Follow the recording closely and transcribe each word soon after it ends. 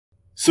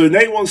So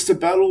Nate Wants to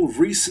Battle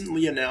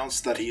recently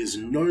announced that he is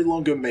no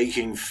longer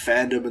making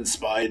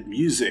fandom-inspired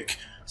music.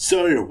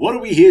 So what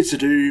are we here to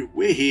do?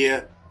 We're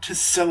here to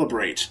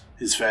celebrate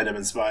his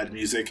fandom-inspired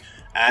music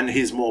and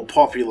his more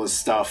popular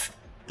stuff,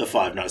 the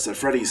Five Nights at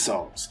Freddy's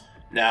songs.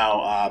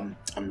 Now,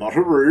 I'm not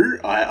Haru.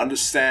 I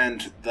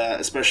understand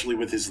that, especially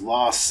with his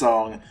last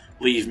song,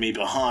 Leave Me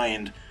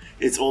Behind,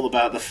 it's all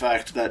about the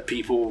fact that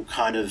people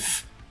kind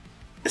of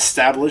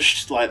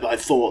established, like, I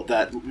thought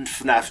that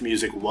FNAF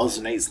music was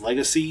Nate's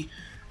legacy,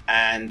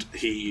 and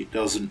he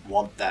doesn't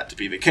want that to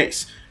be the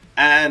case.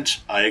 And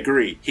I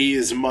agree, he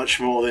is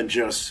much more than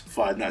just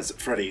Five Nights at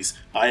Freddy's.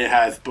 I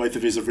have both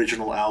of his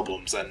original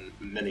albums and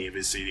many of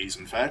his CDs,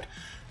 in fact.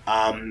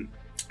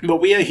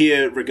 But we are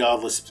here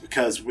regardless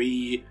because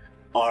we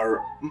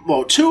are,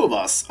 well, two of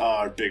us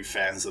are big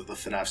fans of the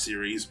FNAF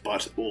series,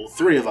 but all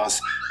three of us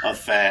are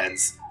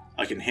fans.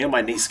 I can hear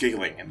my niece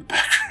giggling in the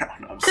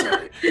background. I'm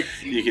sorry.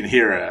 You can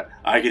hear her.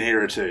 I can hear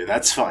her too.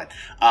 That's fine.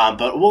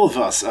 But all of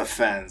us are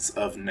fans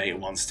of Nate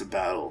Wants to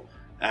Battle.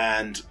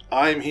 And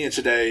I'm here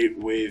today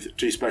with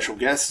two special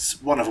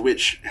guests, one of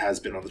which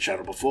has been on the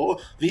channel before.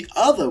 The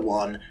other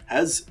one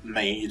has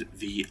made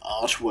the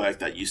artwork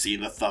that you see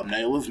in the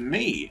thumbnail of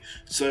me.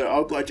 So I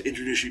would like to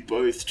introduce you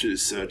both to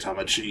Sir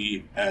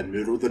Tamachee and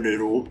Moodle the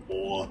Noodle,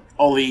 or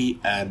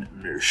Ollie and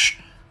Moosh.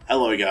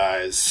 Hello,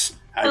 guys.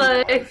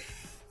 Hello.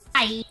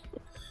 Hi.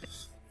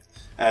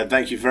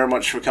 Thank you very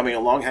much for coming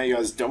along. How you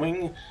guys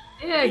doing?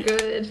 Yeah,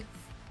 good.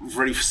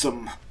 Ready for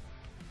some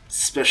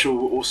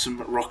special,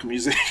 awesome rock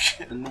music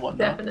and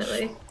whatnot?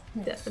 Definitely.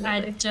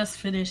 I just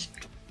finished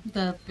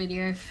the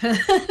video for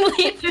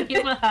Leave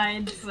Me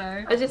Behind, so...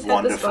 I just had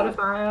Wonderful. the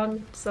Spotify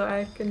on so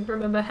I can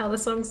remember how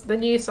the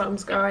new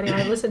songs go. Anyway,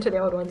 I've listened to the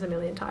old ones a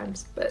million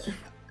times, but...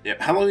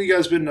 Yep. How long have you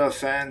guys been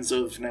fans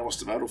of Nate Wants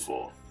to Battle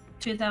for?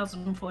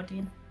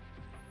 2014.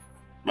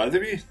 Both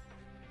of you?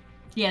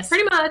 Yes.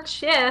 Pretty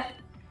much, yeah.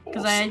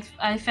 Because Awesome.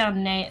 I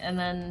found Nate and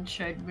then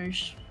showed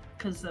Moosh,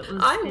 because it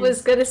was... I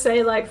was gonna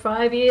say like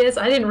 5 years.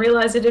 I didn't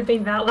realise it had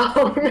been that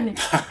long.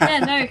 Yeah,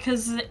 no,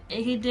 because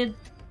he did...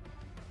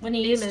 When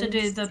he used to do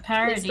Demons. the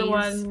parodies... It's the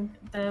one...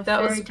 the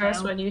That was the fairy first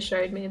tale- one you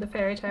showed me, the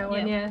fairy tale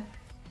one, yeah.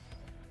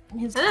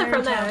 His Ah, fairy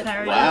from tale that.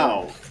 parody.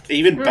 Wow.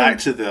 Even back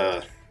to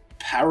the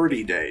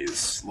parody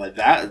days. Like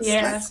that.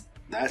 Yeah.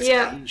 That's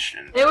Yeah.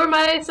 ancient. They were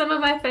some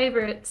of my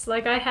favourites.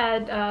 Like I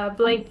had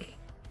Blank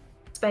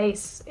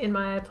Space in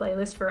my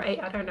playlist for 8.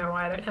 I don't know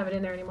why I don't have it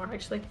in there anymore,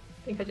 actually.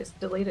 I think I just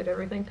deleted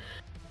everything.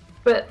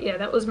 But yeah,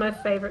 that was my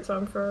favourite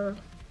song for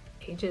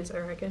ages, I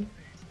reckon.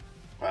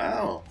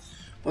 Wow.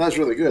 Well, that's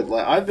really good.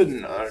 Like, I've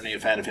been only a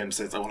fan of him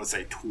since, I want to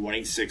say,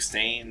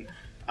 2016.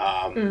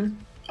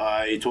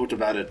 I talked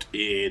about it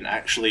in,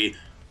 actually,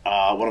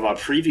 one of our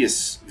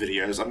previous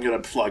videos. I'm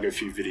going to plug a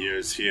few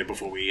videos here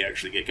before we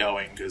actually get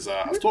going, because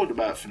I've talked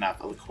about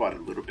FNAF quite a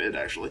little bit,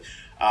 actually.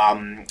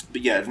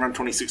 But yeah, around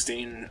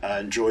 2016,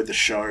 enjoyed the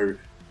show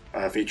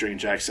featuring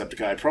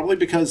JackSepticEye, probably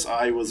because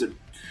I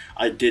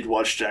did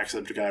watch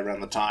JackSepticEye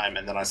around the time,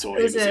 and then I saw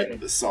he was in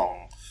the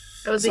song.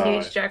 I was So- a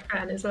huge Jack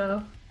fan as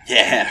well.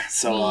 Yeah,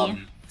 so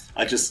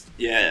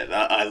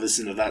Yeah. I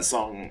listened to that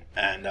song,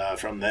 and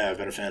from there I've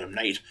been a fan of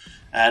Nate.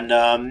 And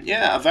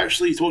yeah, I've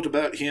actually talked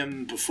about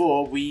him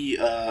before.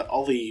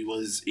 Ollie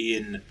was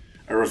in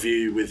a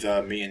review with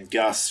me and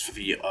Gus for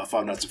the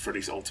Five Nights at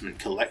Freddy's Ultimate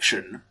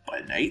Collection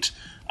by Nate.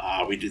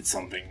 We did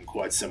something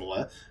quite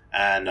similar.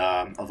 And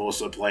I've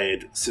also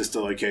played Sister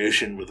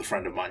Location with a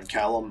friend of mine,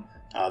 Callum.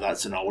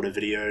 That's an older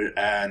video.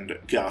 And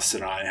Gus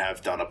and I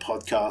have done a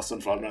podcast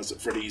on Five Nights at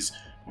Freddy's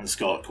when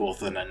Scott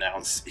Cawthon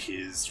announced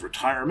his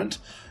retirement.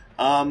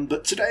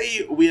 But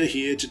today we are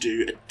here to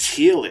do a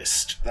tier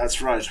list.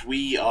 That's right,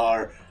 we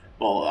are,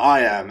 well,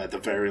 I am at the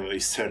very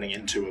least turning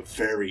into a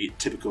very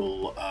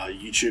typical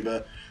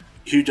YouTuber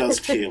who does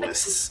tier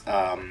lists.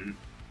 I'm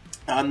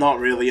not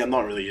really,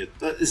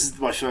 this is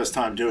my first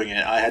time doing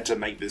it. I had to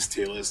make this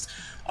tier list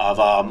of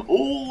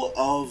all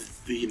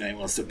of the Nate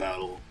Wants to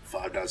Battle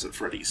Five Nights at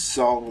Freddy's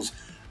songs,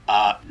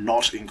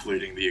 not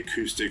including the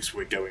acoustics.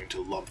 We're going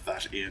to lump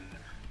that in,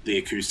 the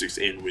acoustics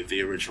in with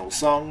the original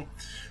song.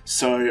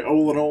 So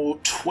all in all,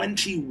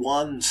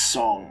 21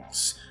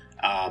 songs.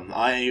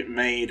 I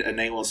made a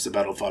Nate Wants to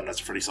Battle Five Nights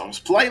at Freddy's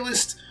songs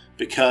playlist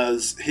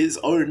because his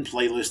own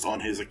playlist on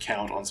his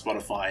account on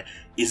Spotify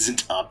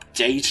isn't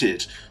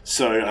updated.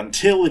 So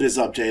until it is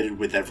updated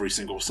with every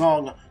single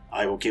song,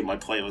 I will keep my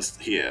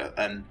playlist here.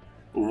 And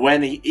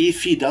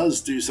if he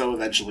does do so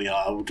eventually,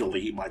 I will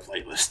delete my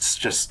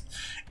playlists.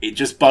 It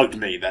just bugged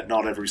me that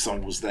not every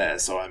song was there,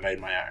 so I made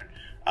my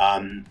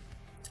own.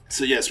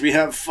 So yes, we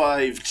have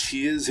 5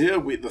 tiers here.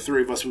 The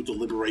three of us will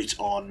deliberate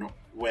on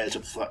where to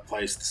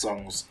place the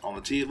songs on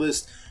the tier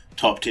list.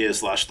 Top tier /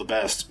 the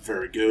best,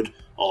 very good,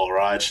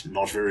 alright,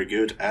 not very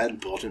good,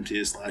 and bottom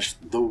tier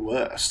 / the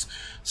worst.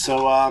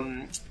 So,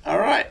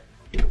 alright.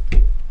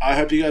 I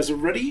hope you guys are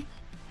ready,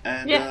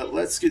 and Yeah.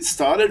 let's get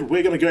started.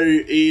 We're going to go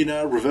in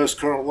reverse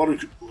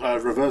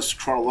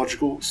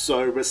chronological,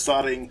 so we're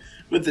starting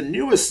with the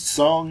newest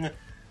song,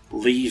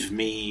 Leave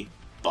Me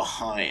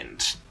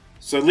Behind.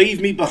 So Leave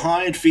Me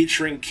Behind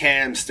featuring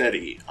Cam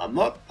Steady. I'm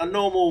not a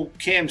normal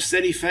Cam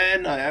Steady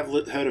fan. I have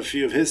heard a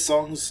few of his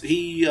songs.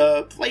 He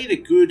played a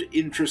good,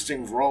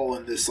 interesting role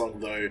in this song,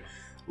 though.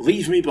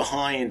 Leave Me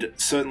Behind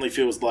certainly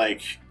feels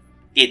like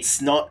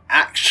it's not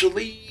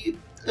actually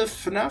a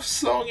FNAF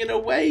song in a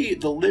way.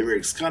 The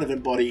lyrics kind of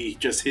embody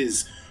just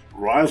his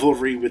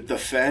rivalry with the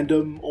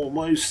fandom,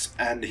 almost,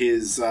 and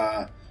his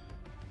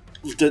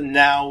the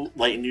now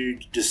new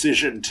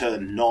decision to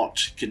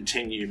not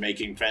continue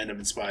making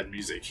fandom-inspired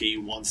music. He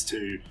wants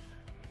to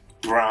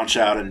branch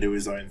out and do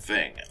his own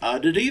thing.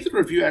 Did either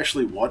of you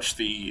actually watch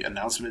the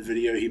announcement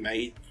video he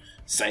made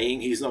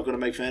saying he's not going to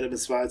make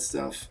fandom-inspired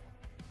stuff?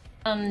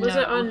 Was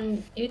it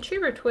on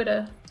YouTube or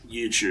Twitter?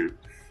 YouTube.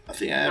 I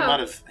think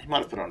he might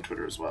have put it on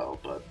Twitter as well,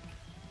 but...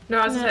 No,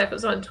 I was going to say if it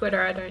was on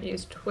Twitter, I don't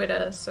use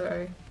Twitter,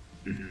 so...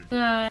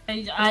 No,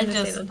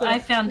 I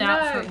found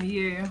out from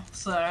you,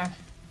 so...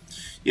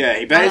 Yeah,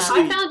 he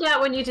basically... I found out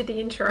when you did the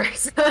intro,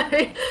 so...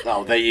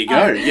 Oh, there you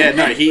go. Yeah,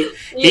 no, he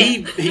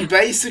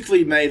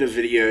basically made a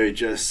video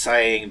just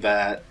saying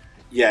that,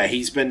 yeah,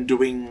 he's been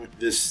doing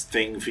this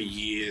thing for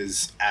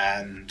years,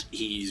 and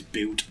he's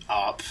built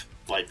up,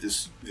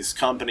 this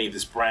company,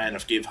 this brand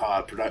of Give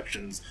Heart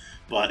Productions,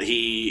 but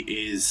he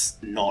is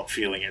not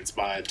feeling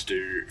inspired to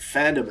do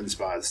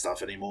fandom-inspired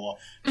stuff anymore.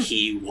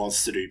 He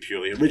wants to do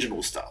purely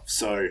original stuff.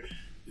 So...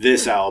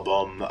 This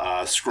album,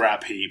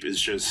 Scrap Heap, is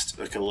just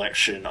a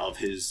collection of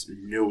his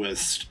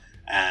newest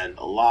and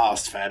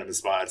last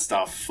fandom-inspired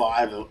stuff.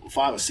 Five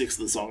or six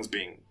of the songs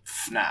being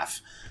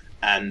FNAF,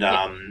 and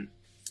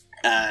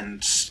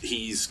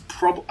he's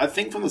I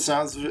think from the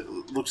sounds of it,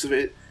 looks of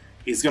it,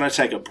 he's gonna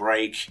take a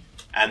break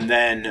and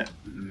then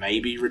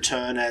maybe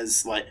return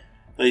as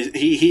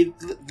he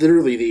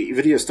literally, the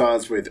video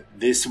starts with,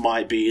 "This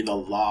might be the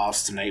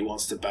last Nate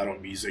Wants to Battle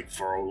music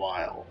for a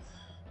while."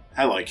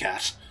 Hello,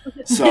 Cat. So,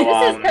 this is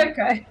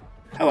Coco.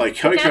 Hello,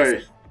 Coco.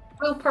 Cats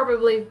will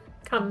probably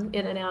come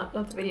in and out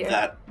of the video.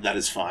 That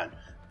is fine.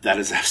 That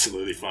is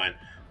absolutely fine.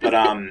 But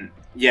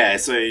yeah.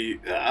 So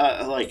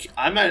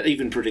I'm not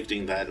even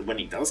predicting that when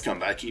he does come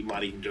back, he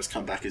might even just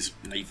come back as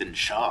Nathan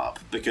Sharp,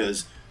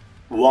 because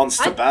Wants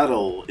to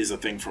Battle is a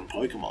thing from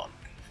Pokemon.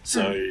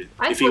 So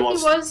I if thought he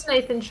wants, he was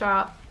Nathan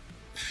Sharp.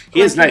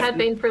 He is Nathan. He had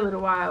been for a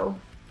little while.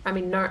 I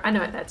mean, no, I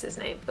know that's his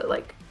name, but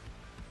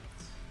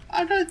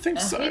I don't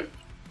think so.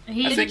 Did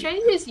he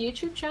change his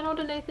YouTube channel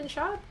to Nathan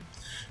Sharp?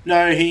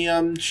 No,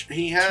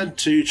 he had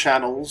two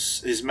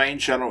channels. His main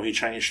channel he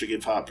changed to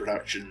Give Heart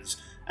Productions,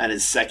 and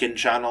his second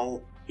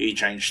channel he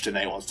changed to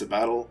Nate Wants to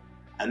Battle.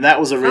 And that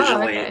was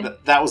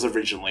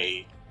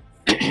originally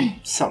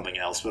something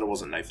else, but it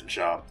wasn't Nathan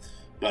Sharp.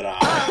 But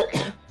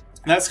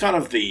that's kind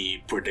of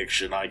the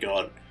prediction I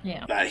got,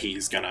 that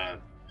he's gonna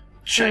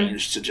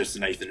change to just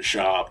Nathan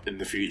Sharp in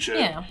the future.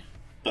 Yeah.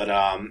 But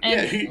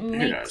who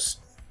knows?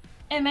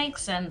 It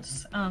makes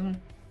sense.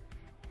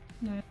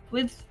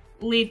 With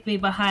Leave Me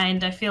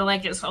Behind, I feel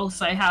like it's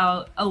also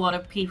how a lot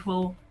of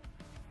people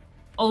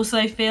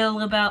also feel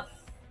about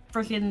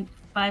freaking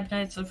Five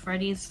Nights at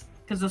Freddy's,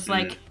 because it's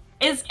like,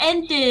 it's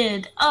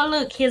ended! Oh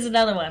look, here's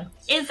another one.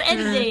 It's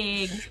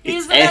ending!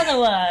 Here's another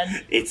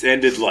one! It's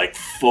ended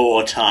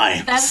 4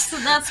 times.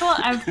 That's what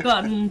I've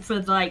gotten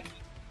for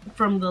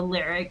from the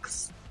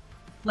lyrics.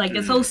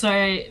 It's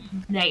also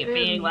Nate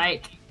being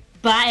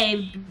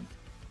bye,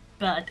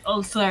 but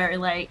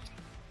also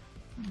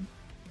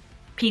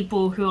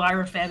people who are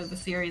a fan of the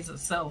series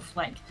itself.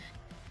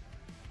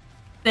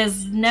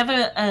 There's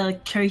never a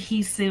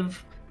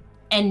cohesive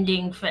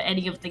ending for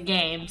any of the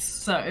games,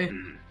 so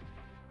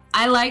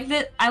I like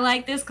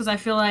this because I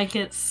feel like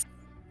it's,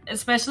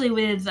 especially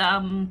with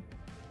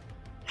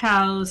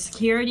how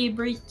Security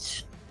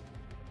Breach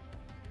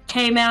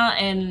came out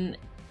and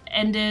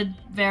ended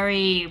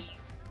very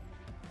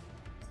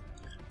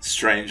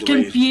strangely,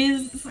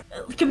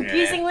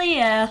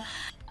 confusingly.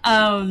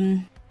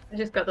 I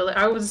just got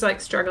I was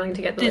struggling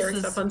to get the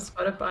lyrics up on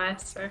Spotify,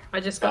 so I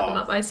just got them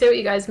up. I see what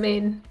you guys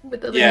mean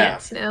with the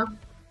lyrics now.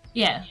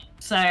 Yeah,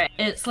 so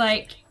it's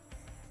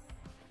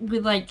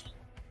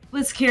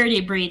with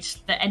Security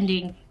Breach, the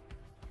ending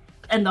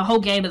and the whole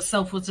game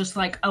itself was just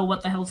oh,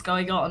 what the hell's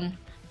going on?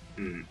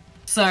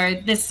 So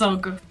this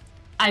song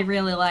I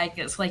really like.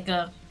 It's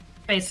a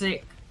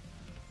basic,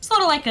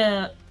 sort of like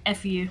a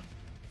FU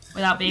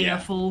without being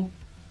a full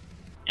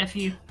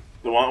FU.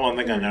 The one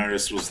thing I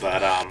noticed was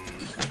that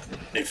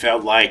it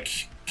felt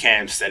like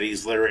Cam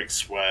Steady's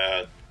lyrics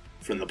were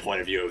from the point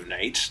of view of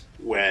Nate,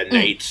 where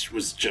Nate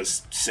was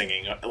just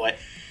singing.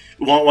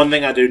 One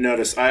thing I do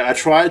notice, I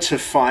tried to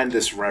find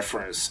this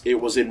reference.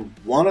 It was in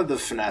one of the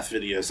FNAF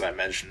videos I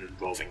mentioned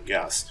involving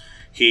Gus.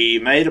 He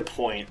made a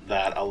point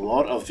that a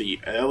lot of the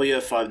earlier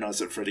Five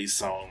Nights at Freddy's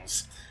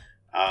songs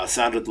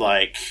sounded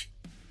like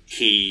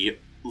he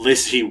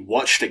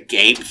watched a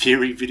game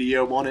theory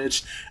video on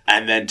it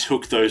and then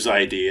took those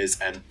ideas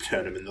and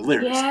turned them in the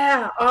lyrics.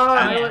 Yeah,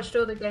 I watched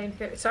all the game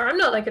theory. Sorry, I'm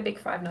not a big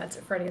Five Nights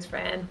at Freddy's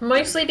fan.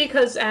 Mostly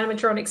because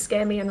animatronics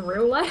scare me in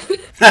real life.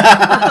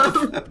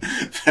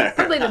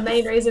 Probably the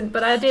main reason,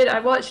 but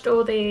I watched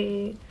all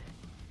the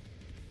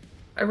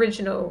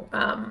original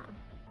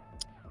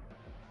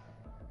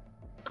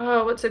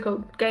oh, what's it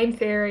called? Game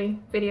theory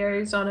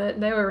videos on it,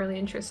 and they were really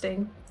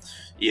interesting.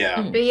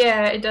 Yeah. But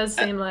yeah, it does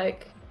seem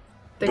like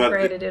the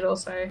creator did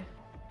also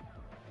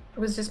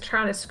was just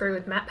trying to screw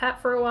with MatPat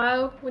for a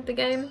while with the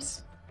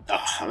games.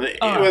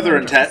 Whether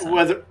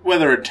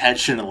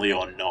intentionally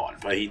or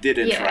not, but he did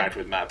interact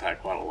with MatPat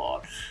quite a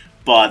lot.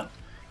 But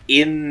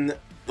in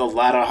the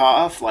latter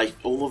half, like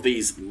all of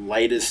these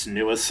latest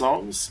newer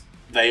songs,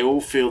 they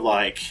all feel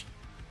like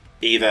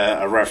either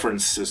a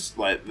reference to,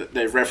 like,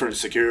 they reference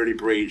Security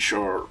Breach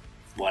or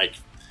like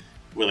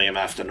William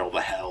Afton or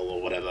the Hell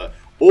or whatever,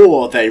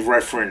 or they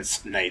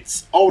reference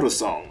Nate's older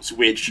songs,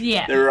 which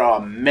there are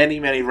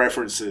many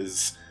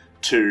references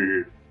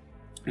to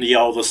the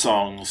older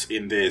songs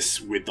in this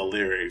with the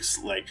lyrics,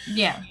 like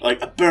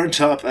a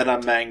burnt up and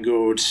a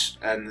mangled,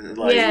 and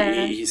like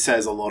he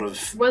says a lot of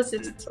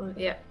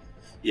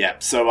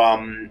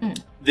so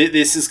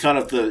this is kind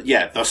of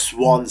the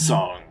swan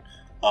song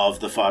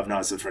of the Five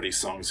Nights at Freddy's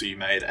songs that you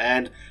made,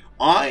 and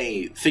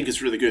I think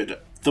it's really good.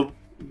 The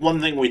one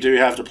thing we do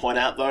have to point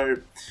out though,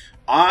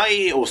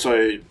 I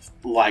also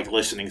like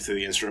listening to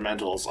the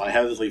instrumentals. I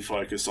heavily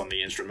focus on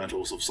the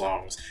instrumentals of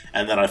songs,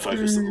 and then I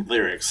focus on the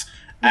lyrics.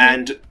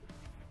 And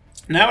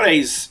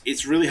nowadays,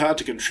 it's really hard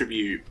to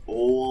contribute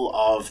all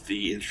of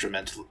the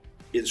instrumental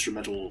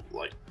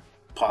like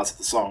parts of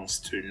the songs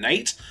to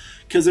Nate,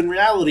 because in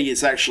reality,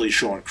 it's actually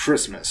Sean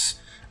Christmas.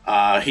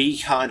 He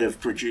kind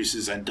of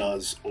produces and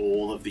does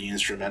all of the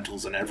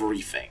instrumentals and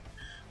everything.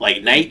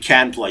 Like, Nate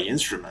can play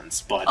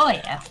instruments, but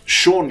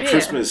Sean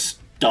Christmas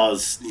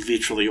does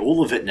literally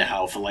all of it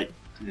now for, like,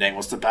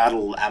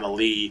 NateWantsToBattle,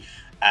 Amelie,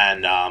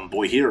 and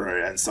Boy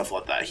Hero and stuff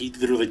like that. He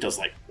literally does,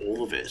 like,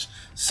 all of it.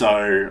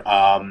 So,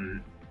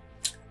 I'm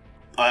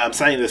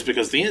saying this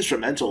because the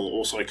instrumental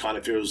also kind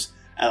of feels,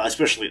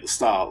 especially at the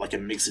start, like a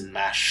mix and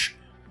mash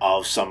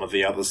of some of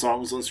the other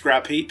songs on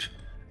Scrap Heap,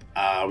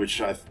 which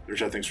I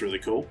think is really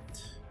cool.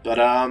 But,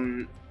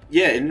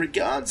 yeah, in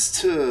regards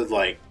to,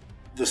 like,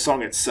 the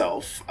song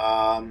itself,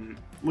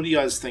 what do you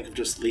guys think of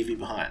just Leave Me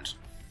Behind?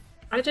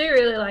 I do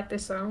really like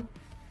this song.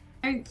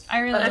 I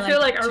really like I feel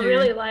like it too. I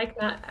really like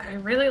that. I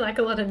really like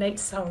a lot of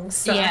Nate's songs,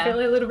 so I feel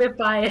a little bit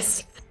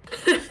biased.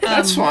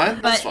 That's fine.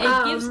 That's but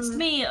fine. It gives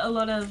me a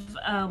lot of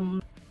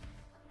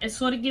it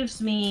sort of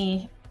gives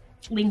me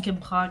Linkin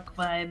Park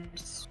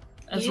vibes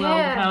as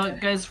well, how it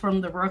goes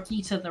from the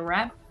rocky to the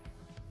rap.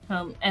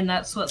 And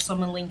that's what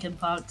some of Linkin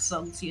Park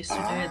songs used to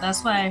do.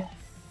 That's why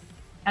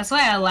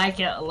I like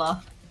it a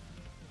lot.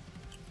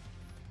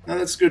 No,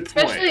 that's a good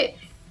point. Especially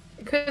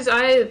because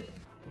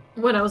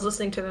when I was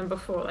listening to them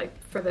before, like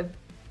for the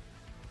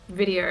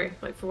video,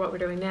 like for what we're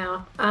doing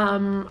now,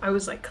 I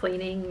was like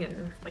cleaning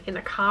and like in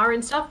the car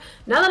and stuff.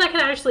 Now that I can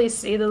actually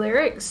see the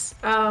lyrics,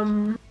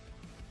 I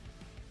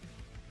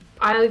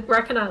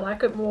reckon I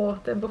like it more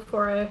than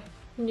before I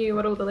knew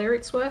what all the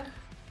lyrics were.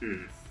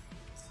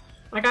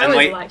 Like I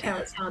always liked how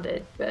it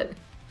sounded, but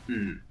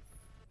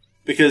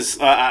because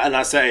and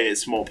I say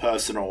it's more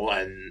personal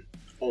and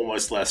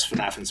almost less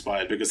FNAF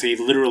inspired, because he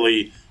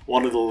literally,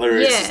 one of the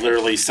lyrics is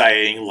literally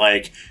saying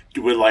like,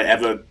 will I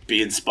ever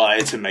be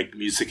inspired to make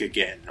music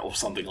again, or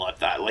something like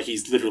that. Like,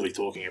 he's literally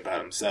talking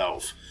about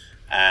himself,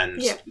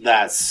 and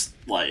that's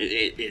like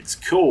it's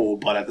cool,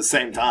 but at the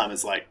same time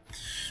it's like,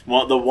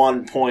 the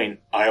one point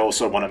I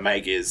also want to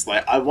make is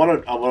like, I've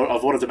wanted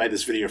to make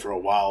this video for a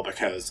while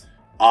because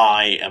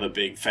I am a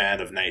big fan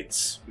of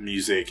Nate's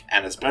music,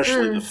 and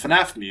especially the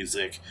FNAF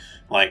music.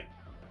 Like,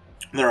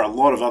 there are a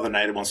lot of other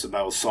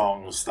NateWantsToBattle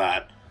songs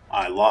that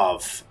I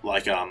love,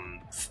 like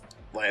some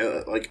of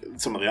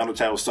the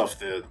Undertale stuff,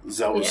 the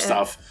Zelda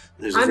stuff,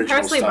 his original stuff.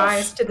 I'm personally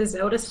biased to the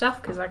Zelda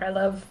stuff because, like, I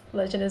love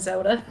Legend of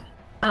Zelda.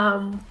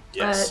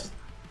 Yes.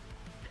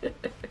 But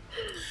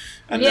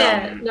and,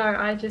 no,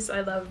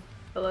 I love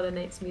a lot of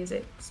Nate's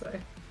music, so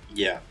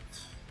yeah,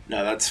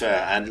 no, that's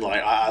fair, and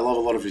like I love a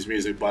lot of his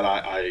music,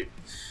 but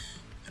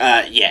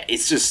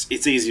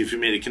it's easier for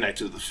me to connect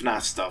to the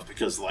FNAF stuff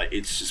because like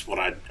it's just what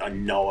I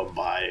know him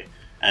by,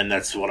 and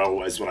that's what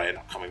I end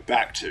up coming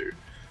back to.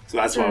 So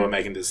that's why we're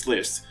making this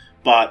list.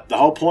 But the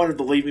whole point of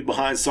the Leave Me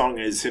Behind song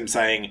is him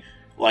saying,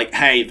 like,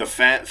 hey, the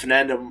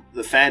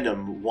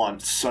fandom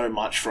wants so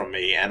much from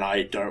me, and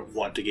I don't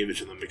want to give it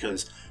to them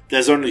because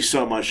there's only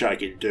so much I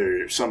can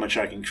do, so much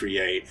I can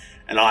create,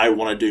 and I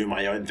want to do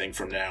my own thing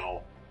from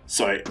now.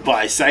 So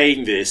by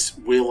saying this,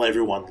 will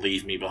everyone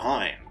leave me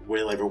behind?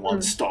 Will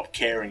everyone stop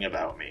caring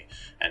about me?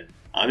 And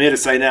I'm here to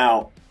say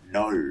now,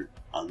 no.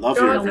 I love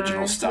your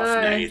original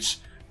stuff, Nate.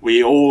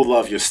 We all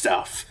love your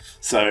stuff.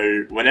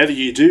 So whenever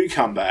you do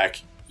come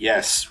back,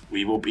 yes,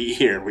 we will be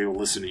here and we will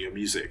listen to your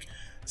music.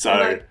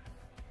 So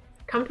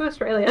come to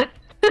Australia.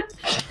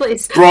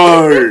 Please.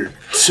 Bro,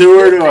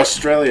 tour to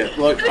Australia.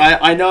 Look,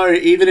 I know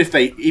even if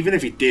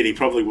he did, he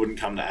probably wouldn't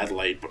come to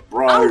Adelaide, but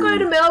bro, I'll go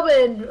to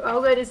Melbourne.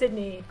 I'll go to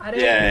Sydney. I don't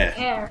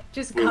care.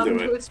 Just come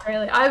to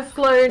Australia. I've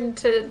flown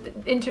to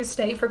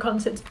interstate for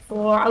concerts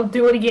before. I'll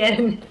do it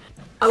again.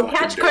 I'll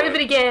catch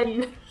COVID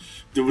again.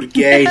 Do it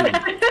again.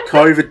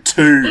 COVID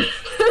 2.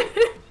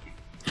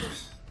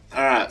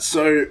 Alright,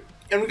 so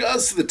in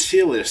regards to the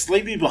tier list,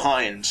 Leave Me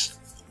Behind.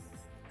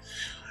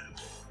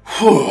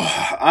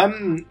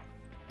 I'm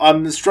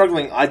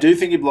struggling. I do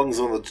think he belongs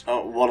on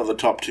the one of the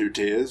top 2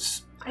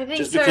 tiers. I think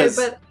just so, because...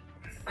 but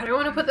I don't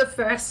want to put the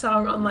first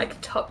song on like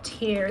top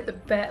tier. The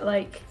bet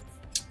like.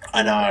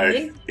 I know.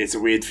 Really? It's a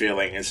weird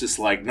feeling. It's just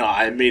like, no,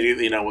 I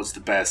immediately know what's the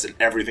best, and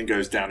everything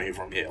goes down here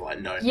from here.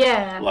 Like, no.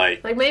 Yeah.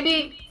 Like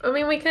maybe. I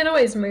mean, we can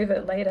always move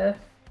it later.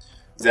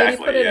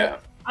 Exactly. Yeah.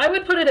 I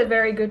would put it at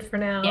very good for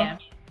now. Yeah.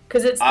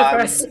 Because it's the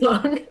first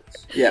song.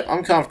 Yeah,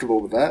 I'm comfortable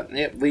with that.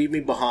 Yep, Leave Me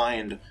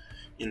Behind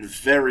in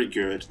very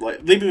good.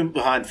 Like, Leave Me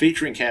Behind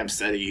featuring Cam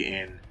Steady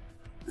in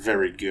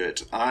very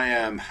good. I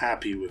am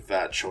happy with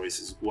that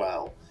choice as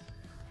well.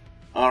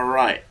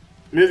 Alright.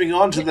 Moving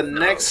on to the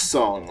next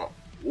song.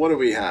 What do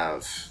we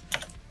have?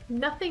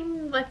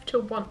 Nothing Left to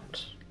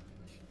Want.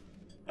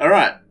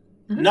 Alright.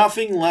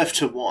 Nothing Left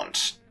to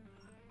Want.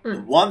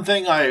 Mm. One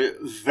thing I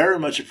very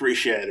much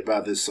appreciate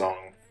about this song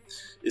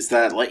is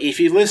that, like, if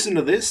you listen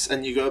to this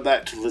and you go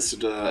back to listen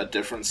to a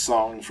different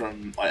song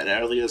from, like, an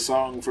earlier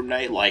song from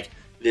Nate, like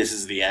This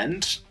Is the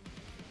End,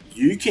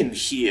 you can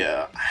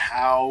hear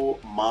how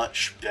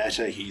much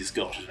better he's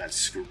gotten at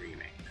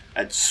screaming,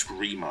 at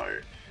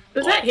screamo.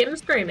 Was that him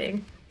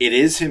screaming? It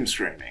is him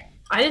screaming.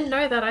 I didn't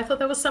know that. I thought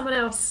that was someone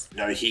else.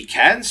 No, he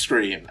can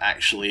scream,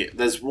 actually.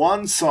 There's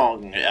one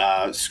song,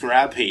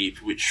 Scrab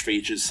Heap, which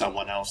features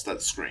someone else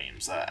that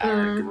screams.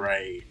 Aaron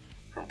Gray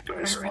from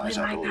Ghostfight,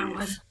 I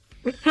believe.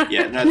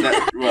 Yeah, no,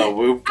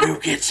 we'll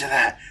get to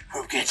that.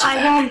 We'll get to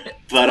that.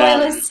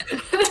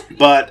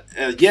 But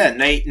yeah,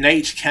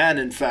 Nate can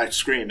in fact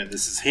scream, and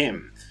this is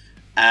him.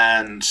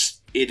 And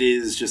it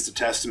is just a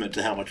testament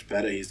to how much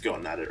better he's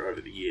gotten at it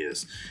over the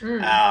years.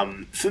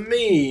 For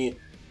me,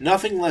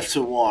 Nothing Left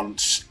to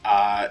Want,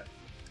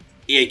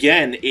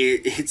 again,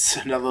 it's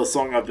another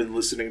song I've been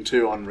listening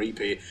to on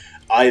repeat.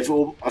 I've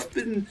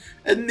been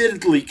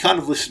admittedly kind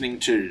of listening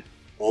to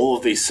all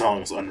of these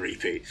songs on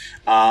repeat.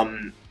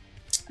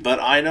 But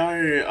I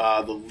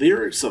know the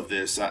lyrics of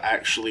this are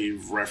actually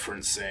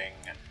referencing,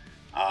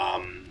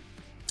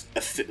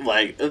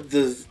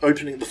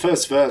 the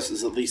first verse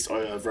is at least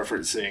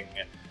referencing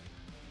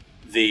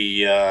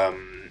the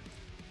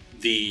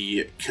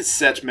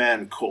cassette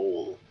man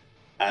call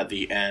at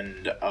the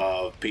end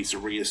of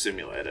Pizzeria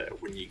Simulator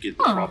when you get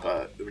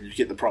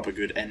the proper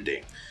good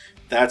ending.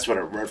 That's what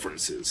it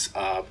references.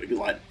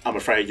 Like, I'm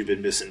afraid you've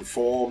been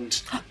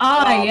misinformed.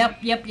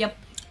 Yep.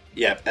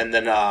 Yeah, and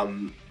then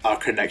our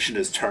connection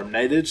is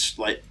terminated.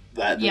 Like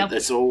that. Yep.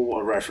 It's all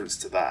a reference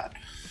to that.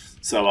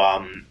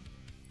 So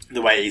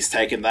the way he's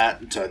taken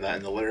that and turned that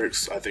in the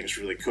lyrics, I think is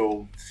really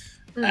cool.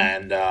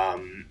 And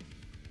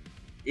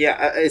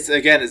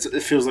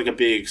it feels like a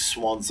big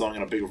swan song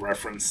and a big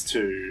reference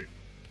to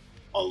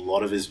a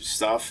lot of his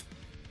stuff.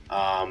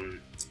 Do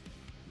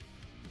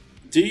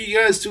you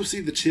guys still see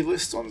the tier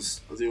list or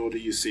do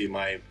you see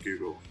my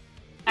Google?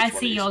 I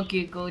see your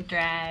Google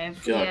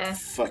Drive. God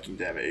fucking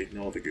damn it,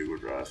 ignore the Google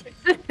Drive.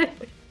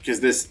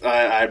 Because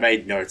I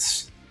made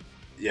notes.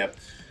 Yep.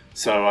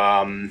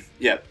 So,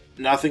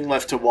 Nothing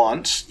Left to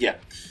Want. Yeah.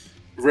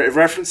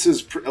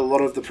 References a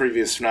lot of the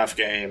previous FNAF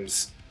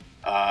games.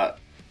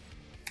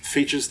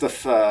 Features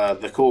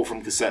the call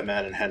from Cassette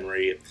Man and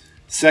Henry.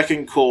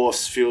 Second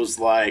course feels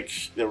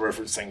like they're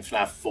referencing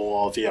FNAF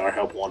 4, VR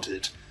Help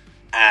Wanted,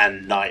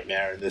 and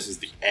Nightmare, and this is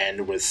the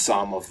end with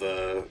some of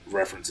the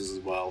references as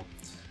well.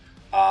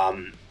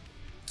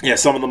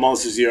 Some of the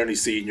monsters you only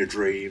see in your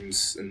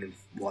dreams and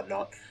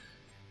whatnot.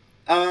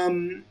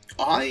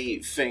 I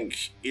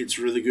think it's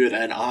really good,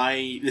 and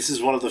this is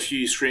one of the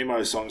few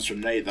Screamo songs from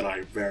Nate that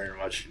I very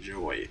much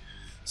enjoy.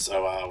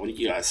 So, what do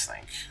you guys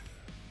think?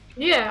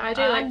 Yeah, I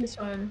do like this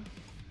one.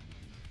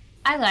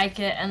 I like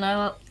it, and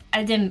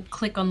I didn't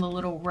click on the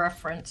little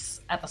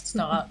reference at the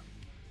start.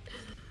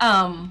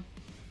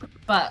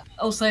 But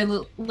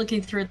also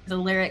looking through the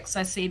lyrics,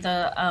 I see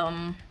the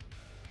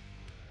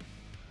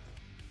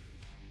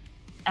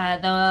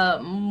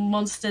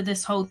monster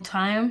this whole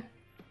time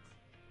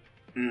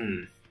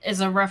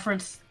is a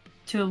reference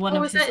to one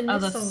of his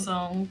other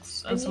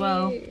songs as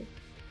well.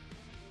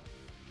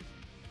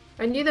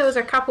 I knew there was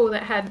a couple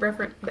that had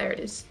reference. There it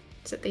is.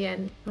 It's at the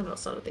end. Oh no,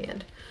 it's not at the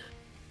end.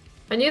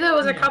 I knew there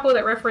was a couple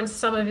that referenced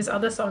some of his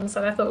other songs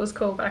that I thought was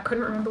cool, but I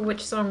couldn't remember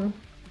which song.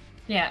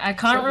 Yeah, I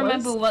can't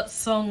remember what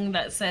song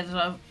that said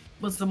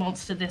was the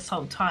monster this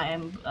whole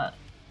time, but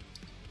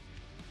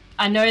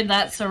I know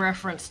that's a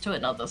reference to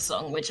another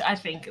song, which I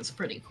think is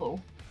pretty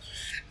cool.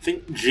 I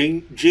think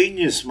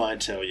Genius might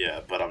tell you,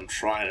 but I'm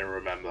trying to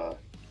remember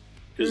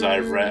because I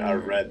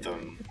read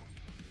them.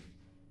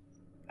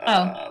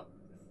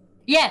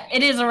 Yeah,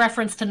 it is a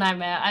reference to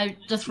Nightmare. I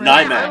just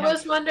Nightmare. I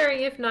was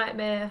wondering if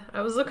Nightmare.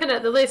 I was looking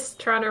at the list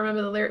trying to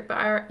remember the lyric, but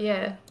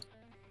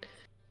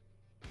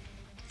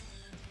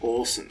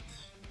Awesome.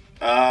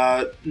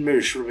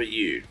 Moosh, what about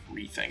you? What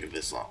do you think of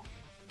this song?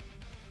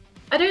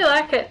 I do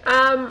like it.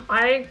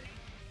 I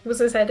was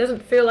gonna say it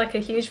doesn't feel like a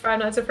huge Five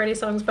Nights at Freddy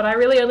songs, but I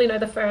really only know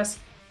the first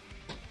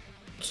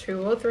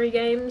 2 or 3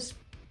 games,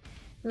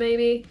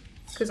 maybe.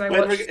 Because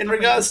in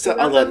regards to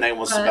other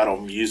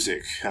NateWantsToBattle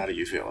music, how do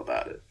you feel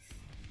about it?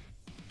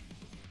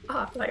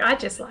 oh, like I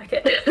just like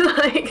it.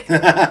 Like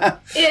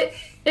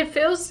it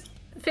feels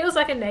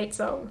like a Nate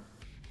song.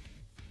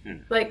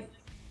 Like,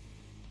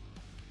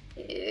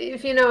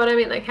 if you know what I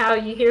mean, like how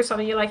you hear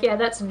something, you're like, yeah,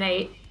 that's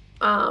Nate.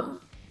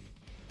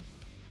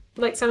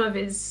 Like some of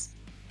his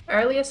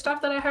earlier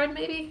stuff that I heard,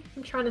 maybe.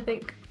 I'm trying to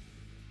think.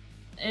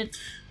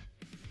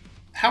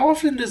 How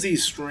often does he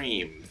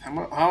stream?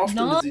 How often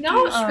does he do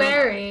Not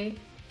very.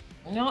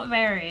 Not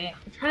very.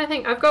 I'm trying to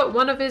think. I've got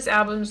one of his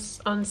albums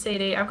on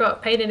CD. I've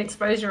got Paid in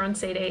Exposure on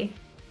CD.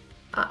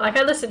 Like,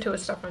 I listen to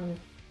his stuff on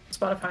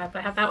Spotify, but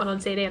I have that one on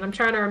CD, and I'm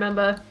trying to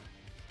remember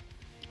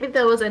if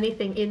there was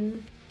anything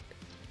in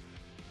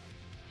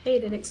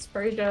Paid in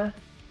Exposure.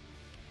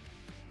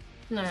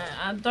 No,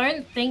 I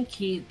don't think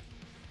he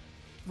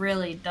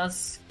really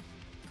does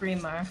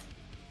Screamo.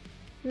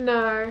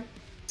 No.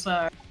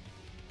 So...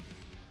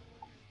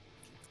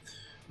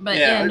 But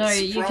yeah, no,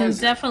 surprising. You can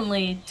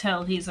definitely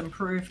tell he's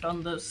improved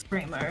on the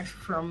Screamo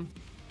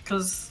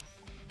because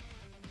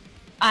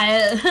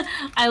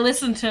I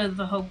listened to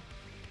the whole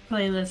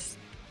playlist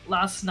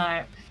last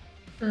night,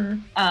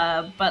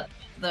 but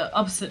the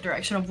opposite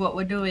direction of what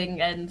we're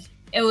doing, and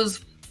it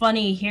was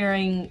funny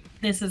hearing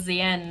This Is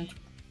the End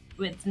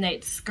with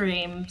Nate's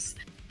screams,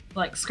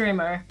 like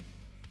Screamo,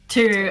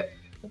 to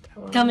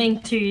coming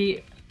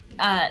to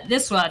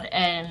this one,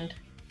 and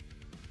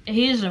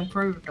he's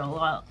improved a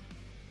lot.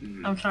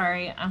 I'm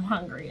sorry, I'm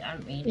hungry. I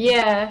mean,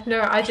 yeah,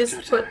 no, I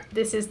just put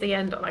This Is the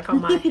End like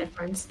on my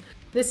headphones.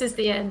 This Is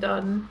the End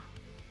on.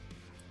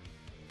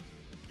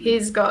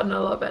 He's gotten a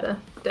lot better,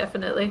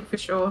 definitely, for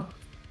sure.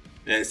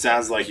 Yeah, it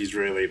sounds like he's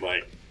really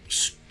like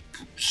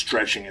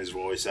stretching his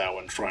voice out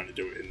and trying to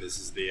do it. And This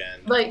Is the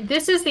End. Like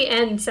This Is the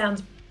End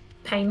sounds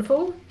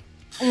painful,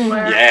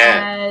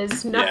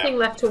 whereas Nothing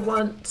Left to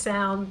Want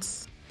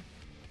sounds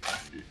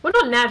well,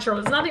 not natural.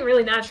 There's nothing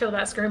really natural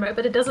about Screamo,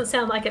 but it doesn't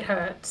sound like it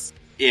hurts.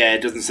 Yeah,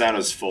 it doesn't sound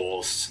as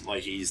forced.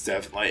 Like he's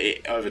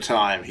definitely over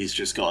time, he's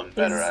just gotten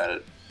better at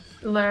it.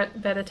 Learned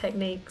better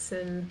techniques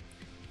and.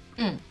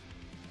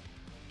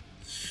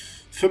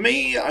 For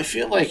me, I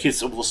feel like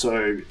it's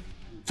also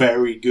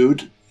very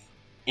good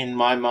in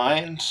my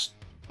mind.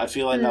 I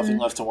feel like Nothing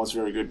Left to Want's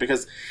very good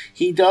because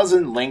he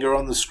doesn't linger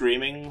on the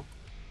screaming,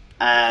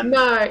 and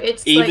no,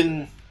 it's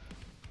even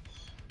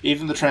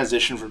the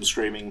transition from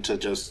screaming to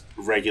just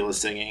regular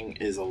singing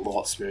is a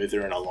lot smoother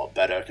and a lot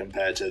better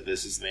compared to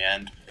This Is the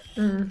End.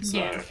 So,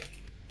 yeah.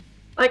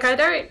 Like, I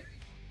don't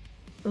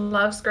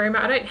love Screamo.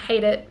 I don't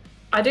hate it.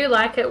 I do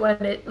like it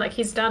when it, like,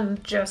 he's done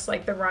just,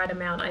 like, the right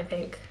amount, I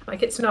think.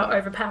 Like, it's not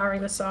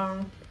overpowering the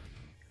song.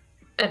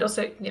 And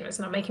also, you know, it's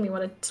not making me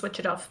want to switch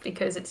it off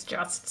because it's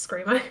just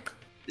Screamo.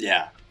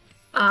 Yeah.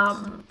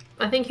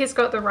 I think he's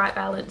got the right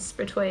balance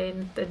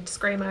between the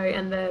Screamo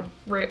and the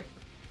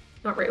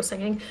not real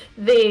singing,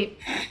 the,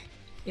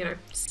 you know,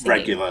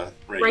 singing.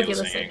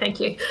 Regular singing. Thank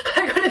you.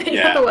 I couldn't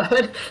think of the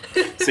word.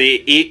 See,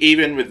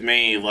 even with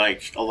me,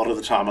 like, a lot of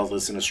the time I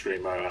listen to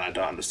Screamo and I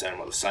don't understand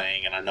what they're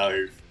saying, and I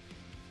know,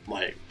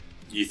 like,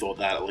 you thought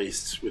that at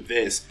least with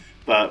this,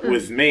 but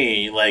with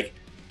me, like,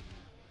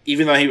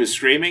 even though he was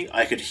screaming,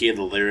 I could hear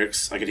the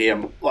lyrics, I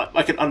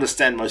could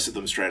understand most of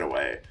them straight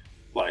away.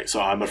 Like,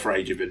 so I'm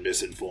afraid you've been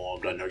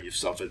misinformed, I know you've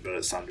suffered, but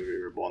it's time to be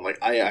reborn. Like,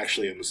 I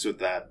actually understood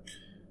that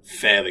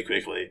fairly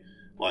quickly,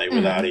 like,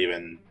 without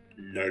even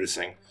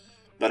noticing.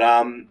 But,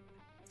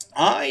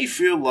 I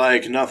feel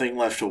like Nothing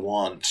Left to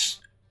Want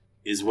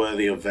is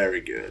worthy of very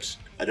good.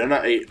 I don't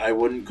know, I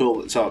wouldn't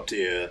call it top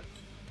tier.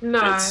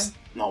 No. It's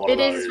not one of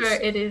those.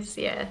 It is,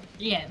 yeah.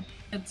 Yeah,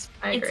 it's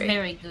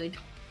very good.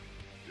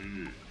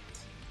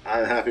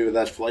 I'm happy with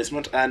that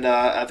placement, and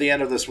at the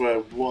end of this,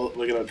 we're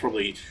going to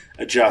probably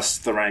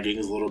adjust the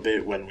rankings a little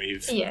bit when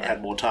we've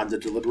had more time to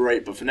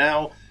deliberate, but for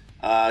now,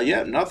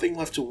 Nothing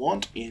Left to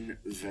Want in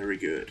very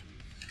good.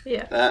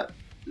 Yeah.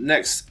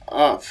 Next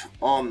up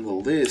on the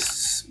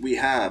list, we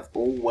have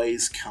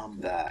Always Come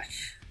Back.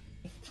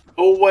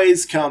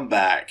 Always Come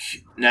Back.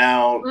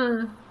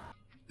 Now,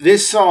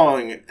 this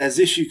song, as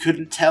if you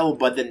couldn't tell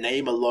by the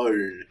name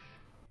alone,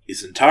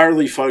 is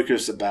entirely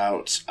focused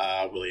about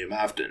William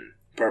Afton,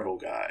 Purple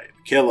Guy,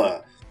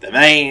 Killer, the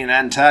main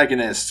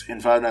antagonist in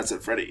Five Nights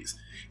at Freddy's.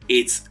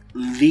 It's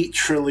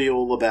literally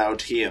all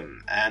about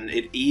him, and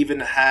it even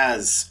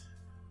has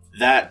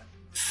that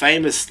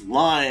famous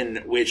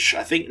line, which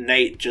I think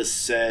Nate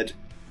just said.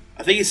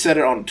 I think he said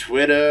it on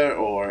Twitter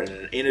or in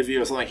an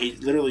interview or something. He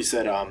literally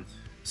said,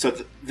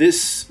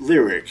 this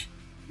lyric,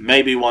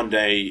 maybe one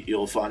day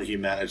you'll find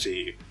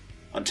humanity.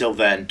 Until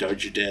then,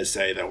 don't you dare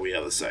say that we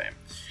are the same.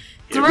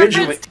 He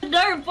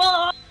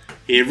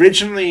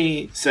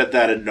originally said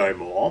that in No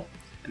More,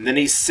 and then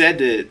he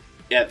said it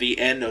at the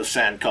end of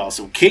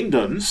Sandcastle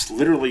Kingdoms,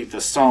 literally the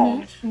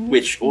song,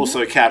 which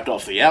also capped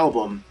off the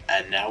album,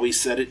 and now he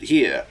said it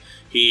here.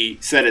 He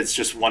said it's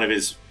just one of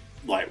his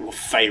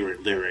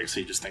favorite lyrics.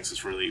 He just thinks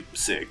it's really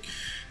sick.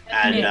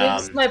 And it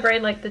gives my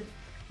brain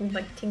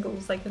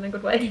tingles in a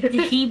good way. The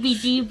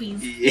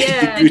heebie-jeebies.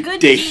 Yeah, good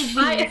heebie-jeebies.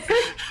 Like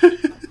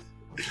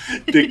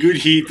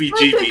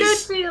a good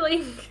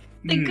feeling.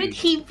 The good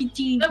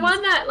heebie-jeebies. The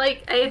one that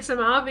like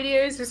ASMR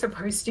videos are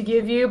supposed to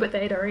give you, but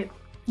they don't.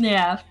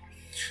 Yeah.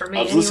 For me,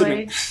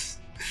 anyway.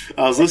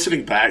 I was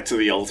listening back to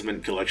the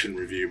Ultimate Collection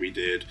review we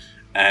did,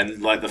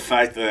 and like the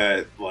fact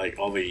that like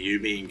Ollie, you,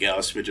 me, and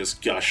Gus were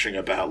just gushing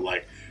about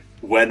like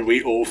when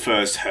we all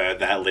first heard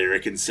that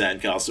lyric in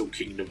Sandcastle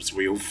Kingdoms,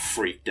 we all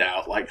freaked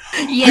out. Like,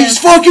 he's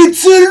fucking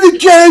said it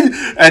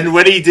again! And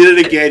when he did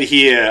it again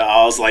here,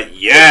 I was like,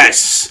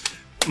 yes!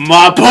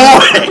 My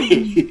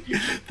boy!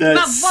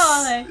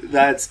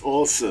 That's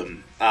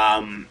awesome.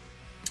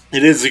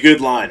 It is a good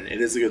line.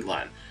 It is a good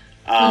line.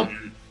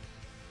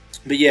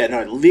 But yeah,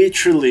 no,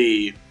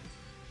 literally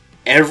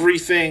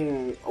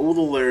everything, all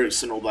the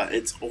lyrics and all that,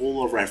 it's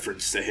all a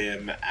reference to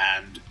him,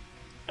 and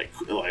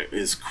like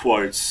his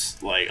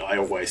quotes, like "I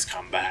always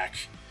come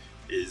back,"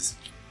 is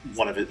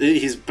one of it.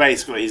 He's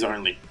basically his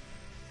only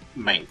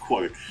main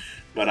quote,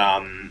 but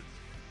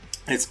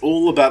it's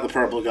all about the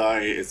Purple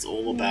Guy. It's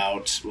all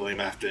about William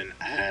Afton,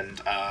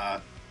 and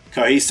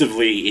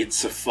cohesively,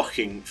 it's a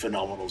fucking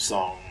phenomenal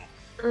song.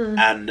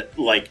 And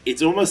like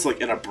it's almost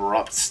like an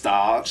abrupt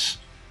start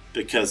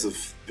because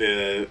of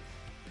the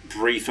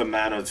brief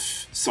amount of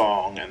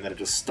song, and then it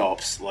just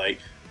stops. Like,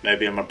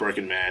 maybe I'm a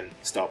broken man.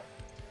 Stop.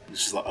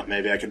 It's just like,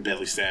 maybe I can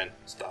barely stand.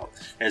 Stop.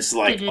 And it's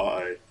like,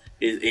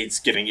 it's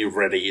getting you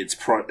ready. It's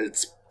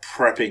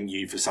prepping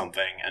you for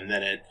something, and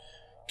then it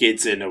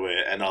gets into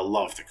it. And I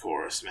love the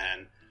chorus,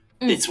 man.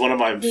 It's one of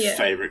my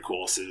favorite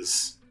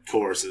choruses.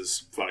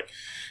 Fuck.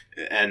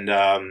 And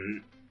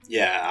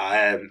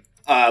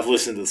I've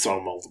listened to the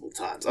song multiple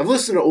times. I've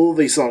listened to all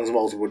these songs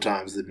multiple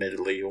times,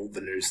 admittedly, all the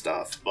new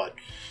stuff. But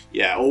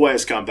yeah,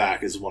 Always Come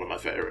Back is one of my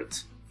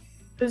favorites.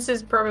 This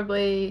is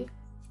probably,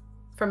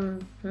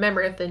 from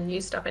memory of the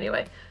new stuff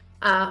anyway,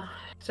 don't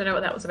know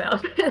what that was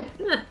about.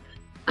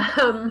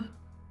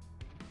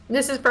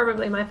 This is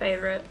probably my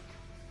favorite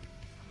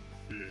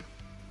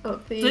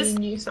of the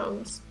new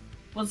songs.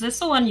 Was this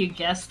the one you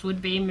guessed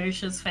would be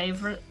Musha's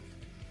favorite?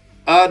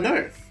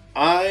 No.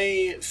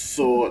 I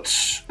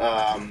thought,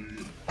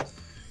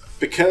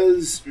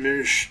 because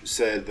Moosh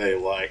said they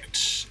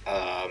liked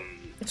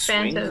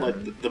swing,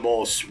 like the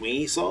more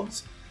swingy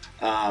songs,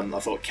 I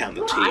thought Count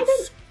the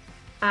Teeth.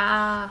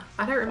 I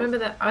don't remember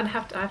that. I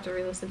have to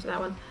re-listen to that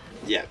one.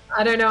 Yeah.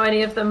 I don't know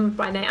any of them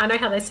by name. I know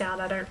how they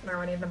sound. I don't know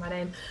any of them by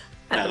name.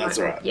 That's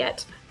right.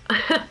 Yet.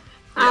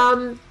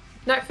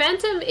 No,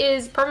 Phantom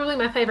is probably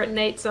my favorite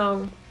Nate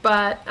song,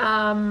 but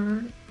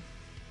I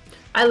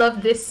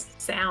love this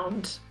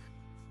sound.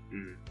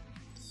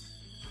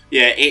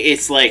 Yeah,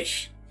 it's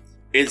like,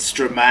 it's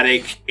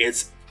dramatic,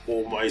 it's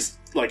almost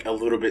like a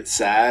little bit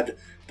sad,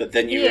 but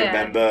then you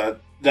remember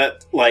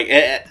that, like,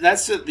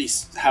 that's at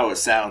least how it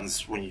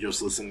sounds when you're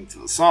just listening to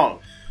the song.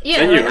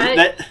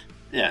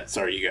 Yeah,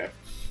 sorry, you go.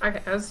 Okay,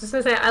 I was just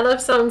gonna say, I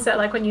love songs that,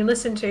 like, when you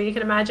listen to, you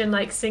can imagine,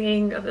 like,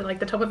 singing at like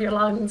the top of your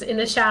lungs in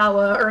the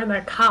shower or in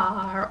the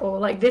car, or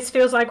like, this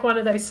feels like one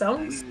of those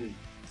songs.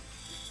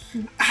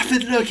 I've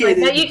been looking in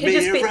the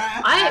mirror,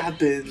 I've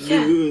been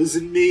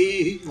losing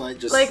me.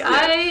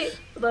 I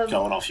love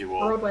going off your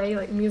wall. Broadway,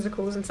 like,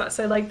 musicals and stuff,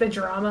 so, like, the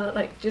drama,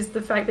 like, just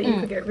the fact that you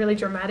could get really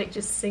dramatic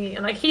just singing,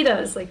 and, like, he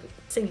does, like,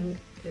 singing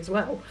as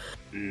well.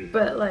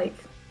 But, like,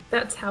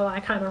 that's how I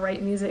kind of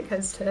rate music,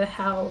 as to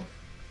how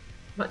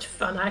much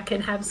fun I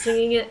can have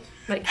singing it.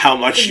 Like, how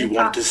much you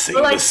want to sing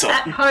the song.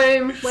 At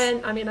home,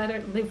 when, I mean, I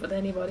don't live with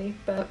anybody,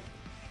 but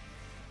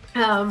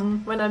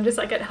when I'm just,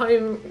 like, at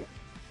home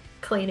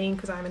cleaning,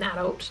 because I'm an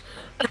adult,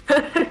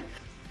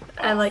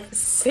 and, like,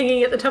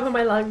 singing at the top of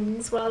my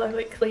lungs while I'm,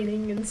 like,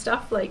 cleaning and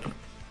stuff, like,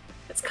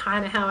 that's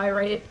kind of how I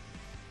rate it.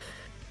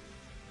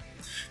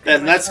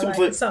 And that's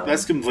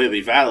completely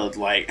valid.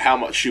 Like, how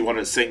much you want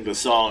to sing the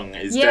song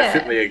is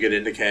definitely a good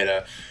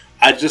indicator.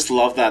 I just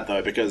love that,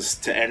 though, because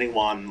to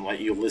anyone,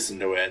 like, you listen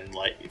to it and,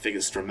 like, you think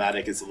it's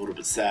dramatic, it's a little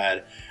bit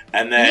sad,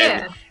 and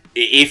then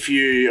if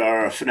you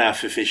are a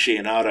FNAF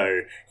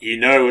aficionado, you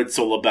know it's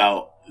all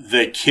about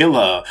the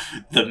killer,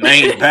 the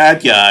main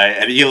bad guy,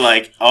 and you're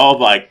like, oh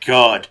my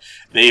god,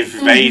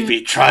 they've made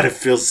me try to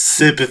feel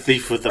sympathy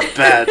for the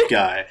bad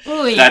guy.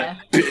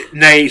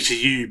 Nate,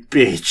 you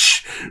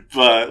bitch.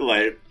 But,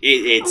 like,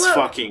 it's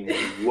fucking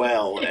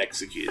well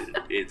executed.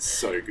 It's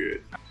so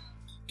good.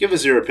 Give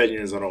us your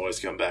opinions on Always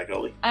Come Back,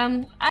 Ollie.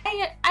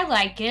 I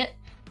like it.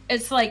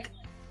 It's like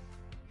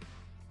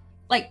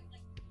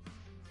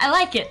I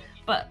like it,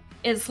 but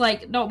it's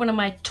like not one of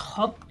my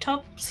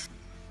tops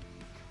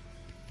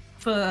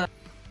for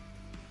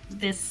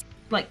this,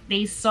 like,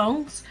 these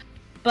songs,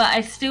 but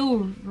I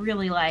still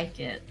really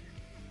like it.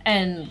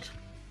 And,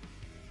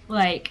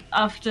 like,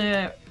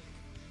 after,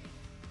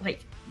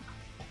 like,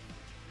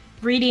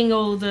 reading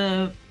all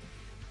the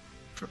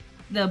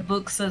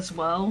books as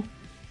well,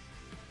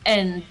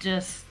 and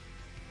just,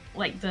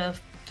 like, the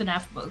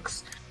FNAF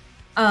books,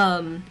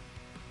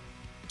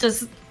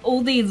 just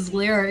all these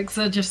lyrics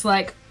are just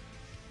like,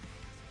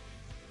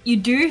 you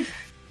do,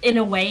 in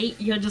a way,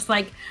 you're just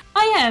like,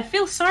 oh yeah, I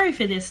feel sorry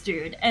for this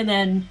dude. And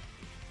then,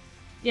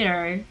 you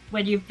know,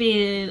 when you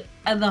feel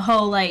the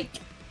whole, like,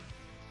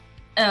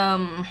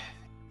 where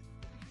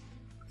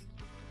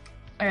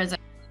is it?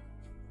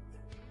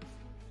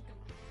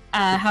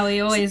 how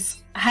he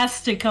always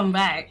has to come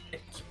back.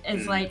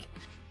 It's like,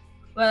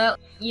 well,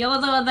 you're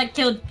the one that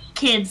killed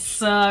kids,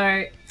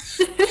 so...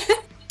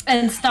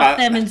 and stuffed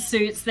them in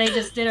suits. They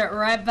just did it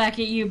right back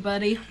at you,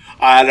 buddy.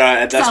 I know,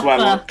 and that's why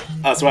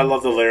I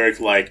love the lyric,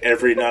 like,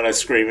 every night I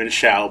scream and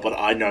shout, but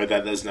I know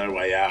that there's no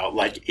way out.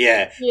 Like,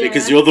 yeah.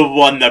 Because you're the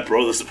one that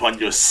brought this upon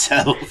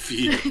yourself,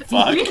 you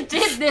fuck. You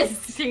did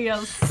this to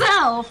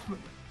yourself!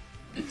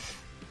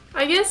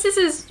 I guess this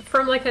is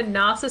from, like, a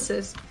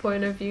narcissist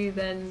point of view,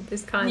 then,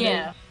 this kind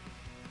of...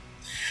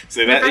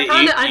 So that,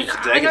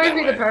 I know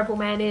who the Purple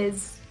Man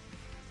is.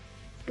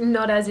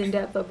 Not as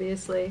in-depth,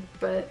 obviously,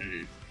 but...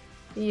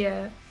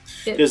 Yeah.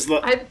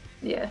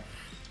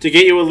 To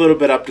get you a little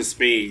bit up to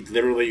speed,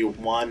 literally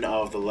one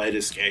of the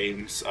latest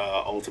games,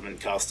 Ultimate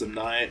Custom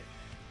Night,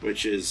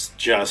 which is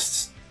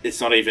just...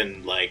 It's not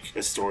even, like,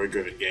 a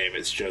story-driven game,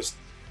 it's just,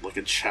 like,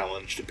 a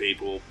challenge to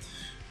people.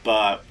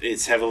 But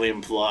it's heavily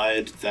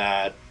implied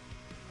that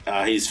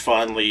he's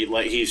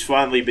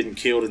finally been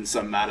killed in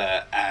some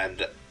manner,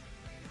 and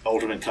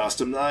Ultimate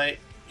Custom Night,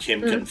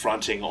 him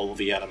confronting all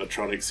the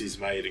animatronics he's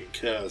made and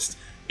cursed,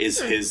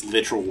 is his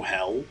literal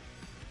hell.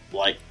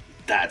 Like,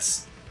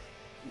 that's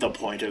the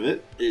point of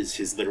it, is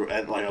his literal...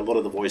 And, like, a lot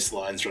of the voice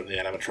lines from the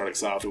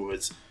animatronics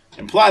afterwards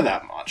imply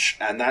that much,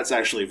 and that's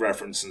actually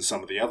referenced in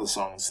some of the other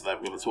songs that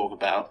we're going to talk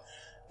about.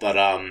 But,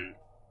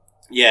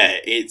 yeah,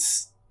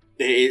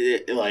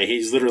 like,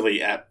 he's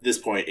literally at this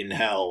point in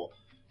hell.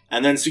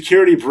 And then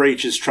Security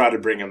Breach has tried to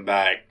bring him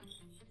back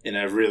in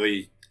a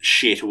really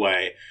shit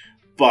way.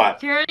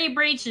 But... Security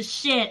Breach is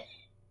shit.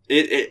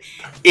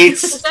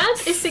 It's...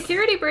 Is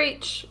Security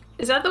Breach...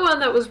 Is that the one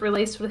that was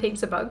released with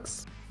heaps of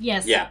bugs?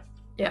 Yes. Yeah.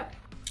 Yeah.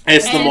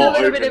 It's the more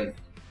open...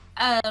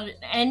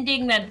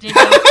 ending that did...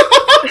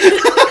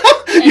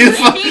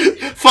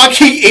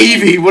 Fucking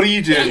Evie, what are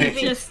you doing?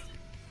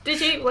 Did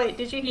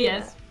you hear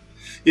that?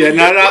 Yeah,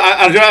 no,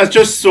 I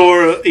just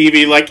saw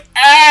Evie like,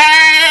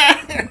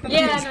 ah!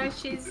 Yeah, no,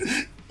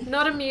 she's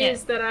not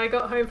amused that I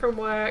got home from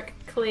work,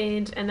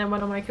 cleaned, and then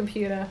went on my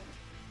computer.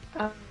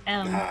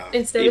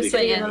 Instead of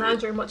sitting in the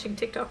lounge room watching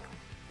TikTok.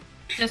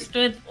 Just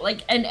with,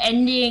 like, an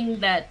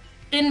ending that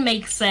didn't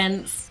make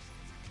sense,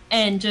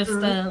 and just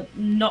a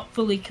not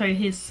fully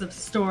cohesive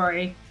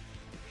story.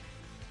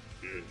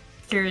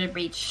 Security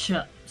Breach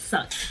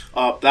sucked.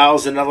 That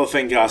was another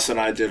thing Gus and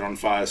I did on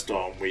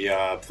Firestorm. We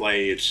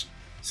played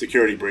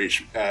Security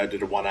Breach,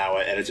 did a 1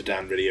 hour edited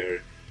down video,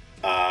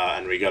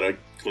 and we got a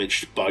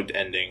glitched, bugged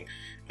ending.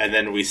 And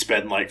then we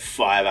spent like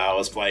 5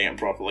 hours playing it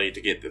properly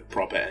to get the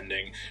proper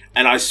ending.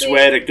 And I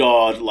swear to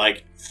God,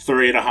 like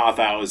 3.5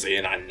 hours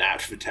in, I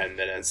napped for 10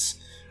 minutes.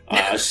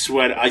 I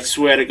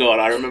swear to God,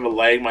 I remember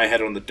laying my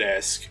head on the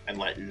desk and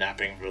like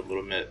napping for a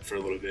little bit.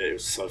 It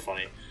was so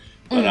funny.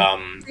 But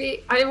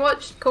See, I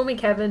watched Call Me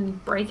Kevin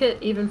break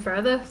it even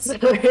further. So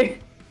I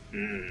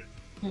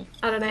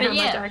don't know how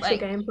much actual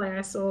gameplay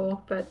I saw,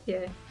 but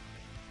yeah.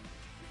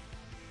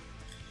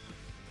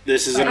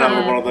 This is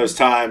another one of those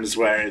times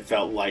where it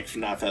felt like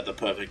FNAF had the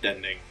perfect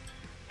ending,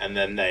 and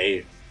then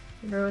they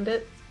ruined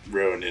it.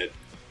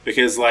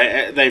 Because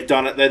like they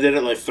did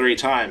it like 3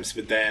 times,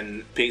 but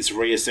then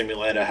Pizzeria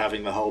Simulator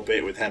having the whole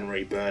bit with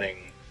Henry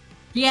burning,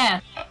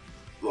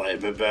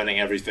 burning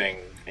everything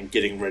and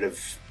getting rid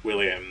of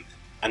William,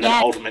 and then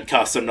Ultimate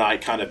Custom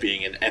Night kind of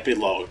being an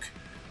epilogue,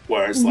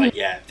 where it's like,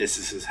 this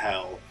is his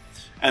hell.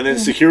 And then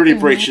Security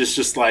Breach is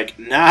just like,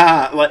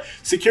 nah. Like,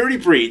 Security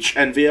Breach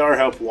and VR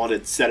Help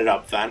wanted set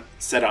up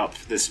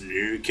this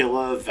new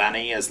killer,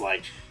 Vanny, as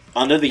like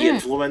under the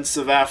influence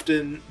of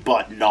Afton,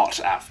 but not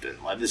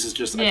Afton. Like, this is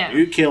just a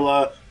new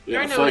killer.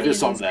 We're gonna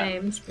focus on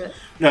that.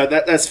 No,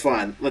 that's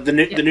fine. Like the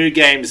new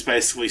games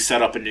basically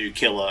set up a new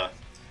killer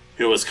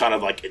who was kind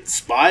of like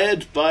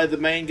inspired by the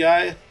main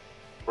guy,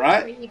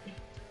 right?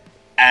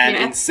 And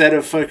instead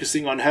of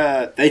focusing on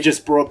her, they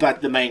just brought back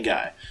the main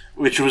guy.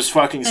 Which was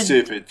fucking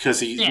stupid, because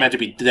he's meant to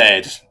be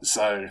dead,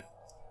 so...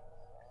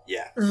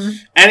 Yeah.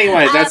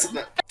 Anyway, that's...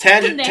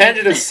 Tangent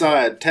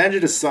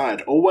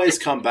aside, always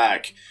come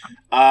back.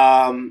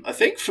 I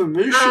think for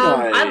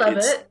Mushinai... I love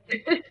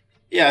it.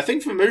 Yeah, I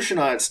think for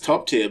Mushinai it's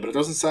top tier, but it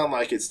doesn't sound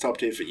like it's top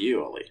tier for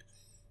you, Ollie.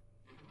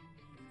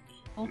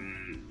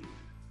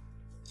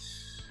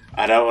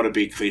 I don't want to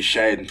be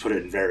cliched and put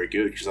it in very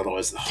good, because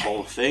otherwise the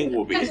whole thing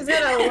will be...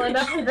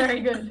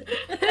 very good.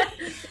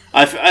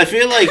 I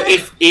feel like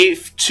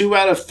if 2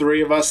 out of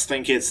 3 of us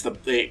think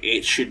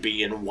it should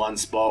be in one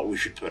spot, we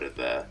should put it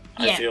there.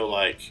 I feel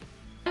like...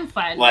 I'm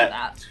fine with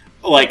that.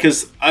 Like,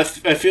 because I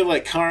feel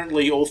like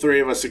currently all 3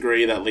 of us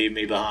agree that Leave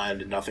Me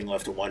Behind and Nothing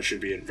Left to One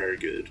should be in very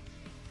good.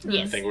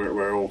 Yes. I think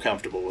we're all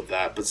comfortable with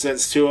that. But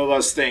since 2 of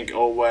us think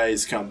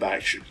Always Come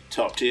Back should be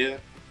top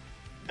tier,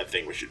 I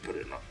think we should put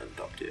it in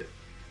top tier.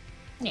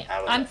 Yeah,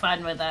 I'm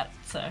fine with that,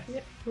 so...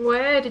 Yeah.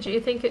 Where did you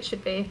think it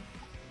should be?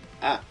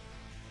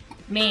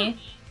 Me?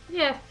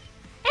 Yeah.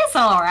 It's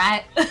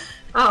alright.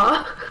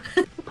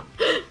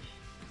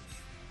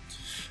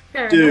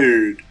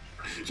 Dude,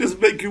 just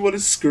make you want to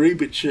scream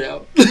and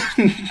shout.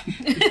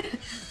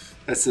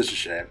 That's such a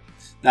shame.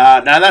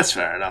 Nah, that's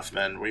fair enough,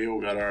 man. We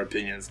all got our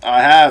opinions.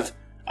 I have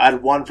I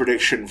had one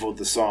prediction for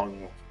the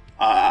song.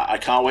 I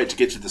can't wait to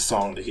get to the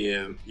song to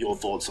hear your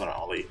thoughts on it,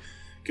 Ollie,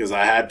 because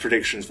I had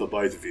predictions for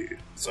both of you.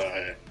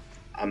 So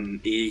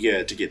I'm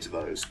eager to get to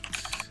those.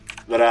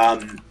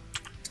 But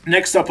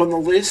next up on the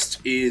list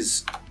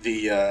is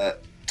the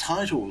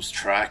titles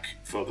track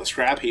for the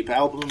Scrap Heap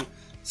album,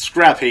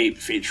 Scrap Heap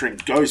featuring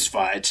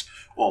Ghostfight,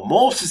 or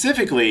more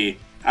specifically,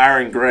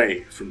 Aaron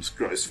Gray from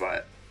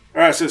Ghostfight.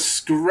 Alright, so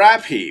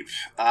Scrap Heap.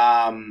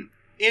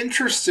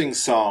 Interesting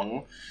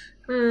song.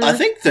 I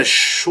think the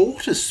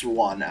shortest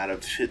one out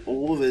of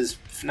all of his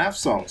FNAF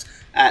songs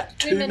at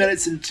 2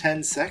 minutes and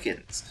 10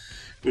 seconds,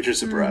 which is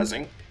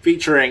surprising.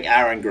 Featuring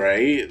Aaron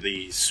Gray,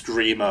 the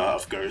screamer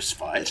of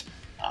Ghostfight.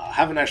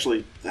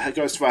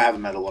 Ghostfight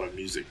haven't made a lot of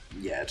music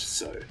yet,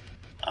 so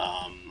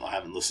I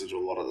haven't listened to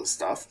a lot of the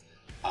stuff.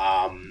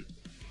 And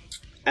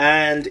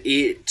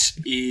it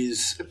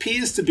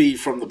appears to be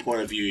from the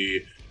point of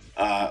view,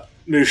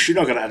 Moosh, you're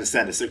not going to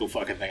understand a single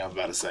fucking thing I'm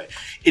about to say.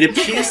 It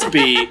appears to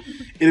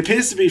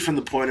be from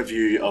the point of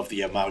view of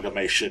the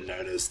amalgamation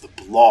known as the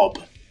Blob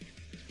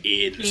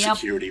in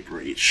Security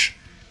Breach.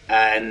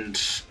 And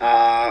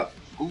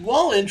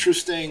while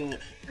interesting,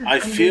 I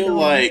feel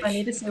like I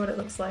need to see what it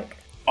looks like.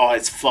 Oh,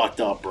 it's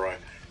fucked up, bro.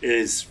 It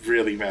is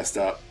really messed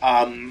up.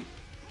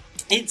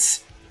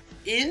 It's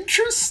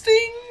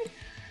interesting.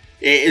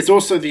 It's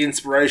also the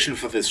inspiration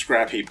for the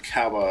Scrap Heap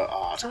cover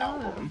art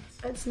album.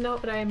 That's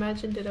not what I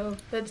imagined it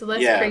of. That's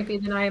less creepy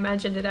than I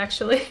imagined it,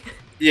 actually.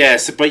 Yeah,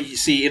 but you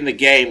see, in the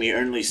game, you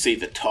only see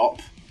the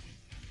top.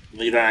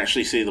 You don't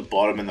actually see the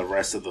bottom and the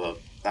rest of the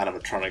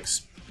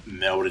animatronics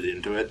melded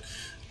into it.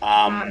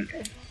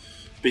 Okay.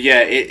 But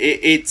yeah,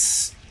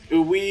 it's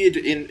weird.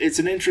 It's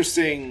an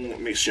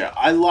interesting mixture.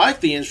 I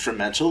like the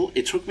instrumental.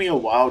 It took me a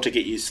while to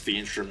get used to the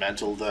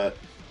instrumental. The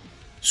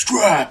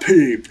Scrap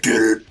Heap,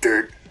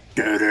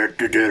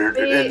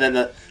 and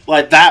then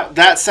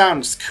that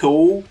sounds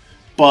cool,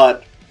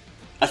 but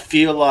I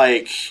feel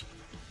like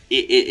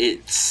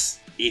it's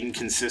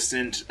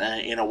inconsistent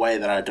in a way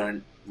that I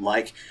don't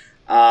like.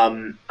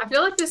 I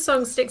feel like this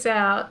song sticks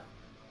out,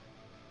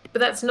 but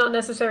that's not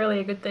necessarily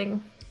a good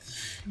thing.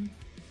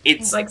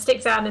 It's like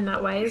sticks out in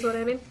that way is what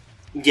I mean.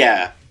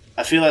 Yeah,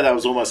 I feel like that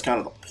was almost kind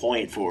of the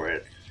point for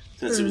it,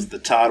 since it was the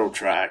title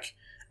track.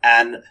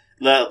 And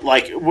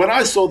when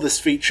I saw this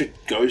feature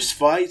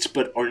Ghostfight,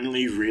 but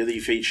only really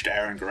featured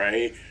Aaron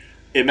Gray,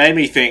 it made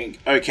me think,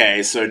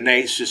 okay, so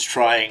Nate's just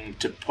trying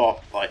to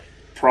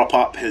prop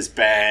up his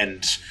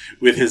band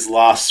with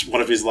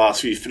one of his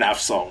last few FNAF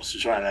songs,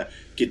 trying to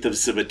get them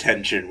some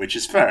attention, which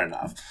is fair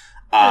enough.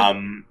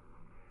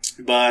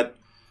 But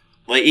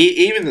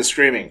even the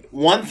screaming,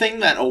 one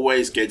thing that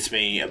always gets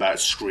me about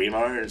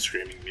screamo and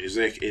screaming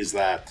music is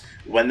that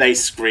when they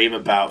scream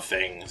about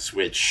things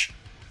which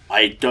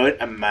I don't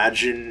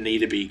imagine need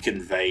to be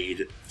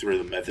conveyed through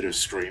the method of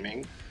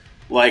screaming,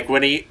 like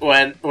when he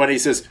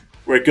says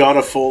we're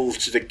gonna fall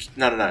to the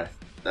no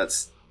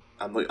that's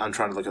I'm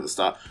trying to look at the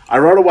start. I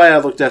run away, I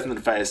look death in the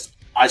face,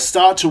 I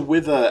start to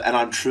wither, and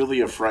I'm truly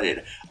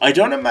afraid. I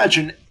don't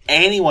imagine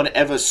anyone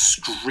ever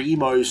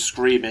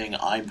screaming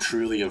I'm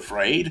truly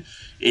afraid.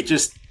 It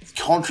just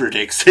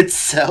contradicts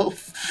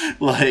itself,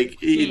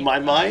 in my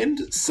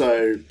mind.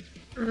 So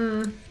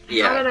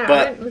yeah, I don't know.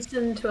 but I don't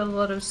listen to a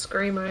lot of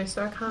screamo,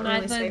 so I can't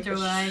really say for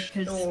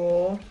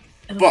sure.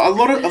 But a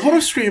lot of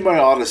screamo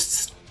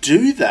artists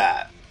do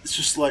that. It's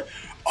just like,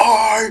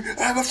 I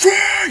am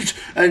afraid,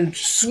 and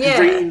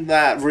scream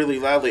that really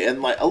loudly. And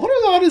a lot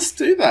of artists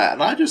do that,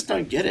 and I just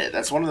don't get it.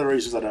 That's one of the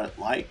reasons I don't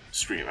like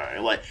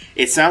screamo.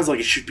 It sounds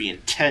like it should be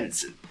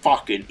intense and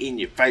fucking in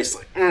your face,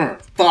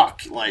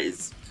 fuck,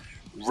 it's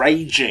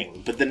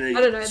raging. But then I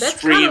don't know. That's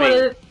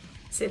screaming.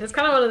 That's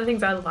kind of one of the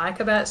things I like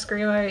about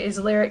screamo is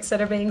lyrics that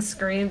are being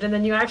screamed, and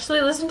then you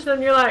actually listen to them,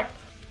 and you're like,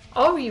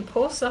 oh, you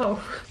poor soul.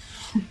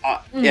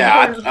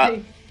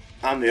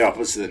 I'm the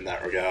opposite in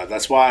that regard.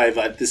 That's why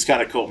this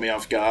kind of caught me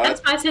off guard.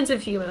 That's my sense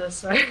of humour,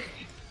 so.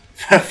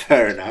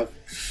 Fair enough.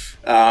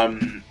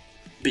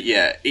 But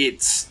yeah,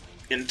 it's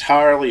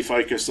entirely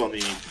focused on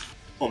the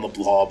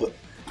Blob.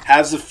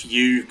 Has a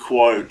few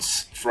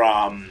quotes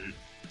from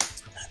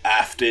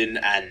Afton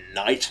and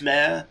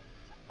Nightmare.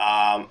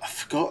 I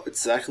forgot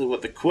exactly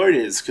what the quote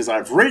is because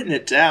I've written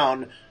it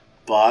down,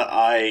 but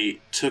I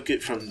took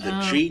it from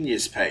the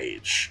Genius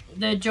page.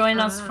 The Join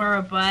Us for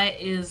a Bite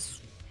is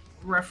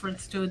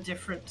reference to a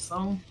different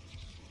song.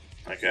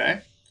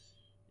 Okay.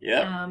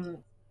 Yeah.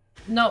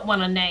 Not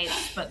one of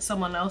Nate's, but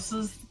someone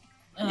else's.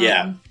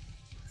 Yeah.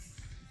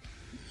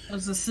 It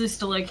was a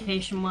sister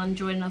location one,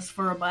 Join Us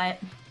for a Bite.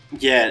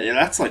 Yeah,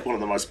 that's one of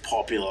the most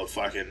popular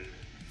fucking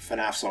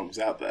FNAF songs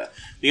out there.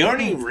 The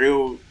only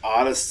real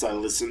artists I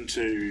listen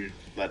to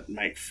that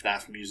make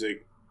FNAF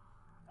music,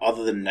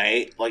 other than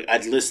Nate,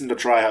 I'd listened to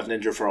Try Hard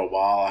Ninja for a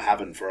while. I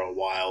haven't for a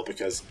while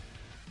because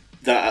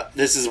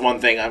this is one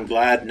thing I'm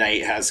glad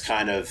Nate has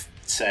kind of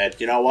said,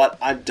 you know what,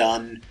 I'm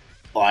done.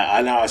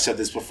 I know I said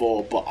this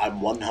before, but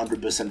I'm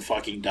 100%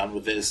 fucking done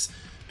with this,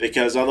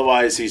 because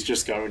otherwise he's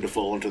just going to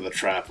fall into the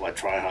trap like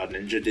Try Hard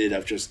Ninja did,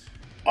 of just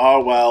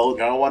oh well,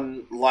 no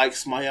one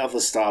likes my other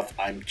stuff,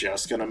 I'm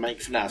just gonna make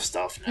FNAF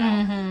stuff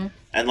now.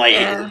 And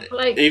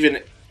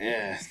even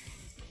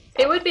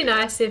it would be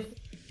nice if,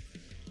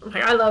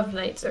 like, I love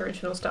Nate's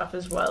original stuff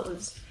as well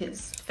as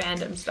his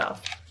fandom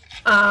stuff.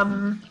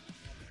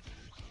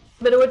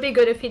 But it would be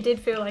good if he did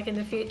feel like in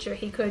the future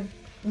he could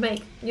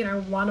make, you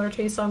know, 1 or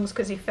 2 songs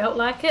because he felt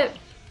like it,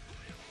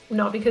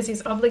 not because he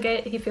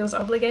feels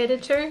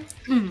obligated to.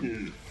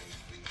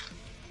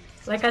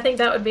 Like, I think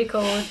that would be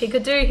cool if he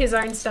could do his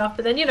own stuff,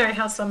 but then you know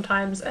how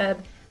sometimes a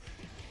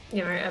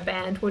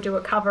band will do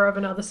a cover of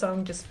another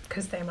song just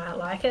because they might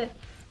like it.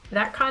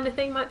 That kind of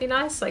thing might be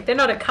nice. Like, they're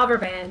not a cover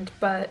band,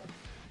 but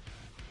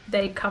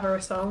they cover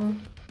a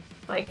song.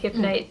 Like, if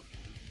Nate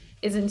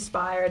is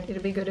inspired,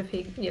 it'd be good if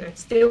he, you know,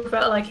 still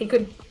felt like he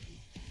could.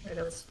 Oh,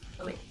 there was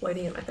something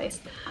floating in my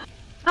face.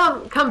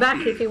 Come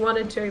back if he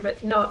wanted to,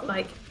 but not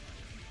like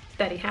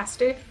that he has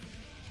to.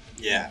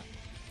 Yeah.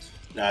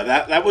 No,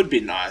 that would be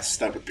nice.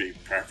 That would be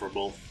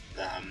preferable.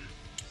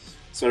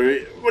 So,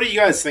 what do you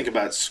guys think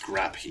about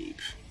Scrap Heap?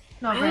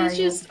 Not very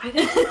good.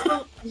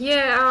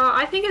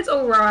 I think it's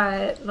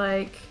alright.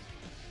 Like,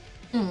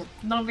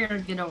 not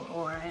very good or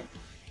alright.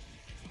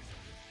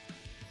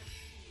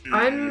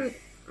 I'm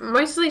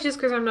mostly just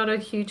because I'm not a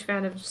huge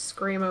fan of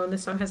Screamo, and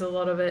this song has a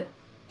lot of it.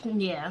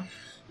 Yeah.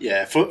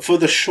 Yeah, for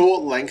the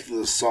short length of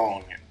the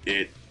song,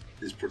 it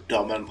is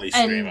predominantly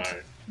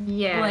Screamo.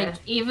 Yeah. Like,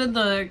 even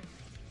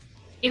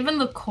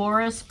the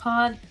chorus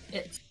part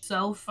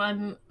itself,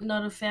 I'm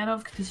not a fan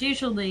of, because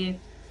usually,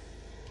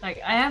 like,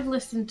 I have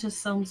listened to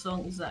some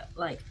songs that,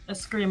 like, a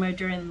Screamo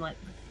during, like,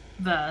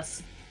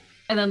 verse,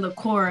 and then the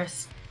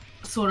chorus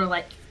sort of,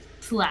 like,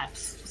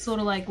 slaps. Sort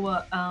of like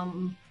what,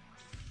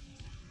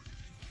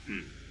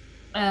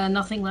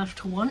 Nothing Left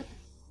to Want?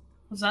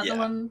 Was that the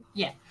one?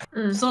 Yeah.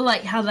 So,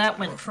 like, how that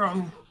went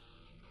from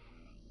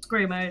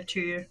Screamo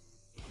to,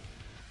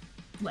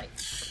 like,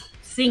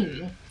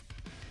 singing.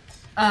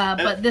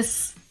 But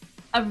this,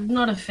 I'm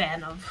not a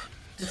fan of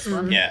this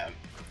one. Yeah.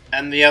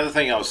 And the other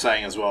thing I was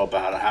saying as well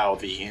about how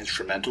the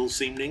instrumentals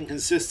seemed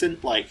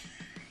inconsistent, like,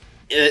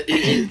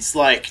 it's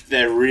like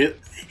they're real.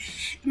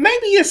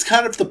 Maybe it's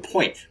kind of the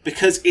point,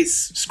 because it's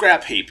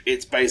Scrap Heap,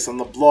 it's based on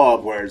the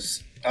Blob, where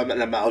it's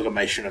an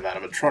amalgamation of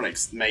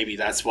animatronics. Maybe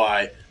that's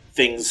why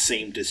things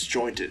seem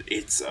disjointed.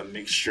 It's a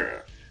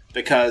mixture.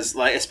 Because,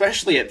 like,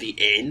 especially at the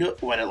end,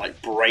 when it,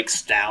 like,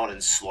 breaks down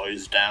and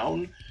slows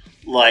down,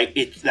 like,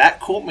 that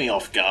caught me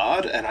off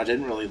guard, and I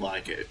didn't really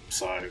like it.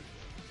 So,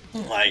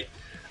 like,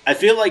 I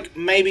feel like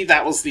maybe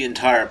that was the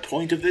entire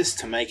point of this,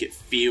 to make it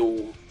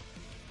feel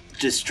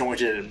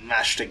disjointed and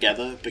mashed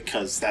together,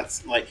 because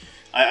that's, like,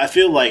 I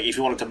feel like if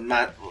you wanted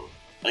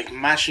to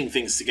mashing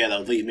things together,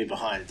 Leave Me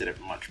Behind did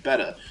it much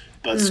better.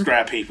 But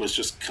Scrap Heap was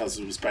just because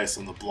it was based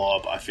on the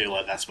Blob. I feel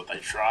like that's what they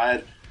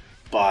tried.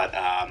 But,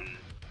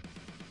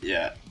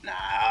 yeah,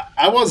 nah,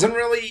 I wasn't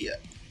really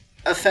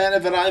a fan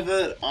of it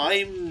either.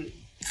 I'm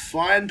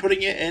fine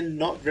putting it in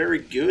not very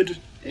good.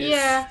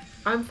 Yeah,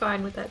 I'm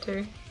fine with that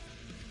too.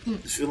 I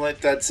feel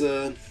like that's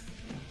a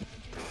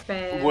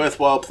Fair.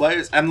 worthwhile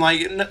play. And,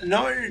 like,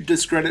 no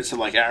discredit to,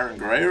 like, Aaron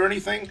Gray or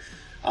anything.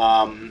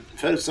 I've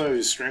heard of some of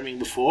his screaming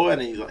before,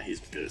 and he's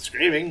good at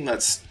screaming.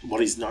 That's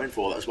what he's known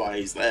for. That's why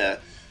he's there.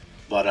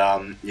 But,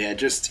 yeah,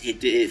 just,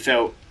 it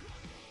felt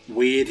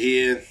weird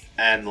here,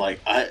 and, like,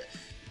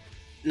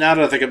 now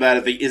that I think about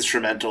it, the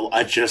instrumental,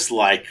 I just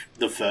like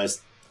the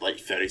first, like,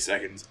 30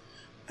 seconds.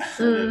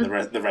 And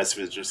then the rest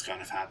of it just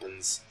kind of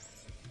happens.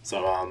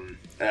 So,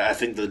 I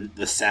think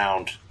the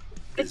sound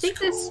is cool.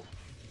 This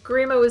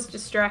Screamo is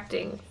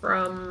distracting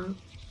from,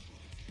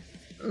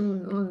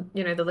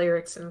 you know, the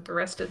lyrics and the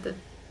rest of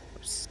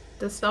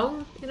the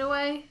song, in a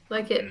way.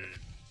 Like, it,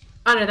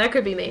 I don't know, that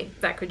could be me.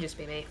 That could just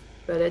be me.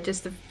 But it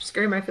just, the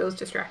Screamo feels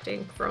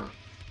distracting from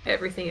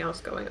everything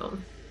else going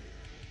on.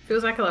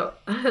 Feels like a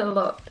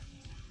lot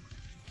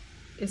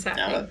is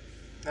happening. Yeah,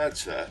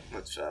 that's fair.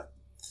 That's fair.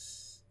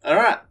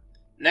 Alright,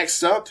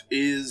 next up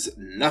is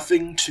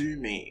Nothing to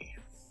Me.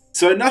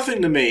 So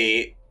Nothing to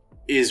Me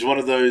is one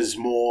of those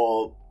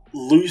more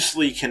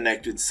loosely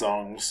connected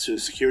songs to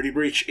Security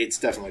Breach. It's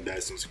definitely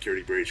based on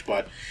Security Breach,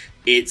 but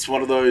it's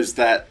one of those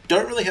that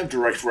don't really have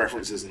direct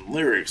references in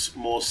lyrics.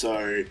 More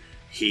so,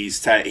 he's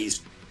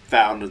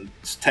found and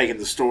taken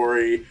the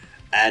story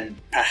and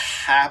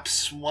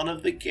perhaps one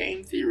of the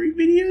game theory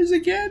videos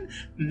again.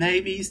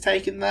 Maybe he's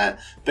taken that,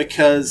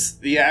 because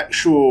the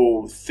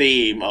actual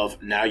theme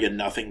of Now You're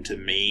Nothing to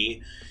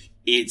Me,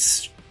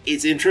 it's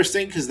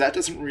interesting because that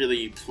doesn't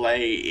really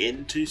play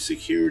into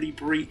Security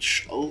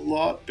Breach a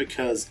lot,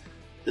 because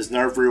there's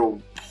no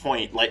real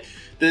point. Like,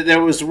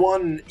 there was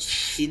one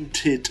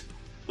hinted,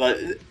 like,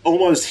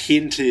 almost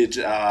hinted,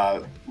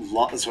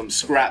 some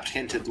scrapped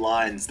hinted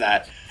lines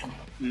that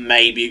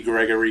maybe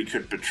Gregory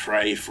could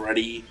betray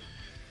Freddy,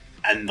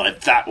 and, like,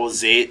 that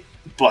was it,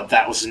 but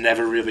that was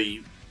never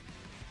really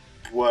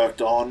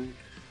worked on.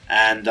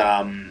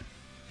 And,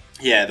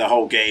 yeah, the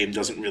whole game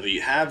doesn't really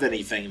have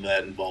anything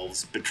that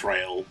involves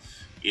betrayal.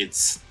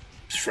 It's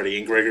Freddy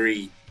and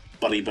Gregory,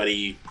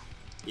 buddy,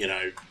 you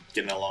know,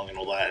 getting along and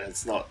all that, and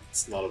it's not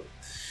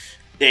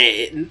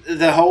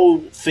the whole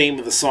theme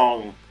of the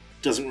song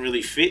doesn't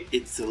really fit.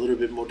 It's a little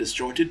bit more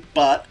disjointed,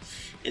 but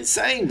in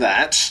saying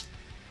that,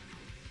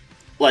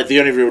 like, the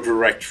only real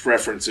direct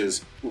reference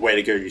is "Way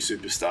to go, you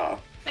superstar,"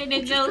 Way to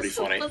which go, is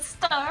pretty funny.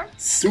 superstar.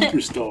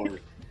 Superstar.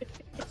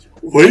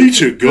 Way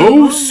to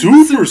go,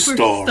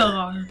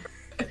 superstar.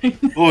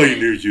 I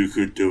knew you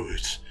could do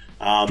it.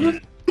 I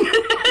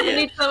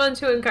need someone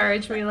to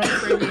encourage me like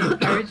Freddy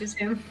encourages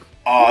him.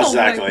 Oh,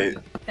 exactly.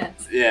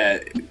 Yeah,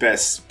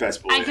 best boy.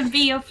 I can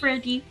be your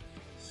Freddy.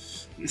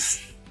 You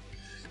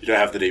don't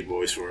have the deep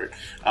voice for it.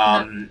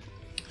 My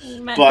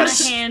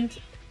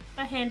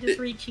hand is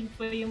reaching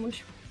for you,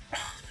 Mush. Oh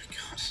my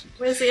god.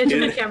 Where's the edge of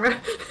my camera?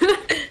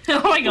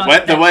 Oh my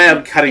god. The way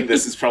I'm cutting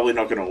this is probably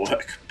not going to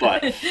work,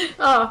 but...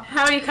 Oh,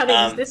 how are you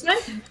cutting this way?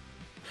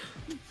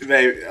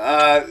 Maybe,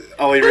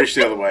 Ollie, reach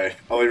the other way.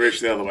 Ollie, reach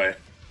the other way.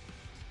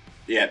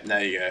 Yeah,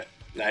 there you go.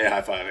 Now you're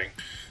high-fiving.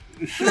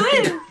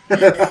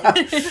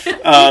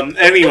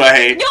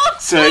 Anyway, You're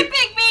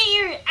flipping me,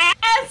 you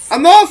ass!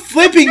 I'm not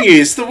flipping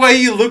you, it's the way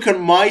you look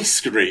on my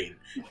screen.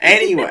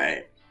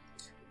 Anyway.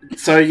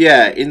 So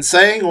yeah, in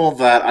saying all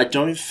that, I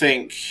don't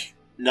think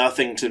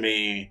Nothing to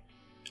me,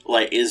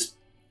 like, is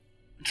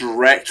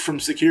direct from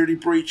Security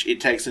Breach.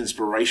 It takes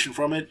inspiration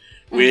from it,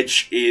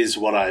 which is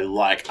what I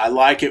like. I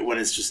like it when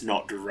it's just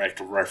not direct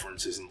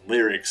references and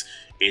lyrics.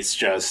 It's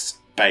just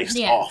based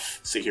off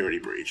Security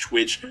Breach,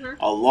 which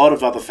a lot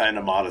of other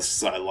fandom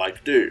artists I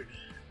like do.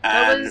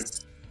 And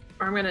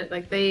I'm gonna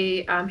like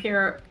the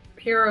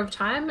Hero of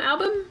Time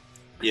album.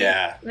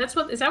 Yeah, is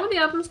that what the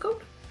album's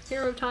called?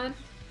 Hero of Time.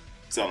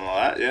 Something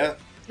like that. Yeah.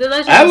 The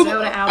Legend of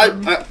Zelda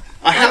album.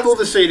 I have all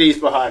the CDs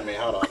behind me.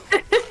 Hold on.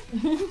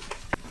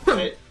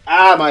 Wait.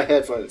 My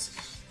headphones.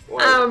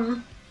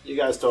 Wait. You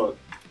guys talk.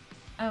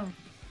 Oh.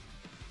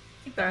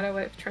 Sorry, I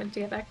wait for Trent to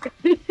get back.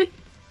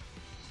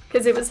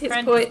 Because it was his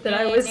point that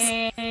I was.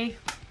 I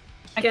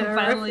can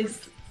finally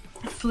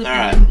flip.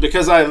 Alright,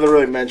 because I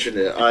literally mentioned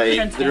it,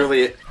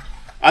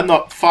 I'm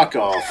not. Fuck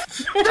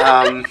off.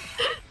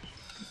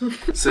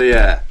 So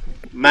yeah,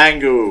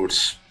 Mangled.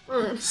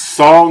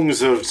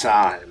 Songs of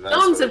Time.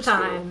 Songs of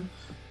Time.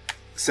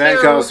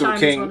 Sandcastle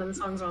King. One of the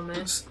songs on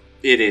there.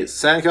 It is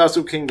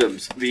Sandcastle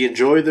Kingdoms. The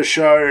Enjoy the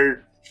Show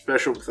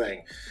special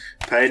thing.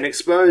 Paid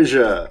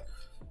Exposure.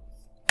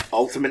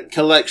 Ultimate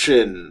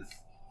Collection.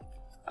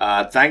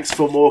 Thanks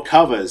for More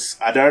Covers.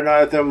 I don't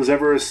know if there was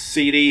ever a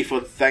CD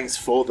for Thanks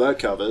for the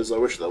Covers. I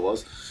wish there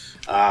was.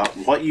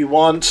 What You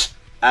Want,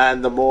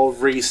 and the more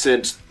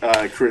recent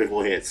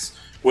Critical Hits,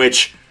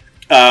 which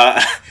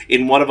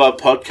in one of our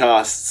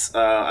podcasts,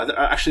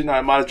 actually no,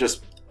 I might have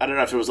just, I don't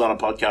know if it was on a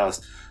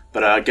podcast,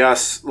 but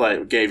Gus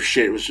like gave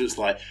shit. It was just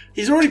like,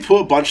 he's already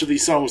put a bunch of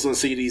these songs on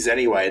CDs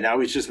anyway. Now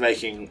he's just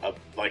making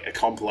a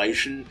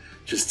compilation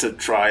just to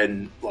try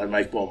and like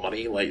make more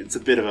money. Like, it's a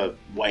bit of a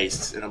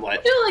waste. And I'm like,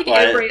 I feel like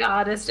every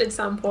artist at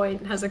some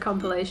point has a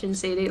compilation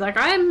CD. Like,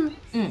 I'm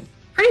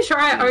pretty sure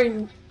I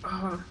own.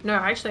 Oh no,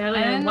 actually, I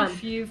only own one. A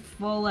few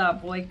Fall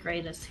Out Boy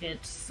greatest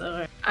hits.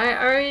 So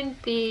I own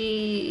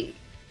the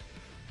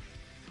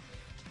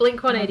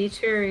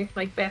Blink-182,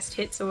 like, best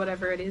hits or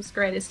whatever it is,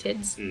 greatest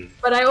hits.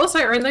 But I also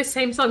own those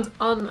same songs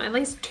on at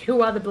least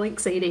 2 other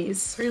Blink CDs.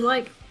 So,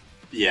 like,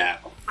 yeah.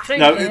 I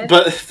don't care.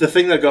 But the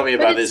thing that got me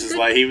about this is,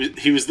 like,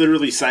 he was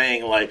literally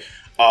saying, like,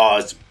 oh,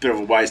 it's a bit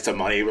of a waste of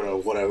money,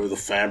 but whatever, the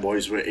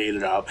fanboys were eating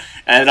it up.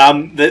 And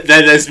then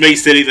there's me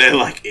sitting there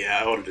like, yeah,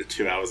 I ordered it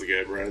 2 hours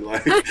ago, bro.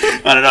 Like, I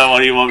don't know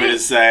what you want me to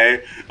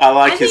say. I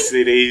like his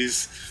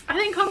CDs. I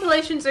think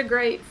compilations are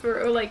great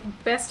for, or like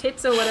best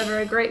hits or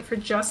whatever, are great for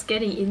just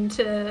getting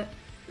into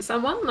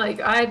someone. Like,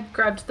 I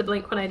grabbed the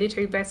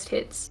Blink-182 best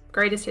hits,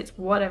 greatest hits,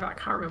 whatever. I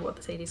can't remember what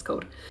the CD's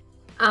called.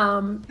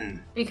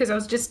 Because I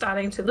was just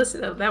starting to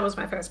listen. That was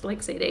my first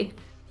Blink CD.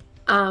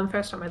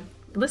 First time I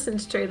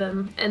listened to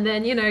them. And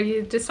then, you know,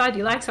 you decide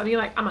you like something.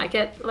 You're like, I might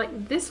get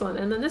like this one,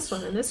 and then this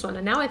one, and this one.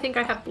 And now I think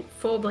I have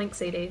 4 Blink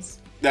CDs.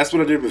 That's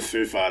what I did with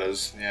Foo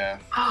Fighters. Yeah,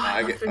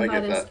 I get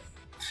that. Yeah.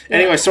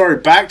 Anyway, sorry,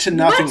 back to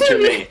Nothing to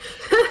Me.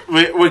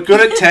 We're good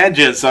at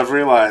tangents, I've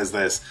realised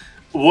this.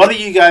 What do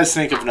you guys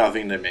think of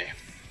Nothing to Me?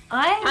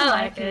 I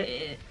like it.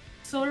 It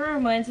sort of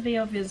reminds me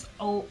of his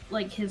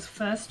his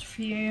first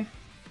few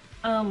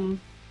fandom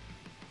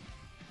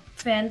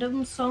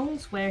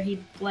songs where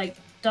he like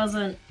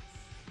doesn't.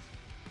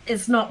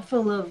 It's not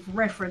full of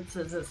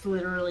references. It's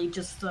literally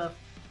just a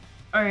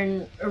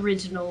own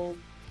original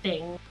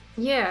thing.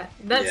 Yeah,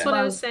 that's what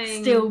I was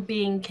saying. Still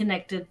being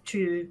connected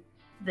to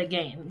the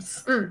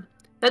games.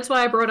 That's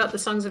why I brought up the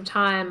Songs of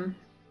Time.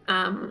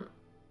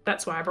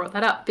 That's why I brought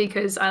that up,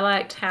 because I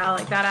liked how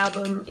like that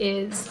album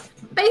is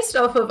based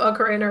off of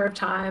Ocarina of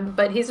Time,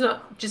 but he's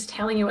not just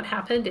telling you what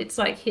happened. It's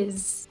like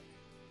his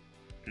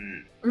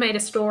made a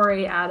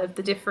story out of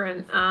the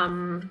different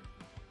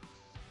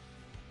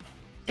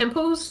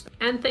temples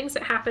and things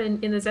that happen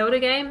in the Zelda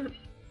game.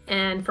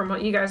 And from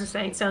what you guys are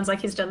saying, it sounds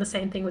like he's done the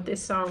same thing with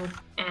this song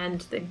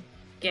and the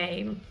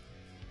game.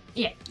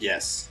 Yeah.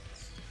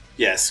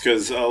 Yes,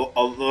 because a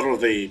lot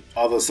of the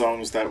other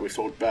songs that we've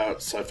talked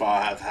about so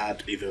far have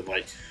had either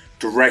like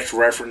direct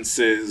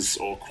references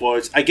or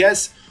quotes. I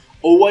guess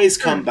Always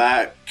Come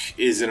Back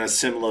is in a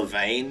similar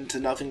vein to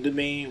Nothing to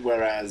Me,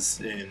 whereas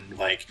in,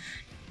 like...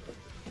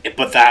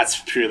 But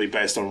that's purely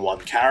based on one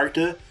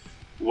character,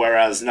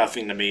 whereas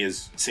Nothing to Me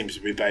seems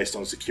to be based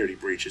on Security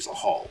Breach as a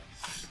whole.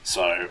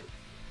 So,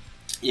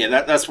 yeah,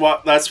 that's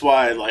why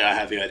like I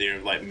have the idea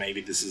of like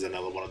maybe this is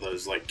another one of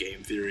those like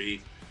game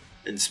theory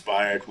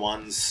inspired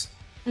ones,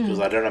 because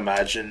I don't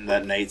imagine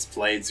that Nate's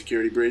played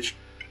Security Breach,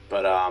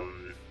 but I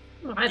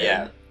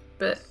didn't,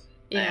 but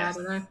yeah, I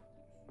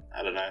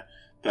don't know.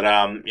 But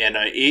yeah,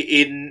 no,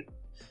 in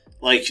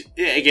like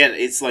again,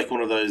 it's like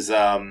one of those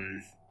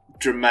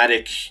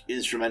dramatic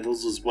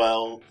instrumentals as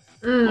well.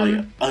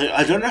 Like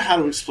I don't know how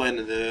to explain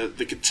it.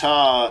 The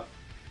guitar,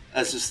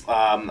 as just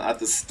at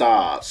the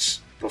start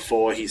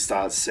before he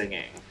starts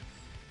singing,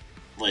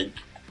 like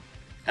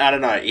I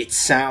don't know, it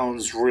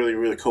sounds really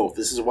really cool.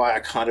 This is why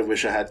I kind of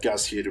wish I had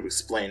Gus here to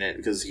explain it,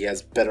 because he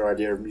has a better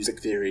idea of music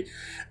theory.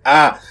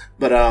 Yeah,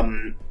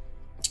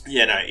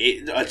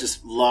 no, I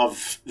just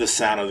love the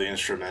sound of the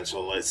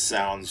instrumental. It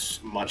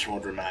sounds much more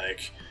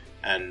dramatic,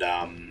 and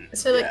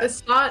so like the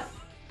start.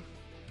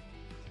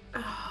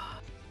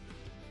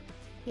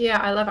 Yeah,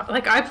 I love it.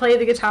 Like, I play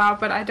the guitar,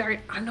 but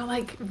I'm not,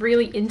 like,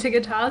 really into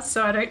guitars,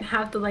 so I don't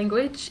have the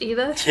language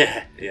either.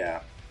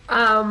 Yeah.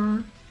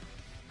 But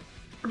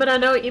I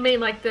know what you mean,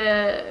 like,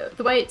 the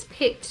way it's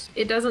picked,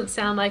 it doesn't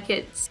sound like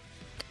it's...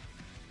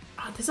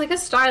 there's, like, a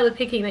style of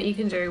picking that you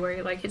can do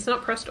where, like, it's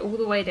not pressed all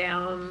the way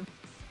down.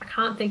 I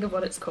can't think of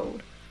what it's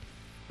called.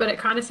 But it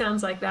kind of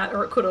sounds like that,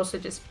 or it could also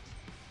just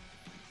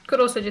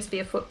be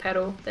a foot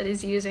pedal that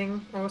he's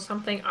using or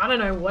something. I don't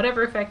know,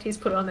 whatever effect he's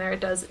put on there,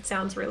 it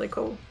sounds really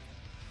cool.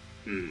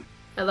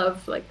 I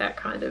love like that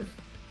kind of...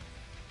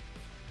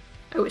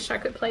 I wish I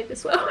could play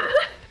this well.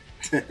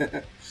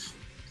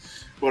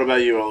 What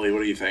about you, Ollie? What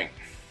do you think?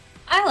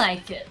 I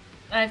like it.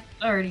 I've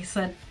already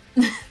said.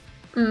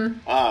 Sorry,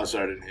 I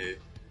didn't hear you.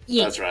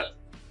 Yeah. That's right.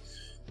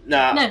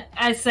 Nah. No,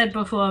 I said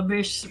before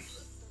Bruce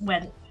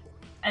went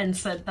and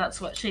said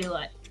that's what she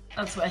liked.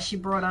 That's why she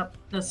brought up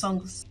the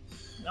Songs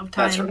of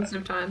Time. That's right.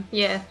 Of Time.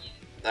 Yeah.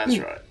 That's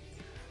right.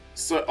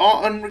 So,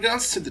 in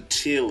regards to the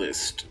tier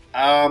list,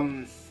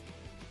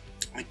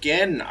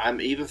 again, I'm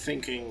either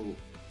thinking...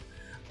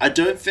 I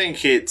don't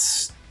think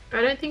it's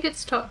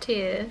top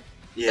tier,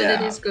 yeah.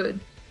 but it is good.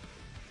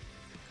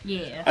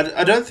 Yeah.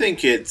 I don't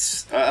think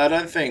it's... I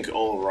don't think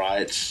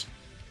alright.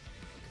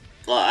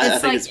 Well, I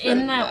think it's better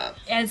than that.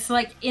 It's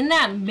like in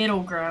that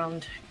middle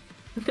ground.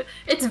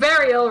 It's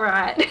very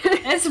alright.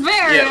 It's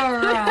very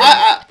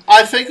alright.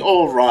 I think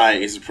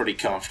alright is a pretty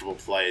comfortable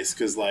place,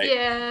 because, like...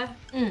 Yeah.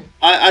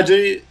 I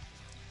do...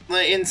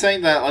 Like, in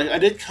saying that, like, I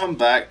did come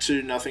back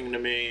to Nothing to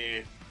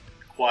Me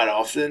quite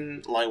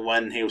often, like,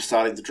 when he was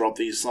starting to drop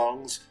these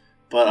songs,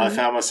 but I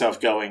found myself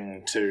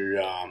going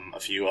to a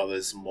few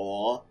others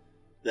more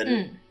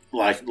than,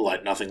 like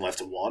Nothing Left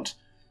to Want.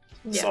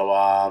 Yeah. So,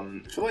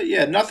 I feel like,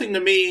 yeah, Nothing to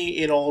Me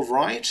in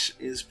alright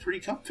is pretty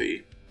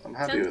comfy. I'm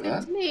happy with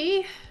that. Sounds good to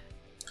me.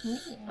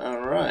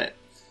 Alright.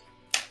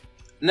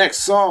 Next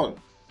song.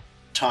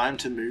 Time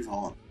to Move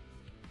On.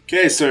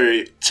 Okay,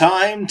 so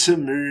Time to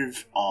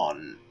Move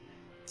On.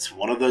 It's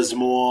one of those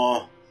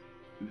more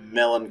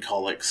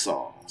melancholic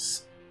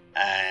songs.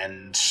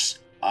 And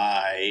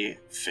I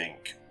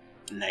think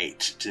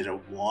Nate did a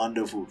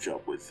wonderful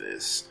job with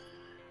this.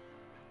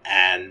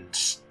 And,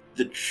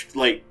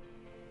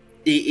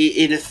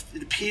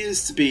 it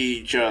appears to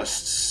be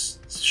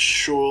just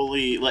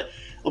surely...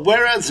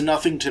 Whereas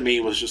Nothing to Me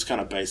was just kind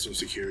of based on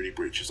Security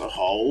Breach as a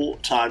whole,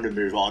 Time to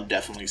Move On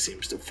definitely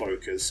seems to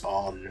focus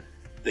on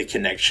the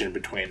connection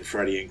between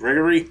Freddy and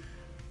Gregory.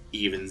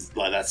 Even,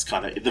 like, that's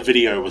kind of... The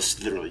video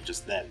was literally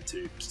just them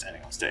two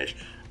standing on stage.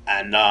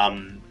 And,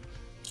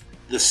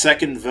 the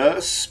second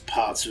verse,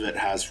 parts of it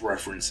has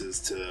references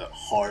to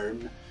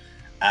Home,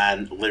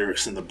 and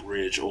lyrics in the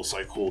bridge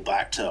also call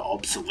back to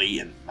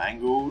Obsolete and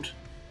Mangled,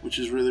 which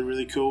is really,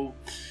 really cool.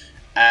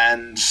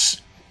 And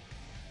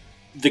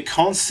the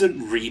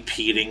constant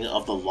repeating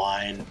of the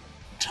line,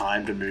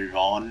 Time to Move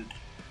On,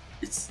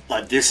 it's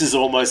like, this is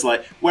almost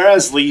like,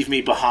 whereas Leave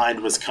Me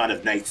Behind was kind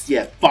of Nate's,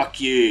 yeah, fuck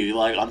you,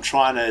 like, I'm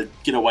trying to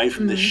get away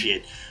from this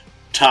shit.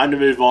 Time to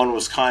Move On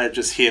was kind of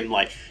just him,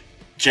 like,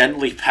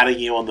 gently patting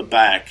you on the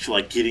back,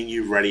 like, getting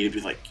you ready to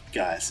be like,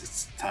 guys,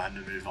 it's time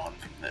to move on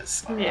from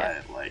this,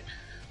 alright? Like,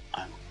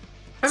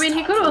 I mean,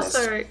 he could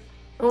also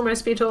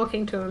almost be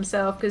talking to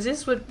himself, because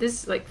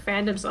this, like,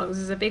 fandom songs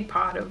is a big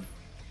part of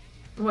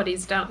what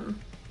he's done.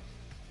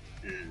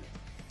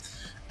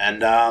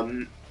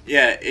 And,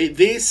 yeah,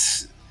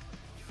 this...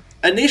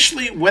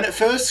 Initially, when it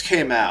first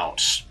came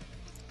out,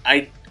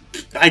 I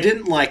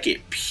didn't like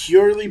it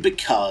purely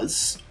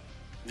because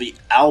the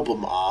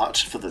album art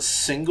for the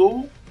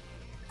single,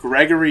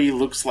 Gregory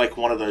looks like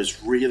one of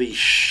those really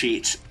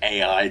shit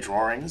AI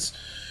drawings,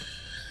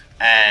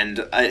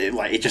 and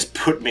it just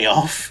put me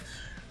off.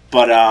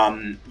 But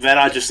then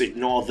I just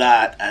ignored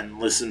that and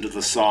listened to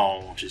the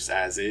song just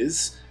as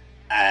is,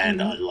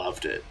 and I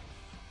loved it.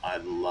 I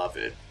love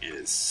it. It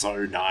is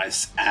so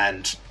nice,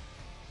 and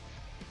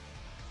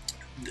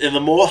in the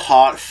more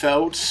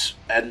heartfelt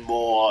and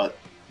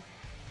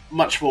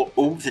much more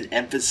oomph and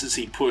emphasis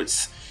he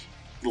puts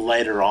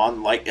later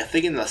on, like I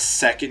think in the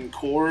second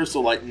chorus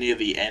or like near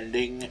the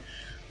ending,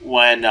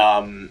 when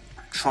I'm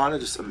trying to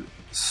just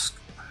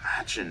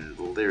imagine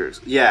the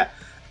lyrics. Yeah,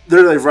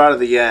 literally right at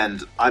the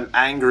end, I'm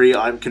angry,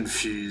 I'm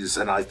confused,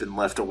 and I've been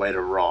left away to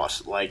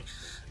rot. Like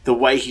the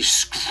way he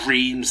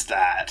screams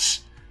that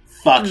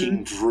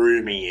fucking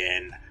drew me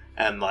in,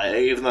 and like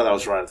even though that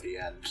was right at the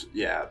end,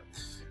 yeah,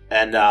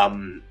 and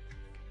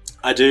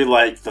I do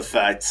like the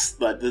fact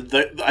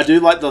that I do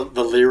like the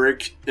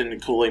lyric in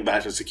calling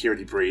back to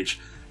Security Breach.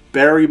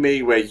 Bury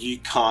me where you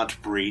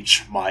can't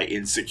breach my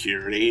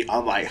insecurity.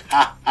 I'm like,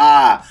 ha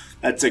ha,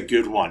 that's a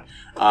good one.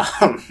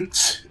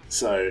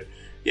 So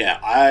yeah,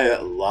 I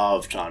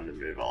love Time to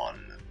Move On.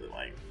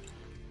 Like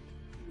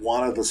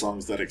one of the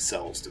songs that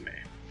excels to me.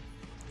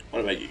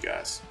 What about you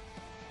guys?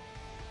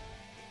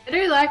 I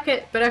do like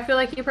it, but I feel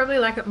like you probably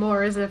like it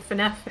more as a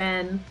FNAF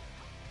fan.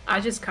 I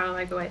just kind of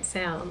like the way it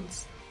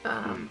sounds.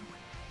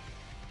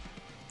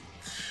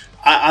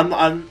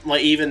 I'm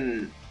like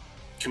even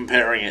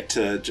comparing it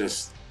to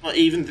just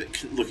even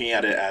looking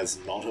at it as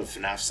not a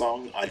FNAF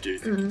song. I do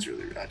think it's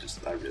really. I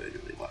really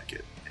like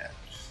it. Yeah.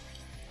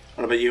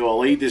 What about you,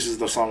 Ollie? This is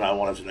the song I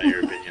wanted to know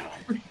your opinion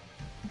on.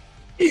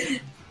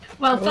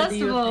 Well, first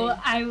of all,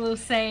 I will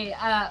say,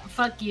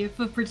 fuck you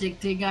for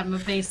predicting I'm a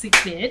basic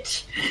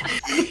bitch.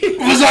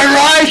 Was I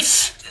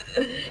right?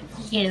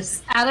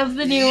 Yes, out of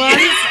the new ones,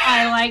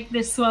 I like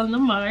this one the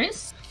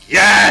most.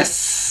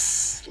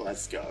 Yes!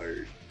 Let's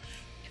go.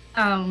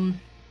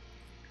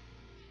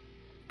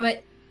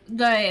 But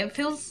no, it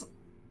feels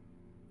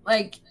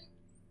like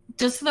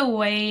just the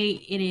way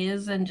it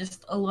is and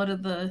just a lot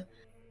of the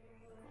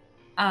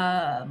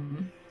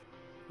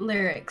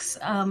lyrics.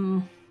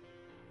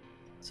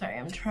 Sorry,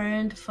 I'm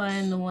trying to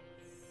find the one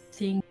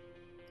thing.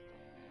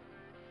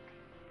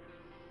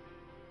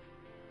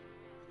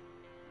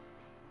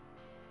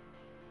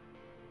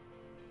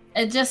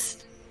 It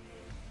just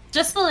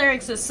the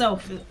lyrics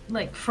itself,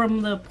 like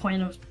from the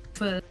point of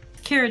the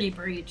Security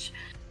Breach,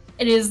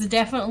 it is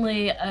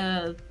definitely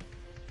a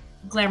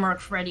Glamrock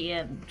Freddy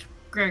and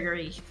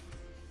Gregory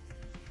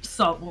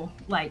song.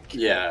 Like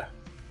yeah,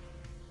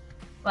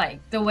 like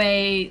the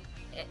way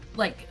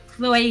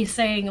he's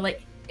saying,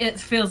 like it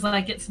feels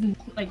like it's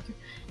like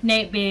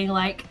Nate being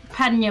like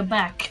patting your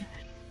back.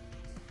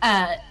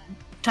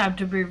 Time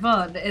to move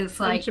on. It's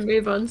like time to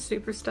move on,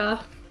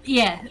 superstar.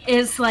 Yeah,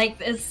 it's like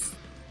it's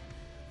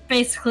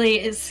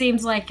basically it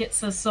seems like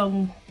it's a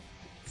song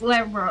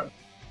Glamrock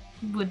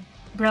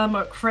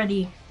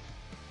Freddy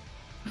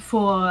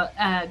for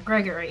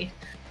Gregory.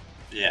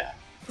 Yeah.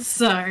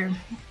 So,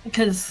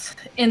 because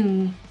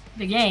in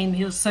the game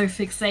he was so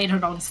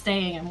fixated on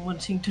staying and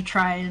wanting to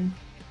try and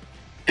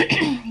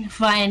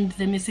find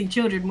the missing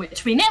children,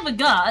 which we never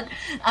got.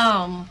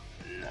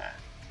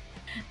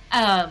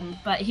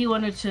 But he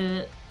wanted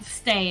to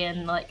stay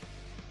and like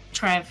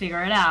try and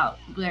figure it out.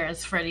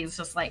 Whereas Freddy's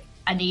just like,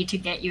 I need to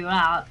get you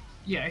out.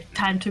 You know,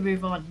 time to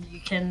move on.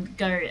 You can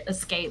go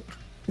escape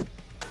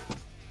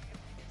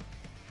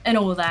and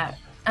all that.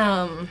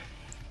 But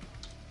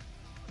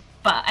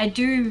I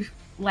do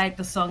like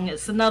the song.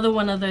 It's another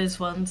one of those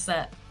ones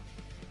that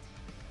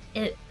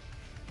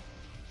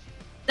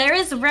there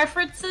is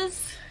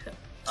references,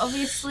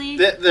 obviously.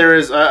 There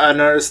is. I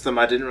noticed them.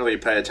 I didn't really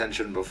pay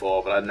attention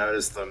before, but I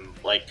noticed them.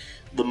 Like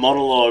the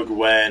monologue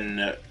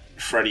when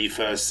Freddy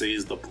first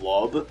sees the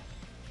blob,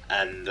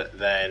 and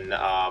then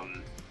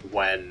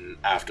when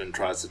Afton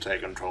tries to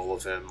take control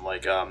of him.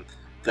 Like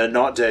they're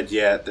not dead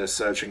yet. They're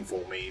searching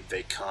for me.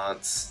 They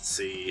can't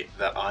see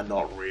that I'm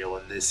not real,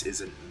 and this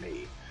isn't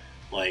me.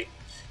 Like,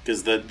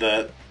 because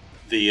the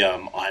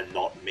I'm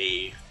not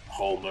me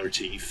whole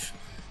motif,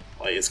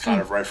 like, is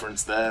kind of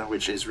referenced there,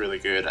 which is really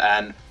good.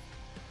 And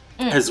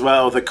as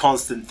well, the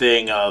constant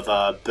thing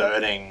of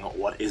burning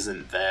what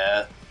isn't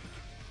there.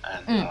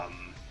 And, no,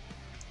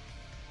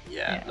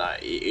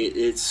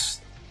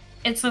 it's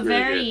a really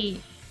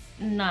very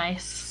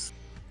nice,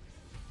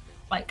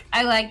 like,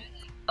 I like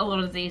a lot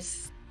of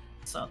these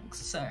songs,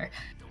 so.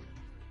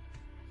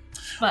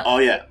 But, oh,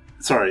 yeah.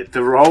 Sorry,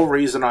 the whole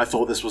reason I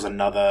thought this was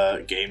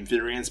another Game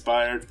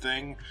Theory-inspired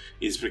thing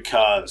is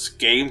because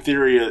Game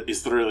Theory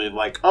is literally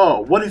like,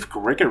 oh, what if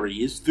Gregory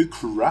is the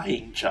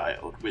crying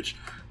child? Which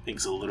I think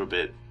is a little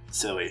bit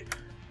silly.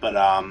 But,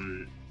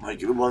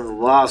 like, one of the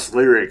last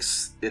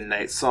lyrics in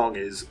Nate's song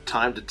is,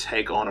 time to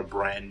take on a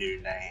brand new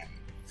name.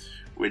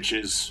 Which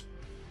is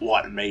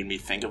what made me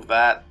think of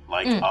that.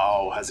 Like,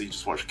 oh, has he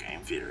just watched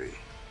Game Theory?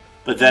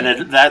 But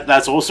then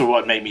that's also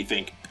what made me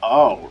think,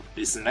 oh,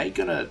 is Nate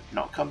gonna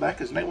not come back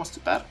as Nate Wants to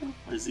Battle?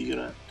 Or is he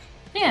gonna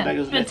come back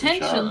as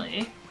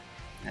potentially.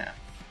 Yeah.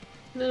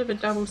 A little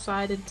bit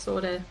double-sided,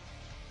 sort of.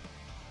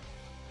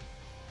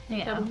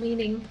 Yeah. Double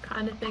meaning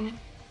kind of thing.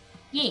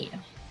 Yeah.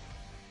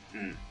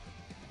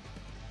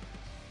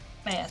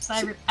 But yes,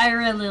 I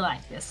really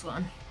like this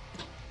one.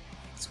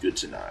 It's good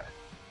to know.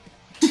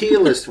 Tier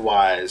list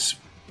wise,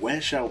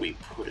 where shall we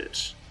put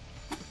it?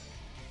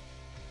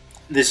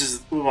 this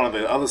is one of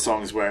the other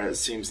songs where it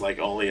seems like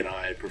Ollie and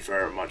I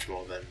prefer it much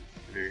more than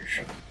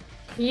Noosh.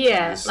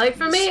 Yeah, like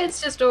for me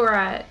it's just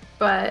alright,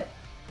 but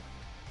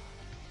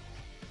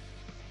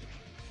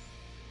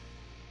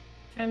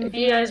if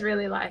you guys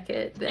really like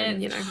it, then,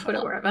 you know, put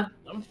it wherever.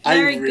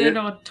 Very good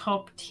or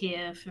top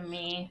tier for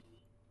me.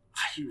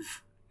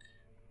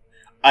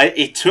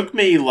 It took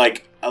me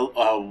like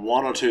a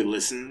one or two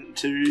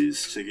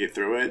listen-tos to get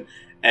through it,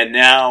 and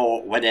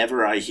now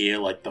whenever I hear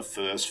like the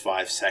first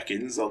 5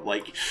 seconds, I'm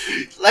like,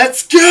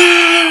 let's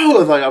go!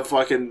 And, like, I'm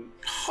fucking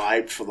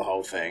hyped for the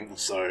whole thing,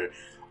 so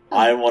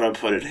I want to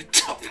put it in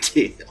top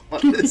tier,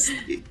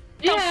 honestly.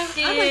 Yeah, I'm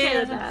okay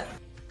with that.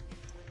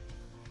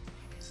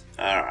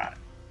 Alright.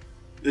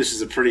 This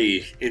is a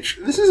pretty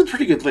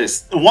good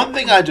list. One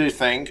thing I do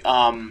think,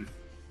 I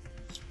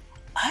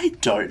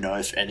don't know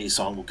if any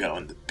song will go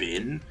in the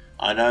bin.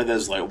 I know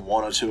there's like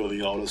 1 or 2 of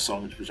the older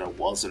songs which I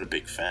wasn't a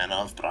big fan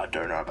of, but I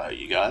don't know about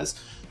you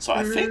guys. So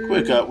I think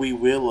we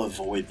will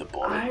avoid the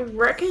bottom. I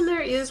reckon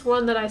there is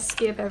one that I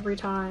skip every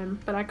time,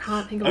 but I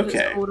can't think of what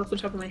it's called off the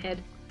top of my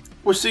head.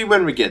 We'll see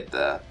when we get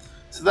there.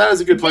 So that is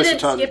a good place to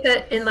time. I didn't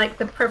skip it in like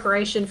the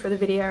preparation for the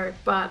video,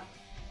 but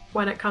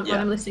when it comes, when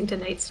I'm listening to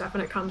Nate stuff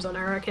and it comes on,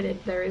 I reckon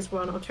there is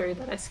 1 or 2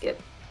 that I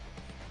skip.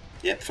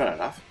 Yeah, fair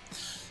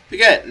enough.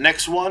 Okay,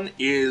 next one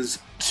is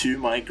To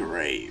My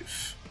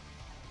Grave.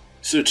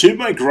 So To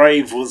My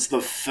Grave was the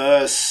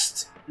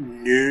first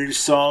new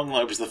song,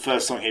 like it was the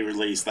first song he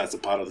released that's a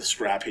part of the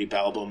Scrap Heap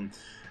album.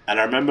 And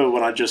I remember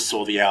when I just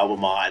saw the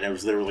album art, and it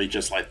was literally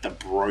just like the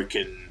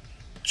broken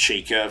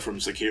Chica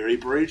from Security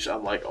Breach.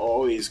 I'm like,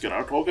 oh, he's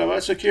gonna talk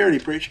about Security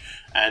Breach.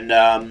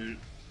 And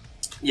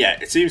yeah,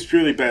 it seems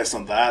purely based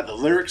on that. The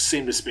lyrics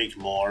seem to speak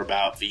more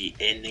about the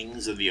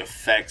endings and the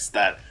effects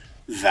that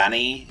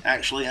Vanny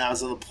actually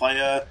has on the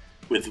player,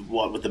 with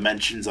the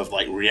mentions of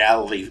like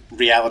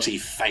reality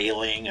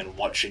failing and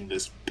watching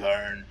this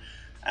burn,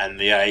 and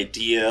the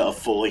idea of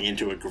falling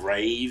into a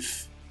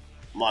grave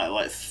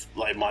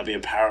might be a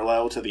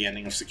parallel to the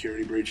ending of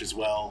Security Breach as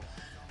well,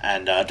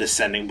 and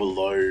descending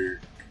below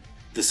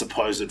the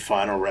supposed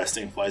final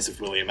resting place of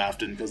William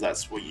Afton, because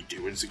that's what you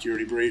do in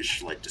Security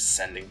Breach, like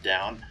descending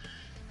down.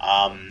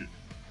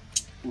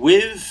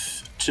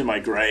 With To My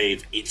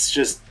Grave, it's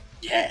just,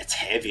 yeah, it's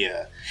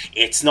heavier.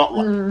 It's not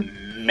like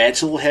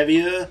metal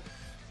heavier,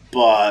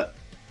 but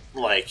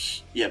like,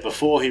 yeah,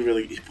 before he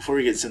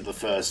gets into the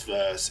first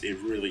verse, it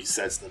really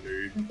sets the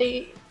mood.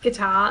 The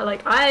guitar,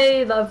 like,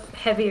 I love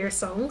heavier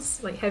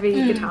songs, like heavy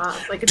guitar,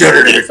 like it's yeah,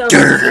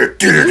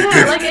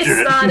 like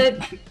it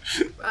started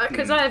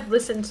because I've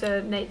listened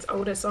to Nate's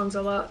older songs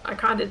a lot. I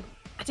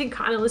did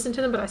kind of listen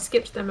to them, but I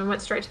skipped them and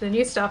went straight to the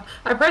new stuff.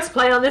 I pressed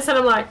play on this and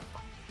I'm like,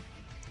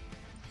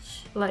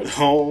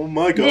 oh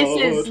my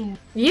god!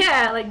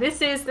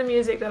 This is the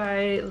music that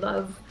I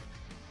love.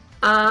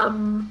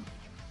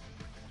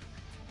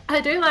 I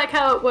do like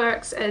how it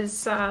works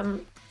as a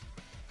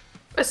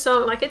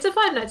song. Like, it's a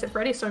Five Nights at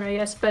Freddy song, I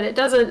guess, but it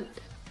doesn't.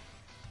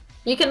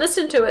 You can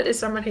listen to it as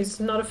someone who's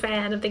not a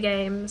fan of the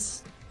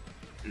games,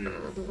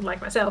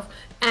 like myself,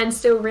 and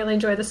still really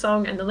enjoy the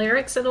song and the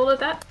lyrics and all of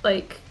that.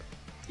 Like,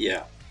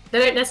 yeah, they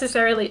don't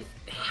necessarily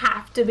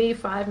have to be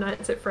Five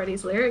Nights at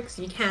Freddy's lyrics.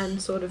 You can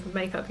sort of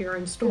make up your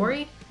own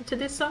story to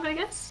this song, I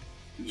guess.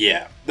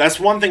 Yeah, that's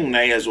one thing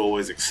Nate has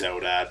always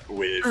excelled at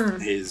with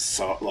his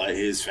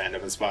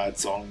fandom inspired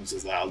songs,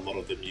 is that a lot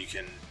of them you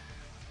can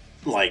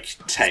like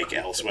take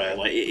elsewhere.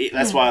 Like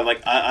that's why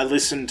I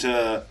listened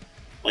to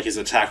like his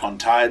Attack on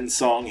Titan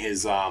song,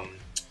 his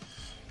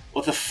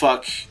what the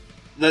fuck.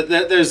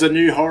 There's a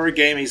new horror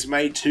game he's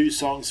made 2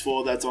 songs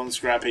for that's on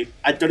Scrap Heap.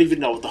 I don't even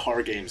know what the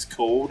horror game's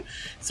called.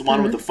 It's the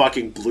one with the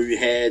fucking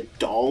blue-haired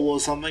doll or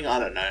something. I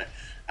don't know.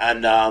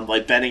 And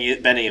like Benny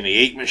and the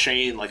Eek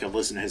Machine. Like, I've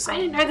listened to his song. I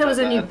didn't know there was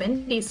a new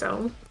Bendy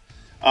song.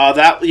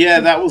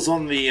 That was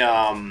on the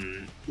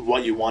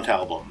What You Want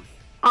album.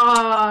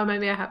 Oh,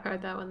 maybe I have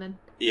heard that one then.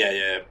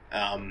 Yeah.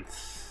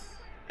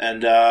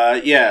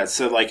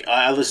 So like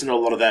I listen to a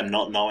lot of them,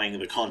 not knowing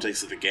the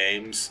context of the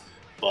games,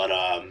 but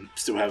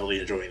still heavily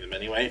enjoying them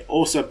anyway.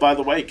 Also, by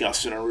the way,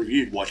 Gus and I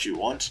reviewed What You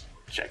Want.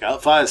 Check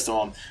out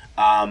Firestorm.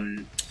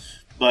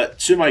 But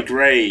To My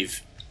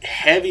Grave,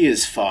 heavy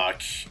as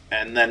fuck,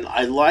 and then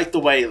I like the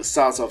way it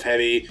starts off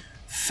heavy.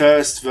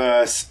 First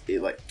verse,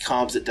 it like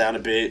calms it down a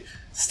bit,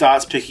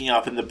 starts picking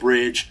up in the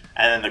bridge,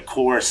 and then the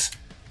chorus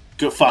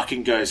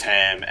fucking goes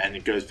ham, and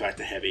it goes back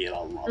to heavy, and I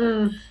love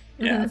it.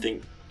 Yeah, I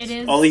think it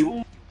is.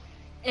 Ollie,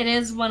 it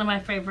is one of my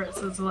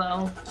favorites as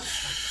well.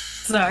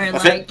 So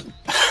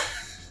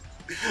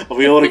are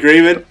we all in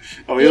agreement?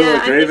 Are we all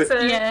in agreement? So.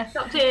 Yeah,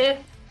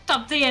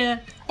 top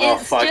tier. Oh,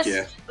 fuck just,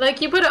 yeah.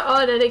 Like, you put it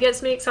on and it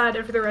gets me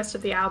excited for the rest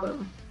of the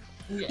album.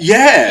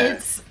 Yeah!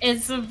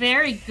 It's a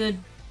very good,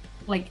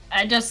 like,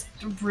 I just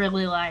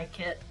really like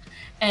it.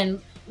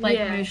 And like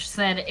Moosh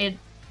said, it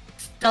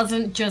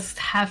doesn't just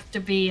have to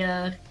be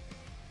a,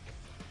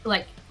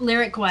 like,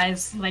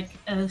 lyric-wise, like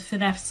a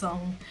FNAF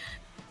song.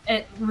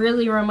 It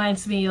really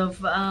reminds me of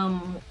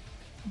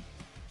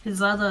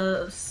his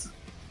other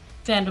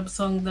fandom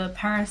song, the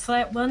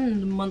Parasite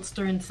one, The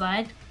Monster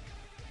Inside.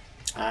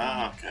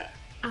 Ah, okay.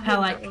 How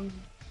like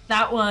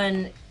that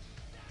one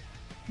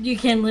you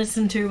can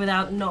listen to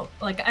without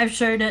like I've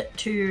showed it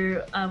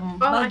to Oh,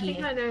 Buggy. I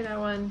think I know that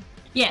one.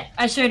 Yeah,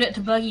 I showed it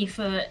to Buggy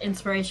for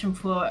inspiration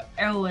for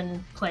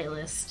Erwin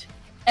playlist,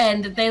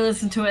 and they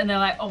listened to it and they're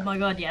like, "Oh my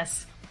god,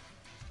 yes!"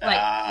 Like,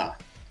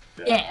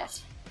 yeah,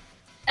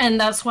 and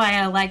that's why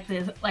I like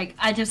this. Like,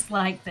 I just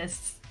like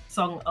this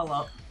song a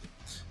lot.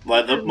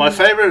 Like one of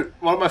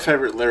my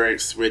favorite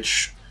lyrics,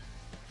 which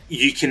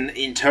you can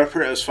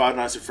interpret as Five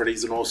Nights at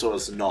Freddy's and also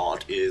as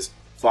not, is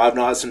 5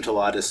 nights until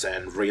I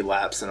descend,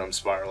 relapse and I'm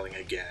spiraling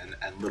again,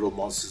 and little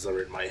monsters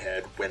are in my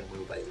head, when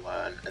will they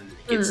learn? And then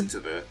it gets into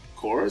the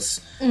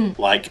chorus.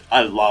 Like,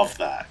 I love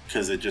that,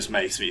 because it just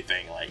makes me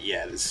think, like,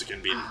 yeah, this is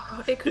going to be...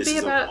 It could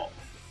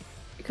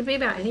be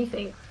about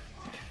anything.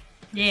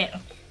 Yeah.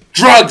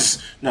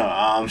 Drugs! No,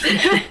 I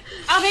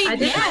mean, I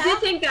did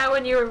think that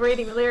when you were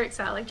reading the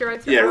lyrics out, like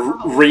drugs. Yeah,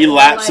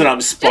 relapse and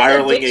I'm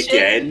spiraling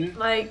again.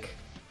 Like...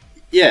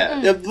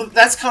 Yeah,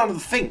 that's kind of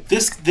the thing.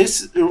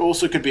 This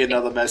also could be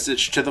another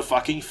message to the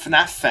fucking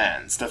FNAF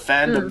fans. The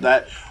fandom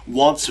that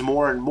wants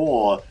more and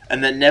more,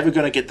 and they're never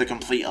going to get the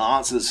complete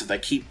answers, so they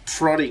keep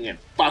prodding and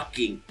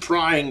fucking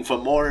prying for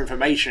more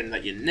information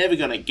that you're never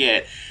going to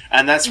get.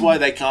 And that's why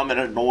they come and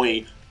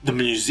annoy the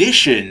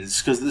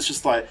musicians, because it's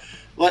just like,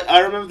 I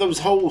remember there was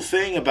a whole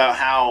thing about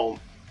how,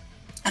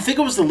 I think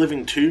it was the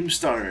Living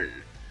Tombstone,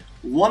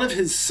 one of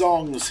his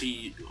songs,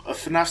 a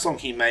FNAF song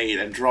he made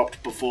and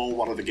dropped before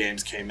one of the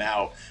games came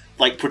out,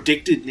 like,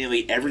 predicted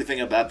nearly everything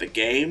about the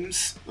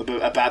games,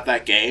 about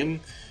that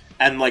game,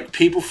 and, like,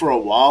 people for a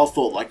while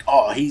thought, like,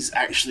 oh, he's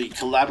actually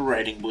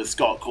collaborating with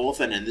Scott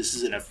Cawthon and this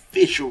is an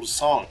official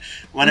song,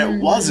 when it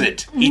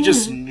wasn't. He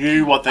just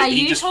knew what they... Are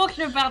you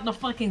talking about the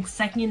fucking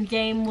second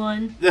game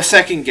one? The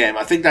second game,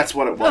 I think that's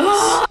what it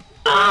was.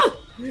 I'm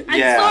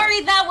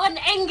sorry, that one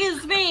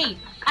angers me!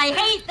 I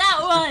hate that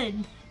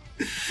one!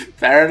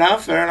 Fair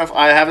enough, fair enough.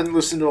 I haven't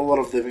listened to a lot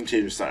of Living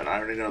Tombstone.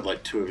 I only know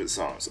like 2 of his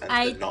songs. And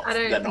I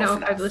don't know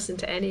if I've listened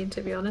to any,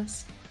 to be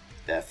honest.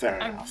 Yeah, fair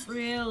enough. I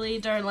really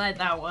don't like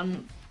that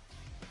one.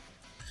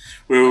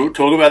 We'll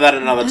talk about that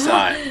another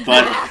time.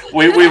 But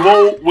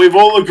we've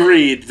all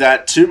agreed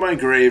that To My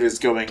Grave is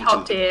going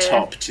to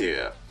top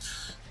tier.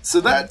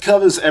 So that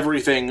covers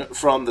everything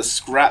from the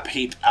Scrap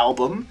Heap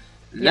album.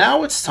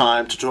 Now it's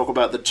time to talk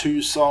about the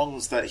 2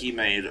 songs that he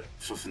made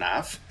for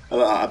FNAF,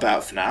 about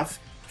FNAF.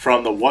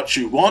 From the What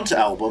You Want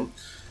album.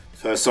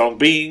 First song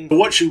being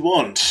What You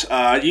Want.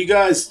 You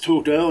guys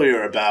talked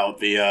earlier about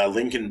the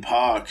Linkin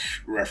Park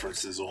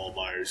references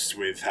almost,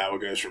 with how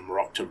it goes from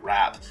rock to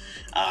rap.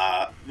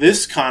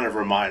 This kind of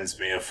reminds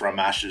me of From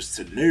Ashes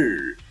to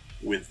New,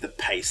 with the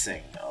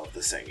pacing of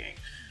the singing.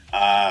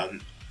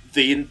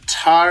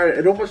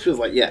 It almost feels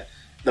like,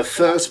 the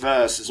first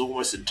verse is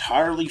almost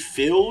entirely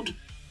filled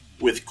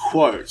with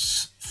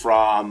quotes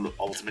from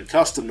Ultimate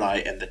Custom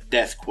Night and the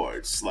death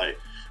quotes, like,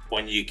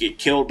 when you get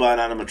killed by an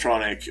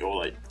animatronic or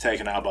like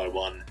taken out by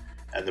one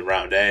and the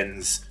round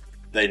ends,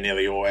 they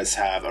nearly always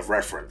have a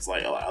reference,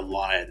 like a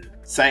lion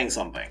saying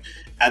something.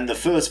 And the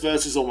first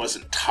verse is almost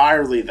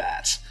entirely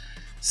that.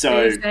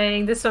 So you're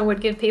saying this song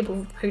would give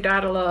people who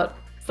died a lot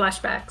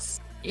flashbacks.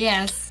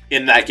 Yes.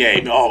 In that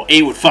game,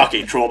 it would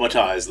fucking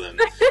traumatize them.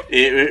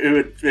 it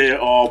would,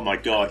 oh my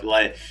god,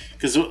 like,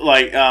 because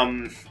like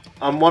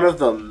one of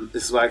them,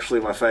 this is actually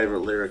my favorite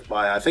lyric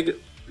by,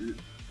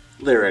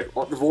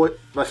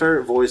 my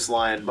favorite voice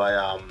line by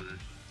I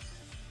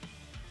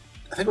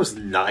think it was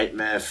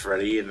Nightmare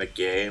Freddy in the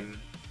game.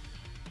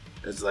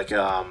 It's like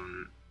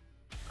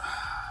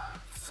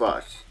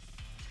fuck.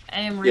 I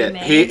am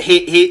remade.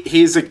 Yeah,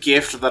 he's a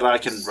gift that I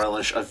can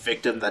relish, a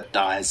victim that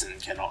dies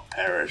and cannot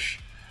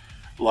perish.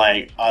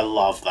 Like, I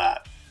love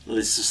that.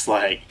 It's just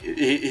like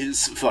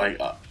it's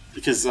like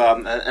because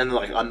and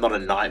like I'm not a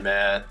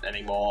nightmare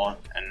anymore,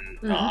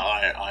 and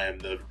I am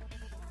the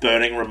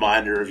burning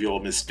reminder of your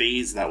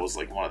misdeeds. That was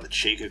like one of the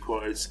Chica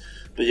quotes.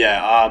 But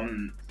yeah,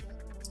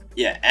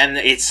 and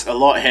it's a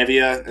lot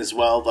heavier as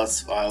well.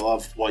 I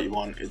love What You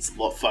Want. It's a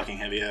lot fucking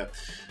heavier.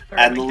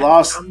 And the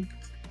last,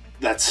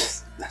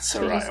 that's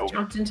alright. Just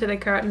jumped into the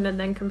curtain and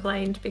then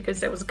complained because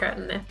there was a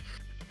curtain there.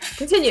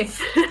 Continue.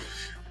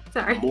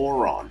 Sorry.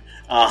 Moron.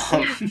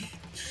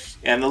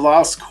 And the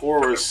last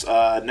chorus,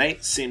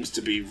 Nate seems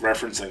to be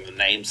referencing the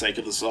namesake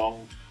of the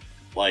song.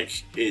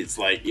 Like, it's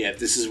like, yeah,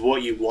 this is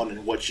what you want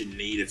and what you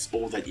need. It's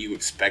all that you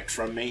expect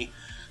from me.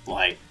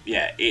 Like,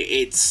 yeah,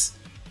 it's...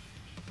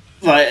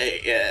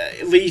 Like,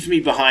 Leave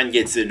Me Behind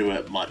gets into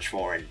it much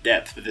more in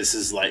depth, but this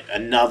is, like,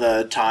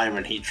 another time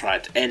when he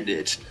tried to end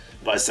it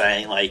by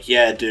saying, like,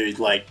 yeah, dude,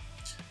 like,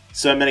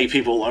 so many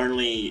people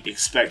only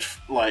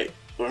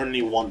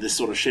only want this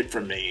sort of shit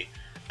from me,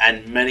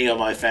 and many of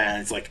my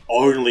fans, like,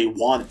 only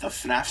want the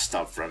FNAF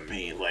stuff from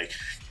me, like,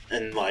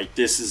 and, like,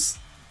 this is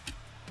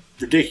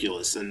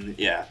ridiculous. And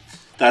yeah,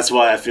 that's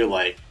why I feel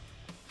like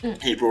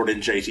he brought in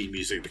JT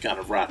Music to kind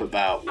of rap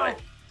about like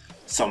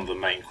some of the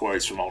main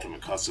quotes from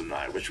Ultimate Custom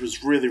Night, which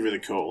was really, really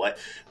cool. Like,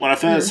 when I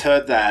first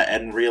heard that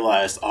and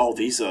realized, oh,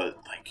 these are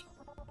like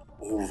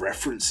all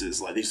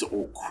references. Like, these are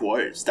all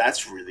quotes.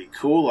 That's really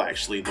cool,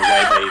 actually, the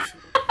way they've...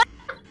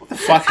 What the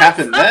fuck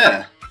happened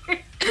there?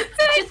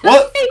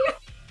 What?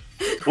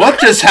 What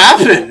just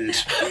happened?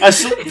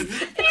 He's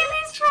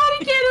trying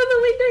to get on the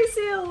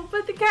windowsill,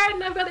 but the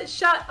curtain, I've got it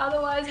shut,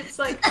 otherwise it's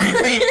like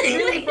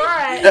really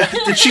bright.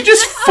 Did she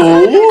just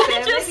fall?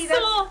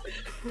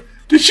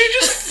 Did she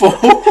just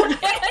fall?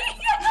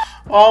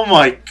 Oh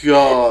my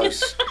god.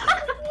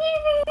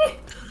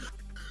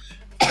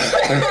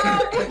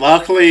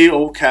 Luckily,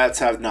 all cats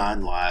have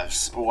 9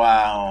 lives.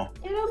 Wow.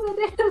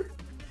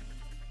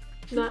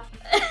 No.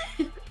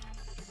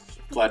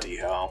 Bloody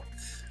hell.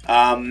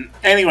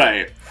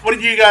 Anyway, what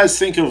did you guys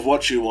think of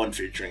What You Want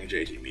featuring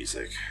JT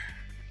Music?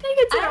 I think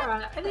it's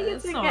alright. I think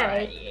it's okay.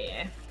 Alright,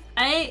 yeah.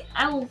 I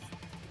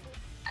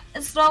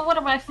it's not one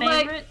of my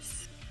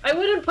favorites. Like, I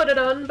wouldn't put it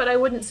on, but I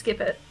wouldn't skip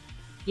it.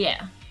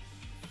 Yeah.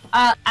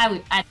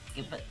 I'd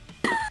skip it.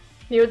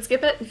 You would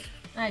skip it?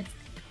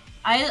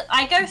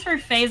 I go through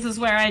phases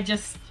where I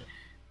just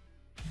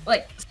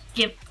like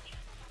skip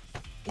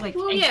like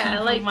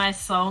of my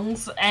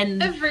songs,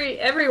 and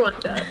everyone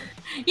does.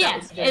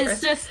 Yeah,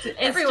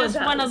 it's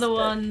one of the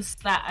ones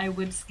that I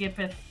would skip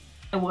if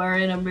I were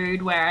in a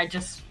mood where I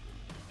just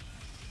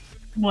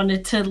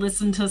wanted to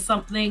listen to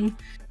something,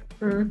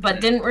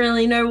 but didn't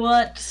really know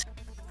what.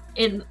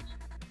 It's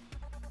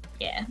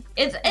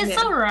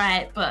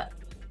alright, but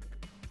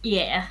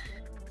yeah.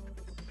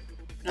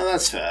 No,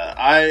 that's fair.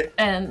 I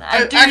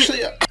do,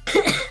 actually.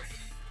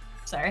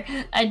 Sorry,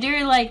 I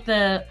do like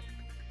the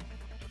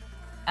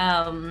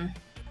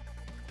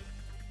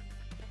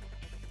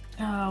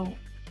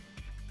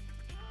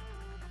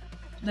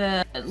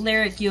the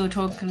lyric you were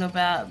talking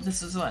about.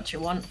 This is what you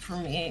want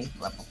from me.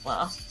 Blah blah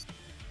blah.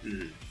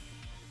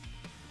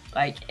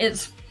 Like,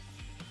 it's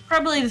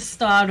probably the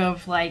start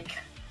of, like,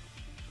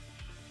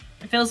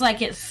 it feels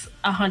like it's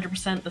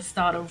 100% the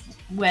start of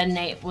when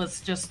Nate was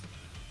just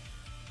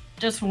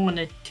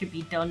wanted to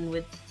be done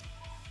with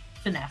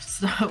FNAF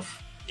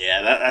stuff.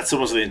 Yeah, that's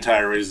almost the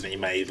entire reason he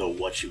made the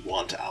What You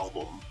Want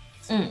album.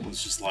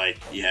 It's just like,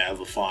 yeah,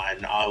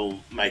 fine, I'll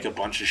make a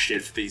bunch of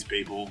shit for these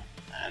people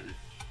and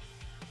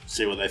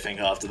see what they think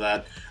after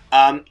that.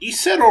 You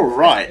said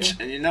alright,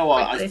 and you know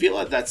what, I feel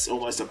like that's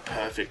almost a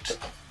perfect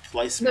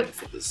placement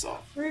for this song.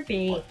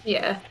 Ruby.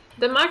 Yeah.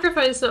 The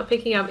microphone's not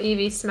picking up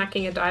Evie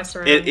smacking a dice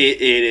around. It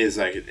is,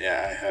 I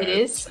heard it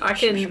is? I'll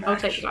take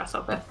the dice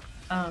off her.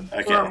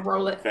 Okay. Or I'll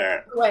roll it.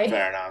 Fair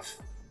enough.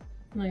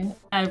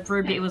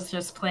 Ruby was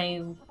just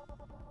playing.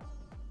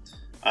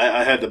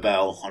 I heard the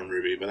bell on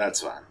Ruby, but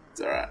that's fine. It's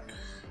alright.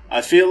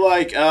 I feel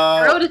like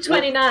I rolled a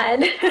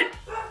 29.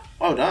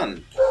 Well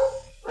done.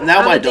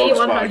 Now my dog's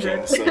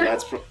barking, so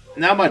that's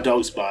now my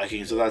dog's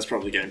barking, so that's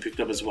probably getting picked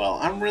up as well.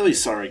 I'm really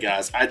sorry,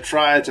 guys. I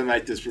tried to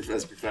make this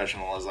as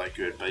professional as I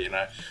could, but you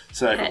know,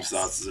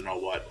 circumstances and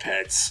all what,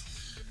 pets.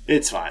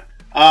 It's fine.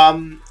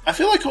 I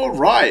feel like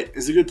alright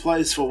is a good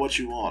place for What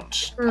You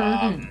Want.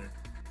 I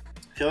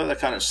feel like that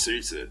kind of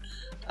suits it.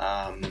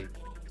 Yeah,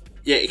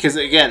 because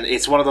again,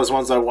 it's one of those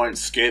ones I won't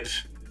skip.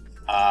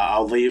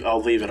 I'll leave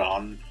it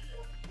on.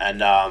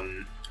 And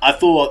I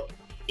thought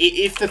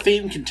if the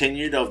theme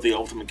continued of the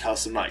Ultimate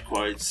Custom Night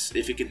quotes,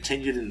 if it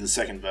continued in the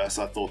second verse,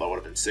 I thought that would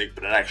have been sick,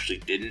 but it actually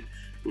didn't.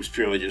 It was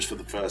purely just for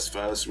the first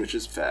verse, which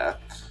is fair.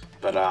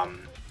 But I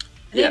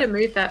need to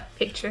move that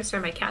picture so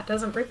my cat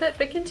doesn't rip it,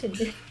 but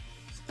continue.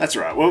 That's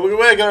right. Well,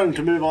 we're going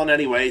to move on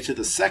anyway to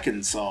the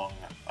second song,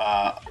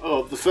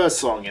 the first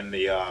song in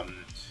the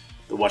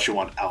What You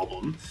Want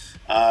album,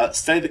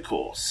 Stay the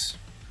Course.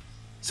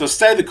 So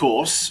Stay the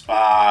Course,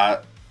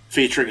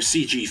 featuring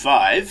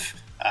CG5,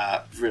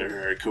 very,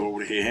 very cool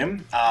to hear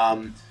him.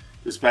 It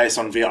was based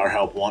on VR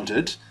Help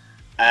Wanted,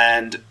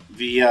 and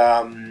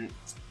the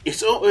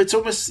it's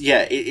almost,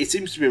 yeah, it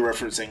seems to be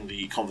referencing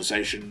the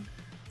conversation,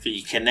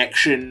 the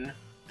connection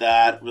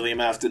that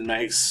William Afton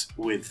makes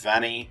with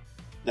Vanny.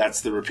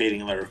 That's the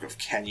repeating lyric of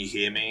 "Can you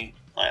hear me?"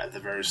 like at the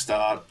very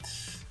start,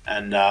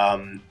 and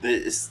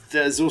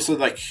there's also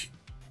like,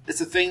 it's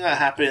a thing that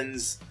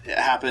happens. It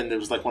happened. It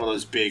was like one of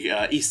those big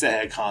Easter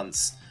egg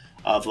hunts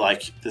of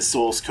like the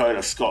source code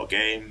of Scott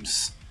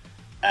Games,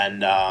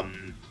 and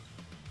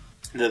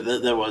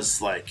there was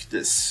like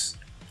this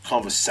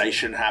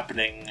conversation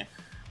happening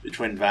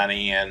between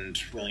Vanny and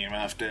William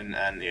Afton,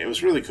 and it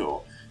was really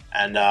cool.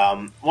 And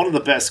one of the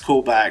best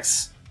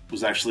callbacks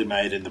was actually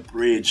made in the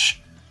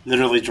bridge,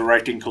 literally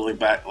directly calling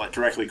back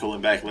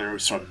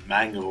lyrics from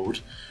Mangled,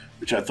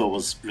 which I thought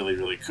was really,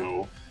 really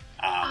cool.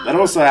 That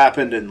also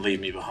happened in Leave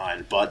Me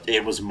Behind, but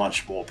it was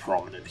much more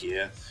prominent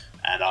here,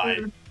 and I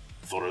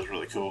thought it was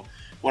really cool.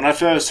 When I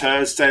first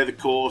heard Stay the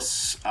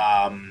Course,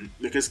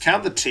 because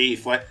Count the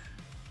Teeth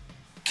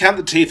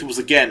was,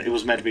 again, it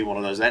was meant to be one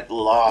of those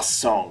last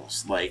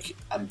songs, like,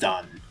 I'm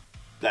done,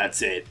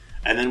 that's it.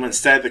 And then when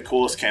Stay the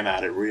Course came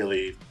out, it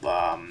really,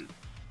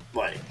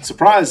 like,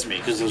 surprised me,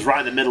 because it was right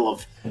in the middle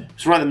of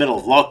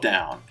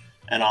lockdown,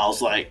 and I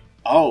was like,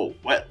 oh,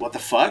 what the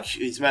fuck?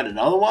 He's made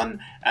another one?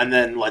 And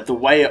then, like, the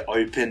way it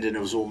opened and it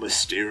was all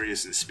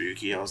mysterious and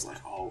spooky, I was like,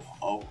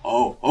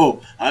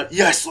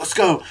 yes, let's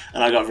go!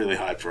 And I got really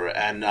hyped for it.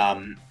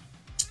 And,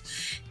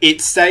 it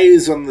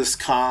stays on this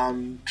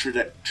calm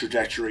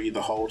trajectory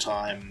the whole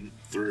time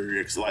through.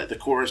 It's like, the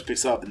chorus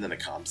picks up and then it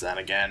calms down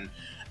again.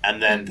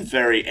 And then the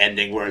very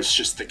ending where it's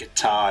just the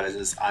guitar and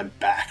it's I'm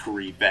back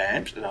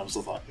revamped. And I was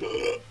just like,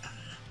 ugh.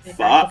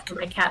 Fuck.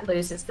 My cat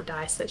loses the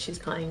dice that she's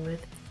playing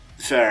with.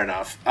 Fair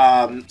enough.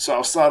 So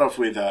I'll start off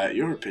with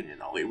your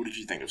opinion, Ollie. What did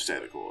you think of Stay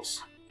the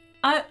Course?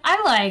 I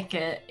like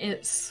it.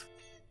 It's,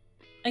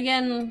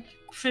 again,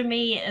 for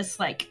me, it's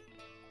like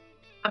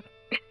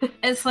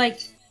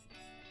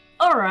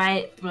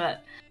alright,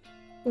 but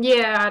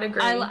yeah, I'd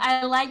agree.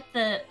 I like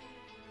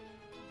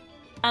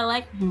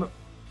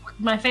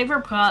my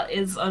favorite part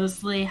is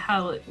honestly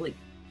how it, like,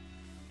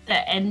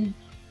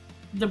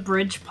 the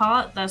bridge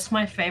part. That's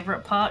my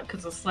favorite part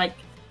because it's like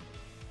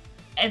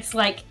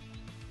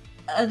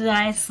a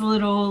nice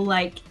little,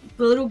 like,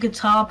 the little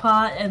guitar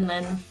part, and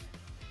then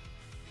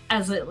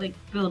as it, like,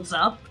 builds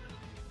up.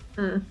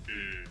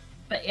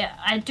 But yeah,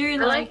 I do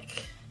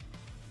like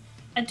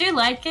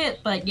it,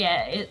 but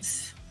yeah,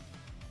 it's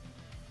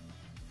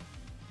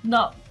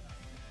not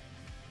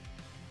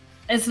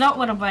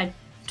one of my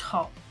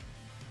top.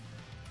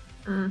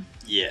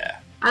 Yeah.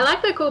 I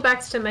like the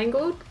callbacks to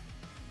Mangled,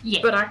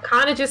 Yeah. but I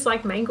kind of just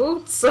like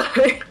Mangled, so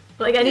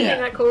like anything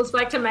that calls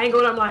back to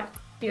Mangled, I'm like,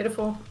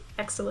 beautiful,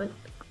 excellent.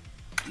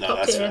 No, Top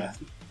that's tier.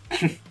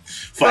 fair.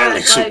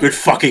 Finally, some good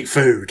fucking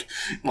food.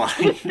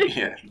 Like,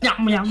 yeah.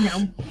 Yum, yum,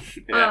 yum.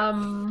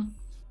 Yeah.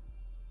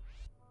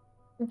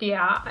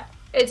 Yeah,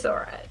 it's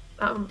alright.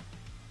 I'm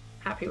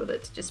happy with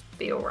it to just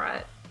be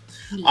alright.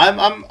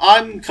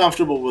 I'm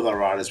comfortable with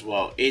alright as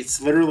well.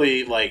 It's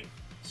literally like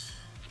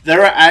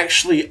there are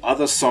actually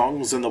other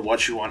songs in the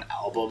What You Want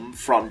album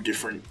from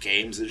different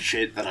games and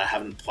shit that I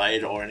haven't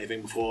played or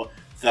anything before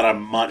that I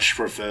much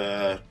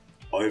prefer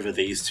over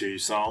these two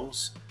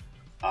songs.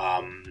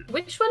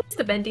 Which one's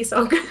the Bendy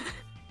song?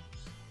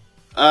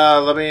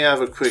 Let me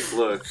have a quick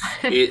look.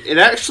 It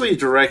actually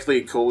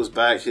directly calls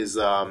back his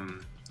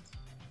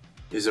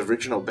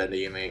original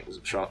Bendy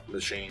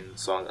Machine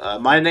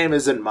song. My Name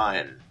Isn't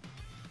Mine.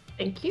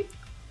 Thank you.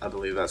 I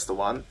believe that's the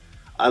one.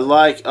 I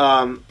like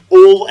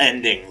all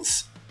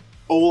endings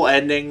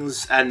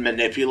and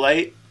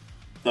Manipulate.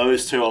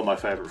 Those two are my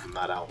favorite from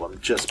that album,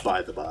 just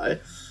by the by.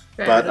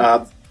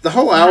 But the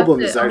whole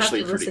album is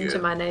actually pretty good. Listen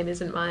to My Name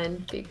Isn't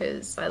Mine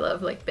because I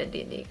love like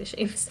Bendy and the English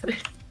Eve. So.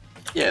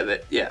 Yeah,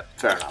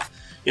 fair enough.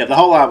 Yeah, the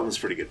whole album is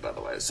pretty good, by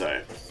the way.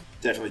 So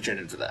definitely tune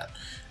in for that.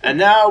 And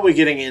now we're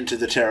getting into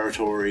the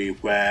territory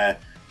where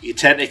you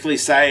technically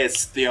say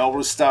it's the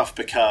older stuff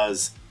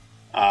because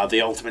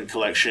the Ultimate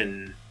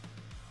Collection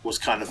was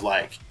kind of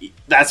like,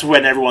 that's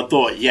when everyone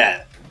thought,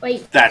 yeah,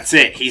 that's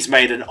it. He's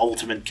made an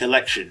Ultimate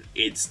Collection.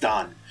 It's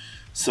done.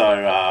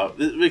 So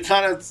we're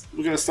going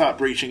to start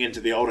breaching into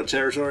the older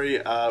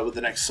territory with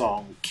the next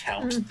song,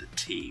 Count the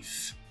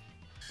Teeth.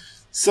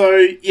 So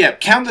yeah,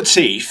 Count the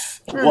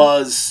Teeth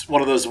was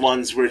one of those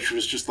ones which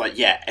was just like,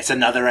 yeah, it's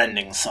another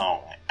ending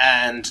song.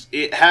 And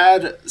it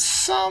had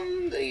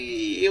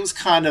it was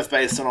kind of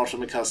based on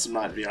Ultimate Custom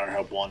Night VR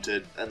Help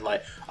Wanted. And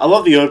like, I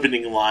love the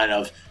opening line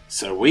of,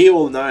 so we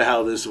all know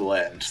how this will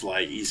end.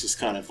 Like, he's just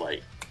kind of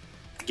like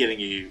getting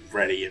you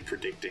ready and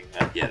predicting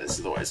that, yeah, this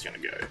is the way it's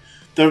going to go.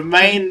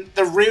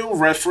 The real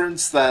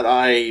reference that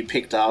I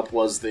picked up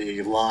was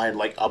the line,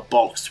 like, a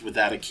box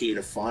without a key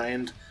to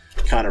find,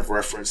 kind of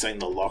referencing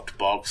the locked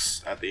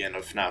box at the end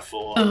of FNAF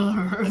 4.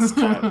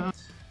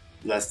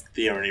 That's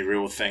the only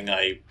real thing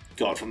I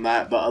got from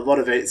that, but a lot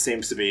of it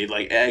seems to be,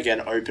 like,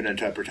 again, open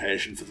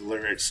interpretation for the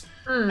lyrics.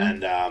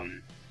 And,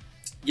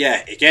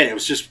 yeah, again, it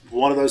was just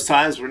one of those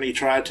times when he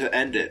tried to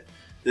end it.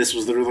 This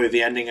was literally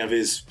the ending of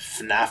his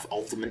FNAF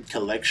Ultimate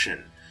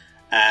Collection.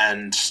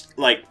 And,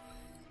 like,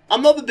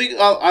 I'm not the big...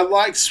 I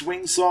like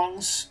swing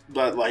songs,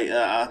 but, like,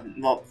 I'm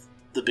not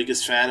the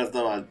biggest fan of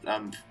them.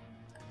 I'm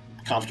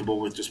comfortable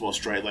with just more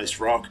straight-laced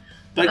rock.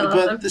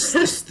 But the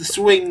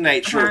swing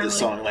nature of the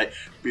song, like...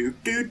 I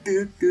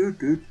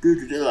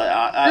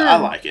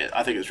like it.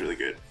 I think it's really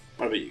good.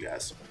 What about you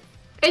guys?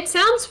 It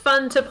sounds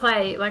fun to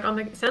play, like on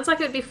the. It sounds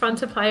like it would be fun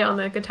to play on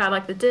the guitar,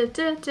 like the da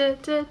da da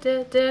da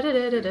da da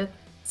da da da.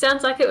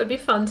 Sounds like it would be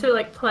fun to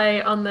like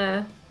play on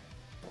the.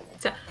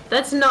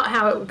 That's not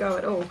how it would go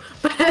at all,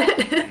 but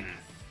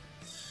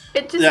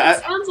it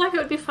just sounds like it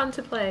would be fun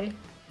to play.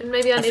 And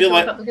maybe I need to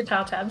look up the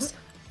guitar tabs.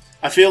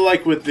 I feel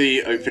like with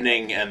the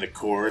opening and the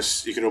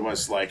chorus, you could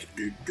almost like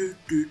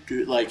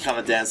like kind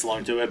of dance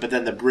along to it, but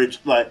then the bridge,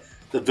 like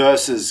the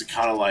verses,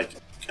 kind of like,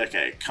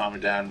 okay, calm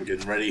it down, we're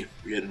getting ready.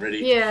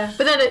 Yeah,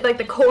 but then like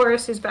the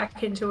chorus is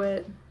back into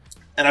it.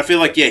 And I feel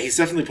like, yeah, he's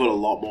definitely put a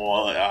lot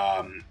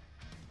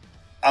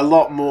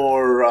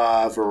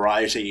more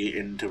variety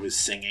into his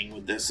singing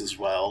with this as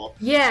well.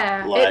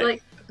 Yeah,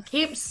 it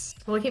keeps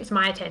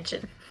my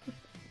attention.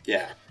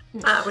 Yeah.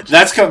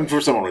 That's coming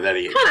from someone with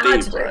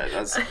ADHD, bro.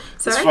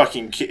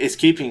 It's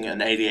keeping an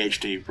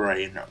ADHD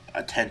brain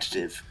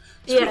attentive,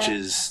 which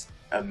is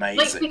amazing.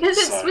 Like, because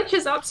it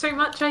switches up so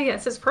much, I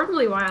guess. It's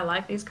probably why I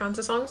like these kinds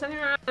of songs. And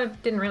I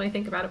didn't really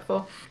think about it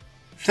before.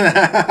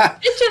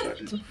 It's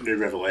just... New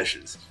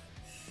revelations.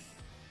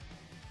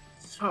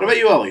 Oh. What about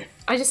you, Ollie?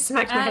 I just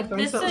smacked my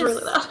headphones. That was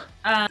really loud.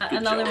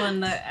 Another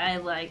one that I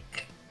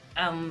like,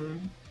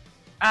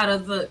 out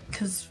of the...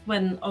 Because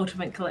when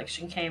Ultimate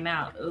Collection came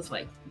out, it was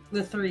like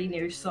the 3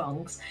 new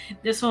songs.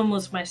 This one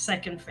was my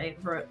second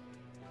favorite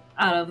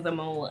out of them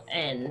all,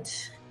 and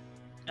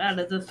out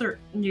of the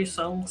new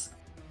songs.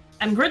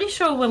 I'm pretty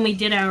sure when we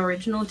did our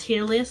original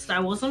tier list, I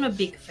wasn't a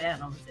big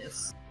fan of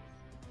this.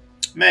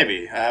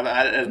 Maybe.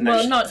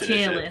 Well, not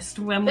tier list.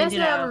 When we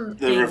did our...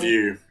 The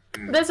review.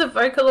 There's a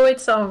Vocaloid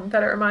song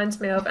that it reminds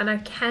me of, and I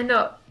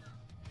cannot...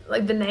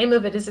 Like, the name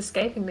of it is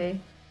escaping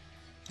me.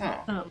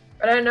 Oh.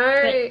 But I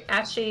know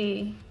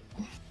Ashy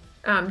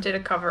did a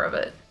cover of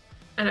it.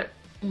 And it...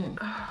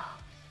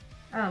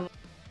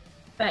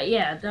 But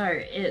yeah,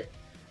 no,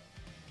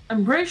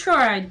 I'm pretty sure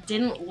I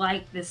didn't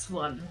like this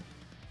one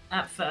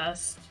at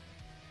first,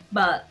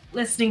 but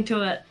listening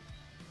to it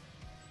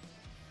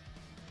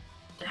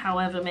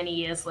however many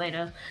years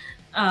later,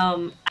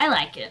 I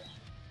like it.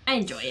 I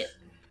enjoy it.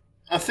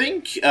 I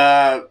think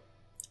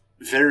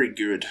very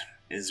good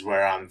is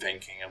where I'm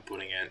thinking of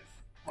putting it.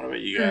 What about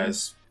you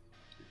guys?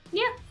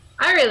 Yeah,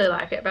 I really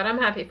like it, but I'm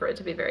happy for it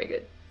to be very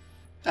good.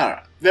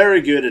 Alright,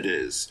 very good it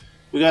is.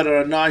 We got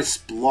a nice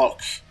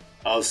block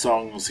of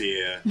songs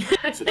here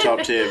for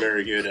top tier,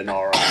 very good, and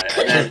alright.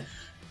 And then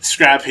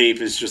Scrap Heap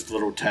is just a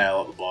little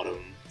tail at the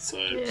bottom. So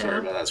sorry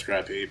about that,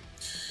 Scrap Heap.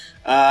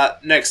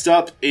 Next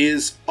up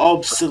is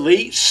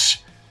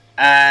Obsolete.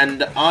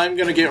 And I'm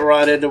going to get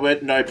right into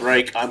it. No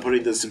break. I'm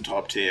putting this in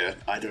top tier.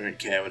 I don't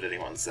care what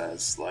anyone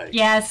says. Like,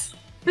 yes.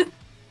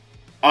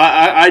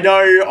 I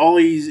know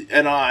Ollie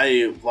and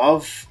I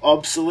love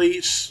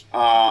Obsolete.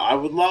 I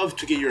would love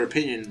to get your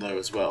opinion though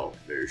as well,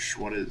 Moosh.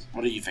 What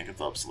do you think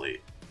of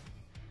Obsolete?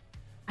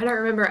 I don't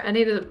remember. I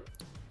need to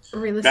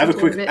re-listen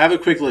have a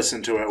quick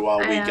listen to it while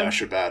we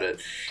gush about it.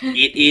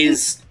 It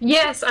is...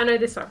 Yes, I know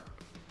this song.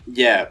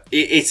 Yeah,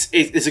 it's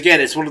again,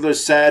 it's one of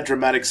those sad,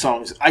 dramatic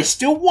songs. I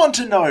still want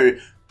to know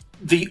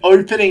the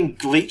opening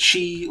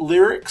glitchy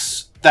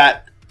lyrics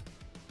that...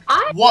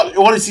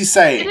 What is he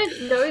saying? I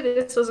didn't know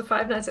this was a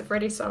Five Nights at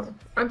Freddy song.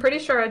 I'm pretty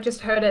sure I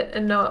just heard it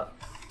and not...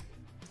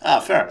 Ah,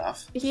 fair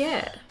enough.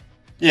 Yeah.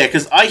 Yeah,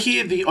 because I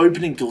hear the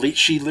opening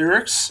glitchy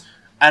lyrics,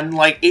 and,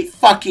 like, it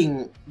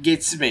fucking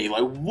gets me.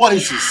 Like, what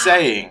is he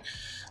saying?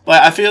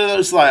 Like, I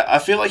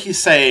feel like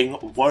he's saying,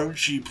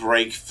 won't you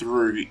break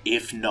through,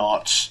 if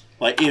not...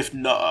 Like, if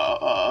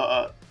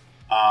not,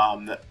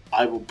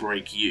 I will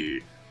break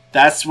you.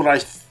 That's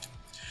what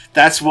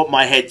that's what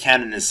my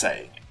headcanon is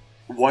saying.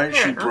 Won't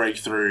you break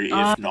through?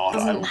 If not,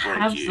 I will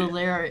break you. The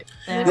lyric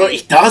there. No,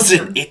 it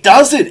doesn't. It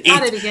doesn't.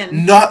 Add it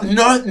again.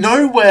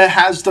 Nowhere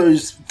has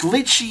those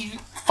glitchy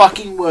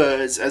fucking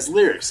words as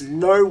lyrics.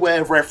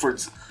 Nowhere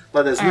reference.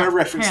 Like, there's no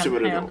reference to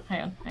it at all.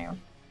 Hang on.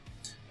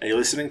 Are you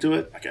listening to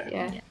it? Okay.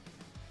 Yeah.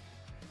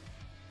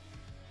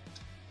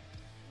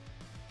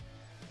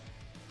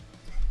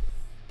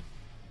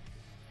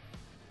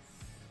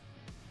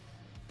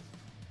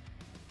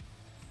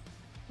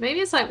 Maybe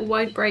it's like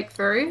won't break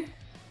through.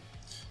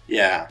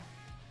 Yeah.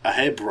 A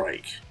hair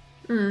break.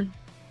 Hmm.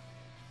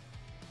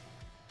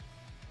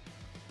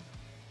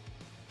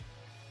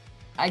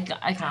 I can't.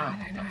 I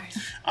know.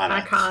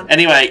 I can't.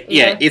 Anyway,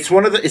 yeah, it's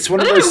one of those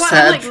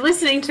sad. I'm like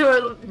listening to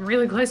it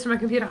really close to my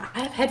computer.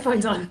 I have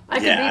headphones on. I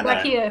can be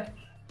back here.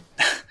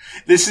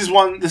 This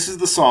is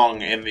the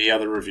song in the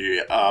other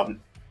review.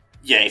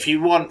 Yeah, if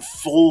you want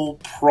full,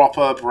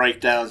 proper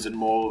breakdowns and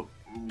more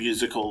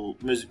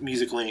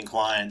musically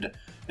inclined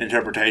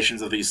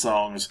interpretations of these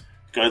songs,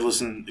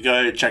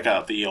 go check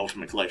out the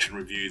Ultimate Collection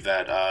review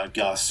that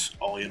Gus,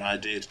 Ollie, and I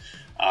did.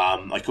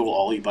 I call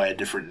Ollie by a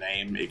different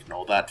name.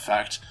 Ignore that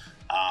fact.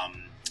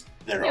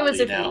 It was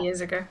a few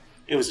years ago.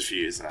 It was a few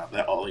years now.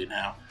 They're Ollie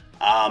now.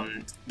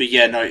 But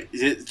yeah, no,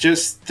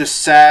 just the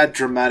sad,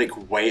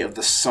 dramatic weight of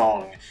the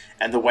song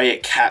and the way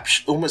it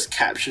almost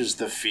captures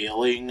the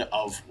feeling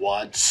of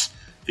what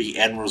the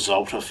end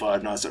result of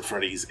Five Nights at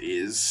Freddy's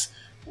is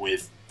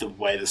with the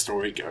way the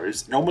story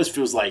goes. It almost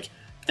feels like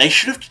Nate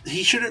should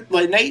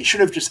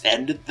have just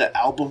ended the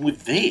album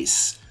with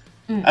this.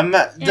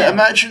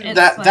 Imagine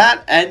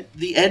that and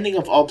the ending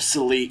of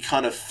Obsolete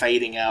kind of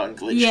fading out and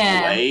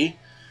glitching away.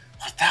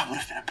 Like, that would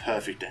have been a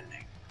perfect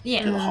ending.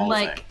 Yeah, to the whole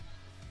thing.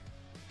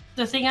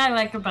 The thing I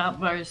like about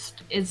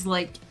most is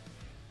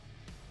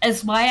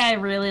it's why I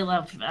really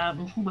love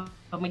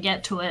when we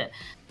get to it,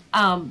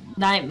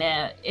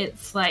 Nightmare.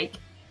 It's like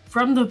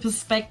from the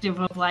perspective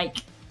of like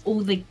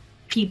all the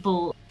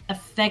people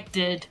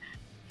affected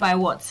by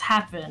what's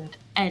happened,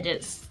 and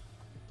it's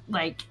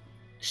like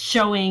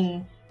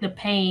showing the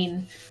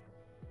pain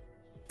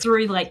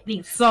through like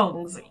these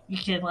songs. You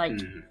can like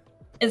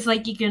it's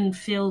like you can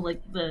feel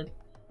like the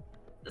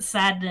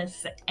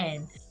sadness,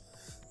 and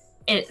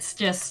it's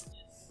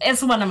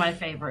one of my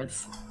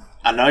favorites.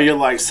 I know you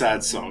like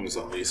sad songs,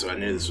 Ollie, so I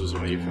knew this was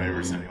one of your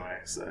favorites anyway.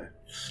 So,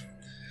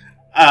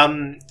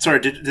 sorry,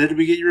 did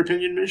we get your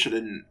opinion, Mish? I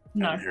didn't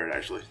No. I didn't hear it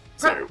actually.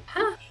 So,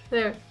 huh?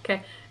 No,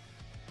 okay.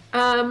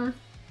 I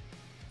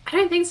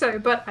don't think so,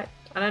 but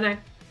I don't know.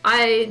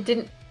 I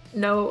didn't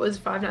know it was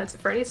Five Nights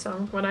at Freddy's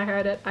song when I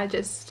heard it. I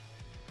just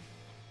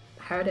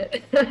heard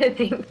it. I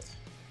think.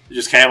 it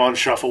just came on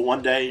shuffle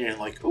one day, and you're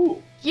like,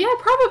 ooh. Yeah,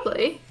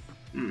 probably.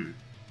 Hmm.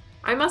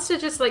 I must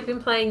have just like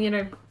been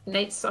playing,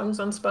 Nate's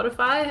songs on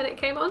Spotify, and it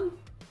came on.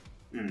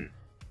 Hmm.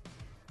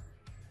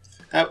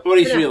 What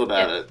do you feel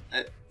about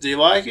it? Do you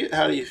like it?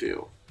 How do you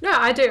feel? No,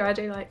 I do. I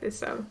do like this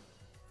song.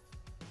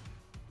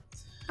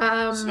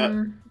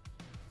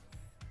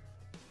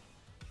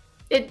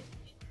 It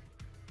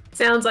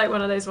sounds like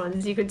one of those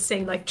ones you could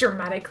sing like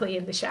dramatically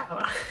in the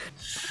shower.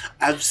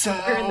 I'm so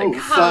in the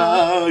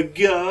car.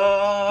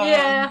 gone.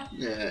 Yeah.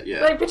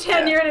 Yeah. Like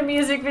pretend you're in a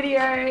music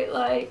video,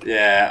 like.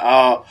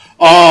 Yeah.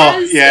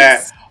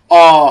 Yes,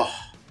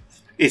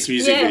 It's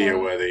music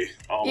video worthy.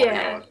 Oh my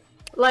god.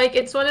 Like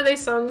it's one of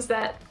those songs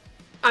that,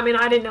 I mean,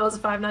 I didn't know it was a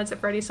Five Nights at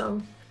Freddy's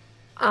song.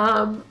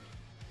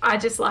 I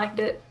just liked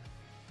it,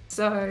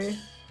 so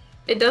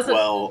it doesn't.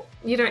 Well,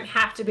 you don't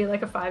have to be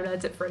like a Five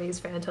Nights at Freddy's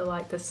fan to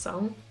like this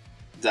song.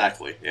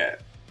 Exactly. Yeah.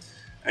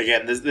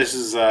 Again, this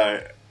is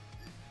like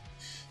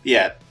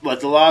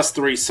the last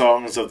 3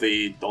 songs of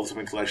the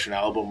Ultimate Collection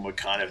album were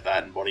kind of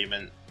that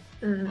embodiment.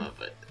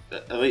 But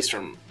at least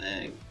from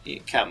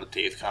Count the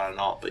Teeth, kind of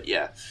not. But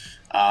yeah.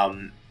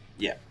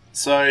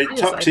 So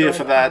top tier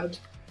for that. Hard.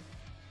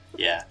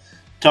 Yeah,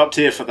 top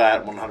tier for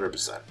that,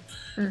 100%.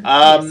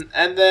 Yes.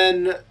 And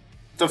then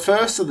the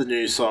first of the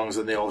new songs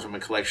in the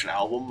Ultimate Collection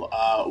album,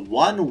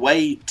 One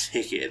Way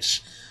Ticket.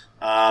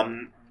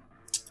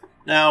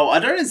 Now, I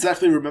don't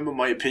exactly remember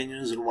my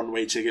opinions on One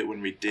Way Ticket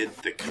when we did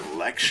the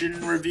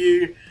collection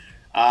review.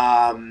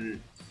 I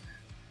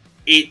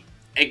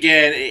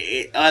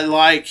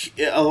like,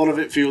 a lot of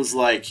it feels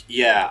like,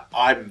 yeah,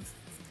 I'm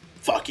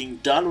fucking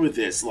done with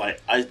this. Like,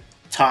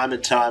 time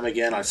and time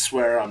again, I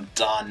swear I'm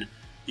done.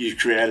 You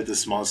created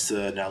this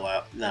monster,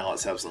 now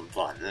let's have some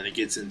fun. And then it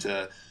gets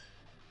into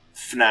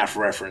FNAF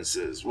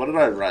references. What did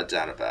I write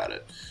down about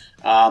it?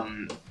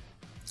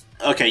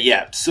 Okay,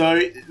 yeah, so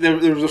there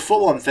was a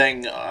full-on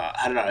thing,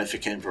 I don't know if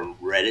it came from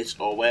Reddit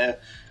or where.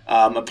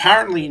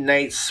 Apparently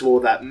Nate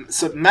swore that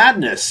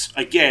Madness,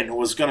 again,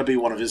 was going to be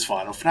one of his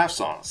final FNAF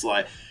songs.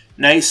 Like,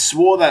 Nate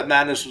swore that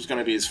Madness was going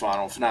to be his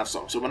final FNAF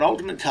song. So when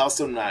Ultimate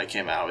Custom Night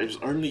came out, it was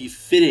only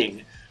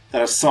fitting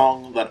that a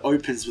song that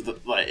opens with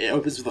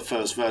the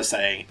first verse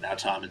saying, now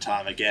time and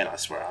time again, I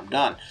swear I'm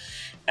done.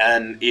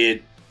 And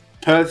it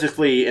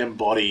perfectly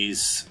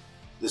embodies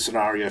the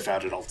scenario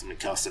found in Ultimate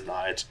Custom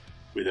Night,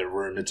 with it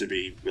rumored to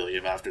be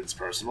William Afton's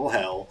personal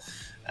hell.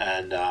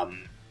 And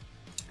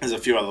there's a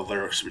few other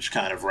lyrics which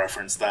kind of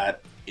reference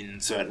that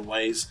in certain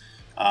ways.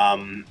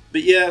 But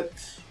yeah,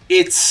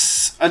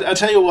 it's... I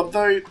tell you what,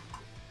 though,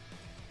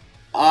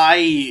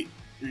 I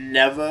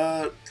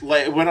never...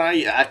 like, when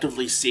I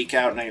actively seek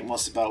out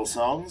NateWantsToBattle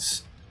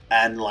songs,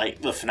 and,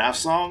 like, the FNAF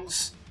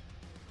songs,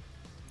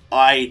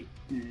 I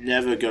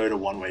never go to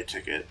One Way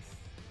Ticket.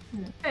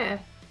 Yeah.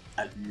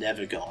 I've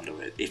never gone to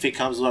it. If it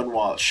comes on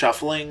while it's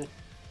shuffling,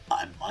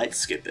 I might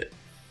skip it.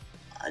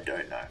 I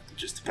don't know. It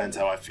just depends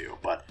how I feel.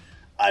 But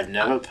I've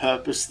never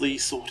purposely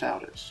sought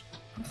out it.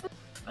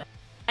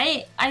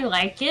 I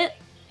like it.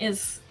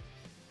 It's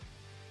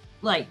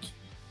like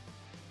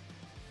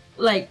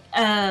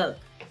out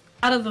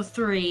of the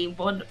 3,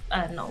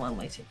 not One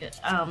Way Ticket.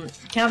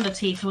 Count the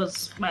Teeth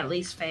was my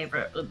least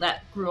favorite, but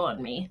that grew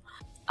on me.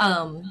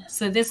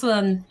 So this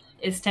one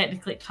is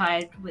technically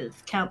tied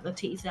with Count the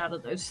Teeth out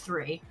of those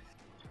 3.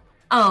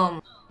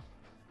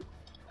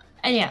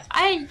 And yeah,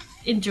 I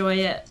enjoy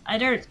it. I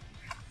don't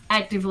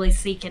actively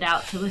seek it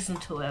out to listen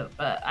to it,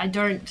 but I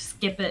don't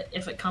skip it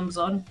if it comes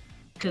on,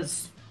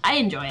 because I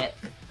enjoy it.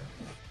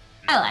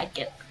 I like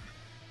it.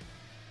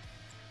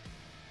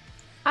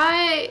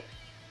 I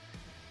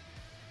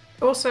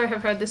also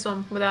have heard this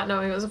one without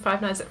knowing it was a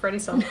Five Nights at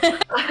Freddy's song.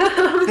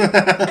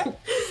 I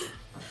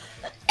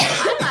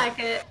like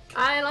it.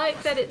 I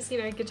like that it's,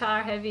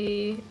 guitar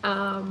heavy,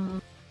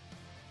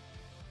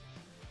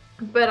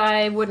 but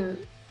I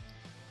wouldn't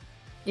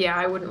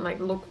like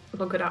look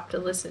it up to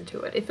listen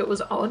to it. If it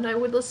was on, I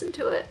would listen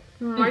to it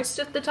most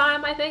of the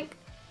time, I think.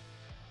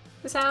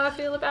 Is how I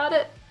feel about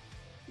it.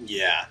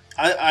 Yeah.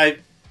 I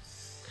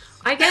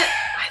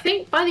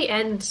think by the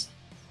end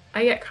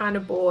I get kind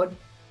of bored.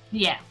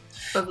 Yeah.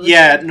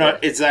 Yeah, no,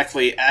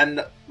 exactly.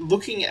 And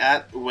looking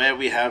at where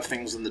we have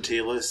things on the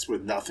tier list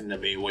with nothing to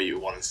be where you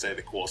want to stay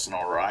the course and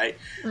alright,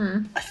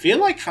 I feel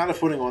like kind of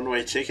putting One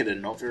Way Ticket in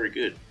not very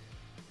good.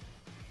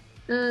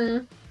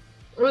 Well,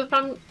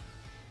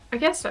 I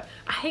guess so.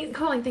 I hate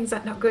calling things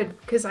that not good,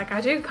 because I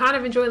do kind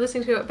of enjoy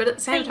listening to it, but at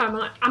the same time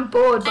I'm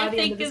bored by the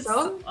end of the song.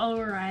 I think it's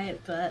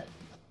alright, but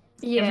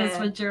yeah. If it's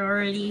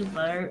majority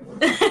vote.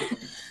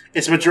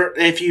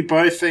 If you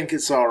both think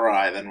it's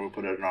alright, then we'll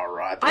put it in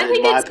alright. I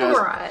think it's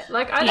alright.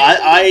 Like, I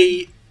don't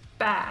think it's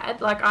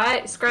bad.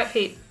 Like, Scrap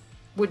Heap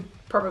would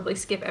probably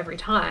skip every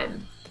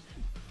time.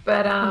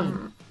 But,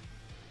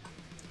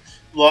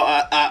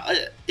 Well,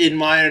 in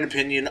my own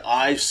opinion,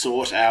 I've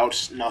sought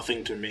out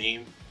Nothing to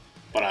Me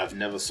but I've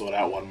never sought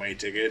out one-way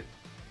ticket.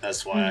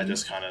 That's why I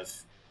just kind of,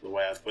 the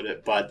way I've put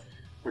it. But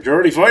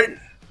majority vote,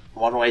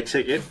 one-way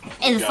ticket.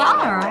 It's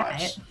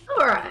alright.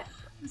 Alright.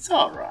 It's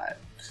alright.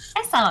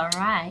 It's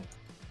alright.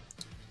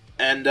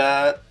 And,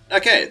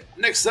 okay,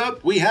 next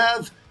up we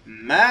have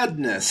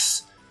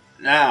Madness.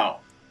 Now,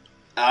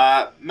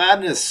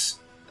 Madness,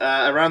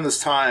 around this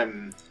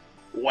time,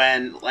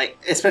 when, like,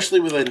 especially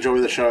with Enjoy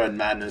the Show and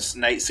Madness,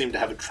 Nate seemed to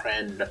have a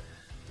trend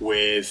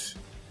with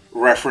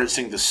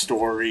referencing the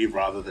story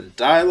rather than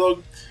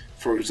dialogue.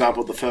 For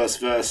example, the first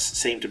verse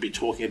seemed to be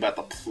talking about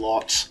the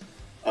plot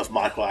of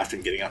Michael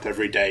Afton getting up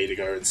every day to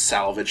go and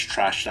salvage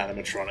trashed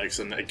animatronics,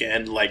 and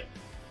again, like,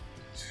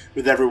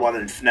 with everyone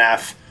in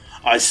FNAF,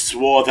 I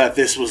swore that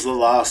this was the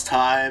last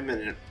time,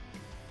 and it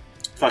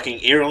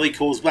fucking eerily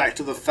calls back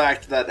to the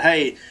fact that,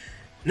 hey,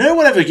 no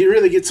one ever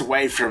really gets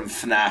away from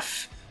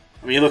FNAF.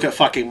 I mean, you look at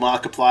fucking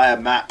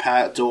Markiplier, Matt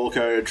Pat,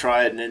 Dorko,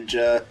 Triad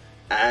Ninja,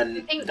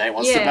 and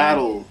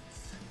NateWantsToBattle.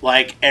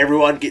 Like,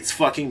 everyone gets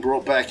fucking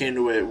brought back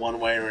into it one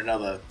way or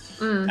another.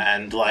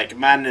 And, like,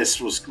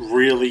 Madness was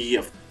really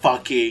a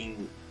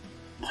fucking,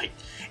 like,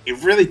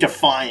 it really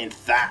defined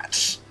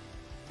that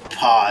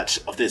part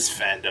of this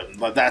fandom.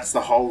 Like, that's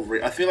the whole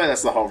I feel like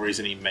that's the whole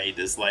reason he made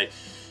this. Like,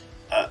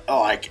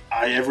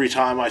 every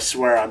time I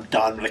swear I'm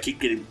done, but I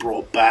keep getting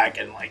brought back,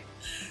 and, like,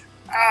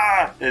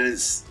 and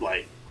it's,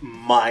 like,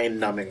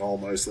 mind-numbing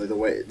almost, like,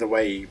 the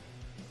way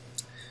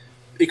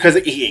because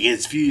it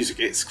gets views, it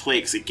gets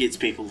clicks, it gets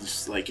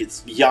people's, like,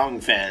 it's young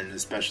fans,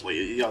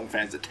 especially young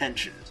fans'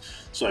 attention,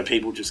 so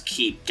people just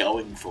keep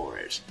going for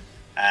it,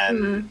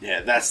 and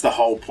yeah, that's the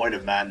whole point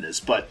of Madness.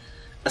 But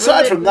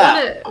aside from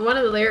that, one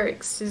of the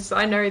lyrics is,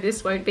 "I know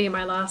this won't be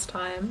my last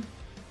time."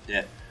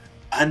 Yeah,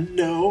 I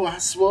know I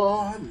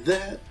swore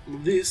that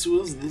this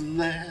was the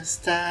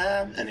last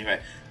time.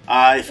 Anyway,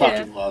 I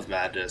fucking love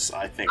Madness.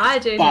 I think I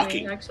it's do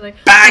fucking actually.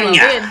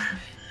 banger.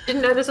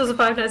 Didn't know this was a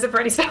Five Nights at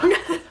Freddy's song.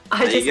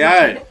 There you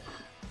go.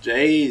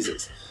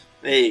 Jesus.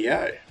 There you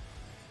go.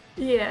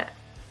 Yeah.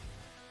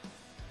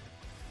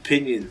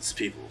 Opinions,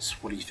 peoples.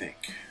 What do you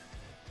think?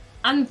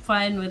 I'm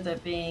fine with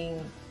it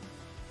being...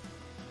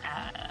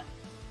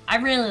 I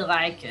really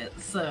like it,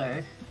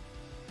 so...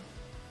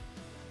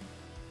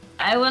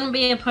 I wouldn't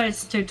be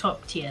opposed to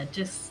top tier,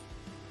 just...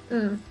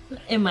 in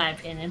my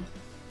opinion.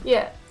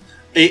 Yeah.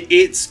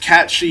 It's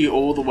catchy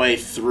all the way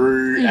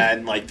through,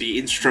 and, like, the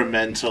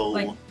instrumental...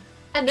 Like,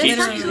 and this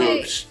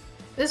actually,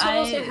 this one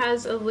also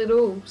has a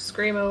little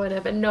screamo in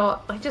it, but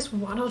not like just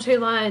one or two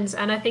lines,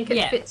 and I think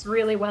it fits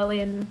really well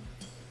in.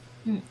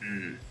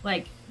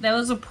 Like, there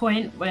was a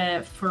point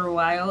where for a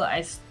while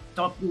I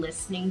stopped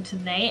listening to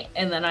Nate,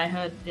 and then I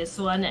heard this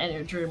one and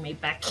it drew me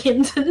back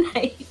into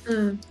Nate.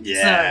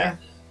 Yeah. So,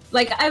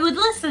 like, I would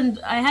listen,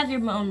 I had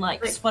him on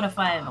like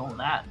Spotify and all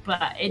that,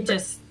 but it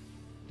just...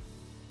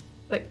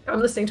 Like, I'm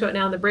listening to it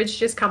now and the bridge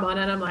just come on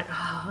and I'm like,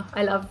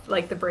 I love,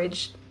 like, the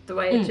bridge. The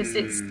way it just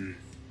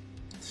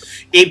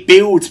it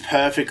builds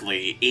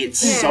perfectly. It's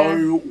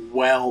so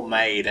well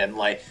made, and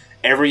like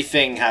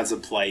everything has a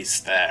place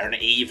there, and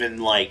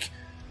even like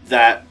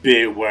that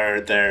bit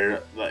where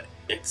they're like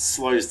it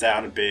slows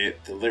down a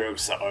bit, the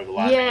lyrics are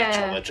overlapping each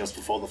other just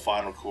before the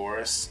final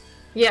chorus.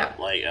 Yeah.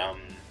 Like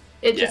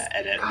it just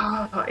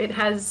it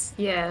has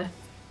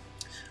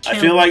I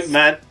feel like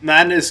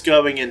Madness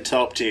going in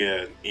top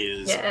tier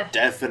is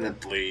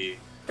definitely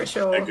for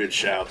sure a good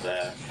shout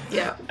there.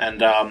 Yeah.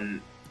 And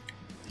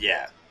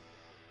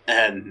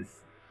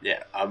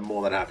I'm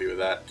more than happy with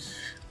that.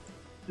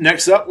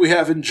 Next up, we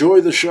have Enjoy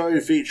the Show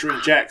featuring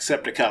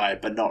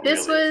JackSepticEye, but not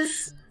this really.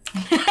 This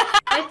was,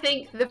 I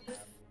think, the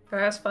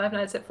first Five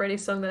Nights at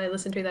Freddy's song that I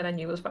listened to that I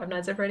knew was Five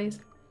Nights at Freddy's.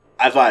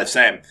 High five,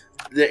 same.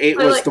 It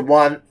was the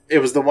one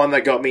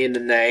that got me into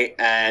Nate,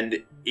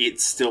 and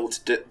it's still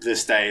to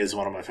this day is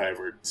one of my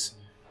favorites.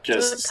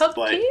 Just top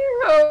like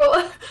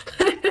tier.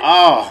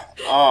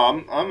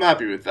 I'm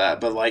happy with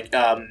that, but like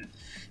and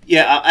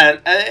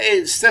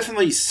it's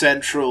definitely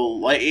central.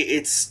 Like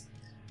it's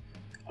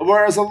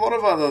whereas a lot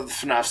of other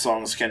FNAF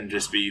songs can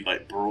just be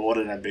like broad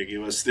and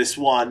ambiguous. This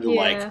one,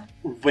 like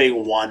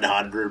being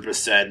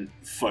 100%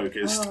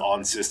 focused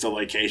on Sister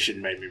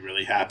Location, made me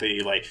really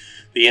happy. Like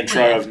the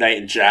intro of Nate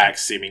and Jack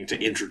seeming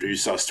to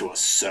introduce us to a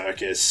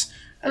circus,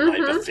 and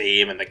like the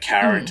theme and the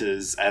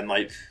characters, and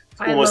like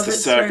almost the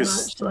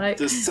circus. So much,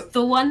 like...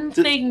 The one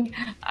thing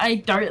I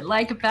don't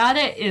like about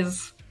it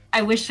is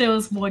I wish there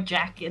was more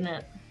Jack in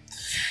it.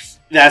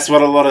 That's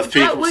what a lot of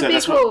people that would say. Be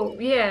That's cool.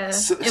 What,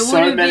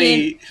 so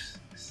many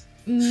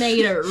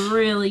made it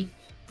really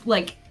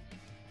like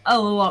a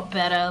lot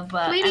better.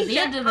 But maybe at the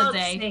end of the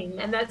day, sing,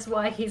 and that's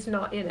why he's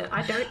not in it.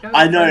 I don't know.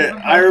 I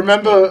know. I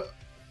remember.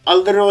 I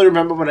literally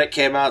remember when it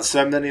came out.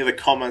 So many of the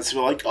comments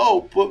were like,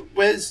 "Oh, but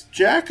where's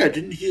Jack? I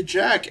didn't hear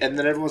Jack." And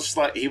then everyone's just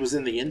like, "He was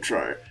in the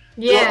intro."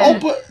 Yeah.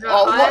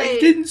 Like, he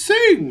didn't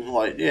sing.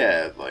 Like,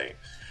 it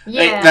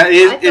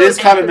is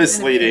kind of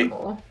misleading.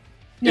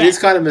 It is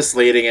kind of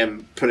misleading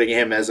him putting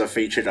him as a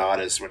featured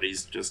artist when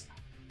he's just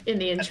in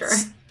the intro.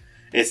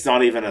 It's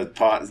not even a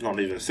part. It's not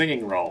even a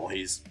singing role.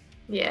 He's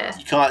you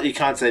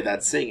can't say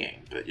that's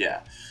singing, but yeah.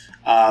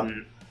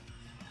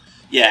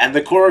 Yeah, and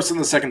the chorus and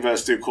the second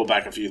verse do call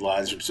back a few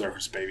lines from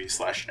Circus Baby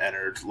 /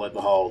 Ennard, like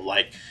the whole,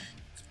 like,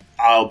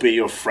 I'll be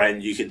your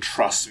friend, you can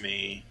trust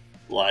me,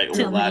 like,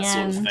 all that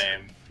sort of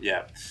thing.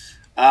 Yeah.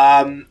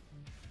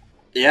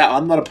 Yeah,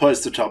 I'm not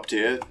opposed to top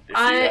tier.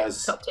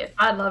 Top tier.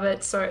 I love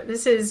it. So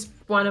this is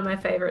one of my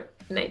favorite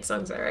Nate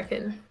songs, I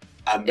reckon.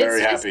 I'm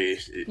very happy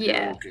you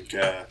all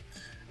concur.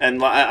 And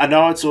like, I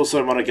know it's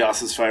also one of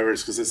Gus's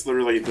favorites because it's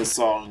literally the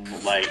song,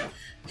 like,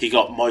 he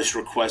got most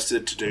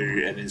requested to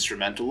do an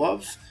instrumental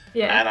of.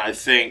 Yeah. And I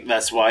think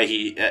that's why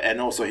and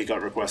also he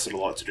got requested a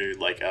lot to do,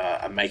 like,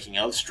 a making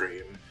of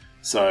stream.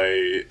 So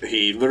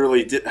he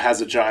literally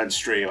has a giant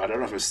stream, I don't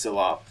know if it's still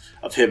up,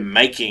 of him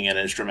making an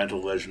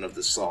instrumental version of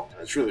this song.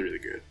 And it's really, really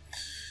good.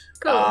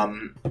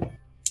 Cool.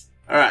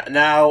 Alright,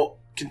 now,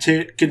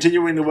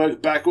 continuing to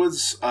work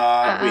backwards, we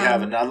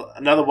have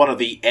another one of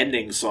the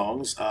ending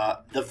songs,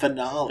 the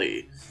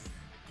finale.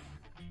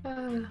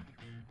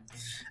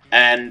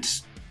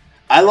 And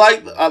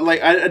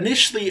I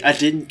initially I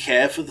didn't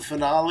care for the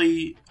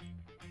finale.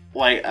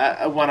 Like,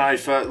 when I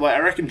first, like, I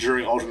reckon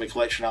during Ultimate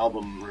Collection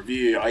album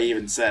review, I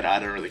even said I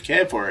don't really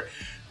care for it.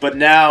 But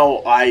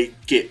now I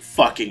get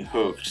fucking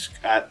hooked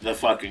at the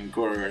fucking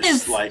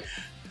chorus. Like,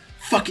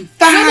 fucking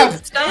fab!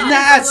 It's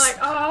like,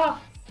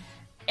 oh,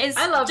 it's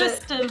I love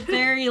just it. A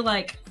very,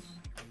 like,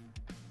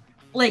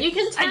 you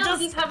can tell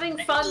he's having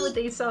fun with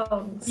these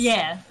songs.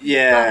 Yeah.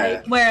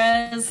 Yeah. Like,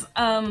 whereas,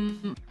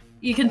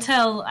 you can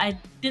tell, I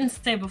didn't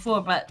say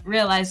before, but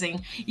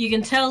realizing, you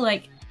can tell,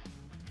 like,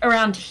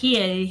 around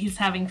here, he's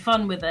having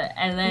fun with it,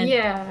 and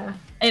then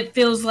it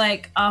feels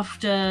like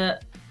after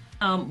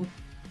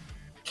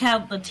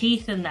Count the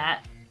Teeth and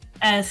that,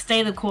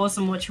 Stay the Course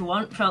and What You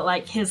Want felt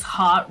like his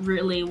heart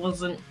really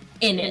wasn't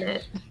in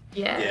it.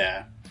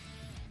 Yeah.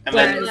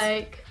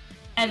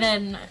 And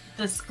then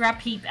the Scrap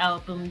Heap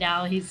album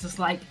now, he's just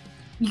like,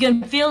 you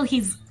can feel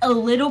he's a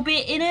little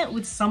bit in it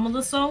with some of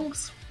the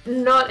songs.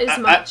 Not as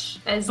much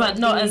as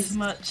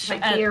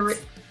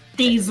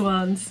these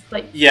ones.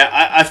 Like,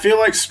 yeah, I feel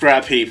like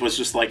Scrap Heap was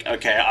just like,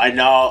 okay, I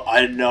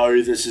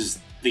know this is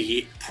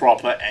the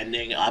proper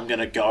ending. I'm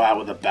gonna go out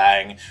with a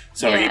bang.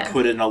 So he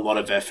put in a lot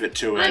of effort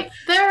to it.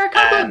 There are a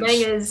couple of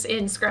bangers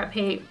in Scrap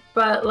Heap,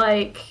 but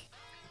like,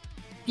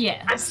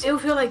 I still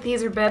feel like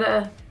these are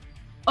better.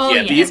 Oh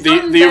yeah,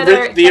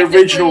 the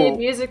original,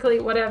 musically,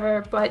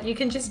 whatever. But you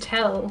can just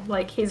tell,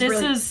 like, he's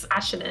really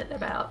passionate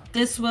about.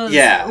 This was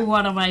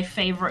one of my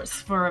favorites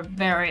for a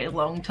very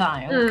long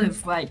time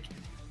because, like,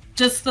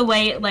 just the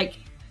way it, like,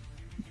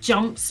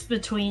 jumps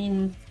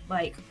between,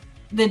 like,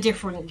 the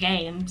different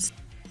games,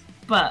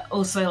 but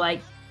also,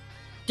 like,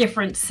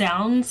 different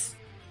sounds.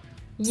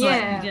 So,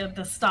 like, at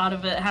the start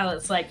of it, how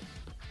it's like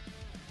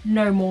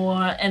no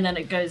more, and then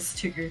it goes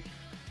to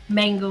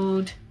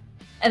Mangled,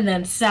 and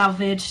then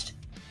Salvaged.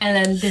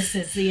 And then this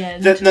is the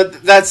end.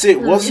 That's it,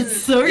 wasn't it?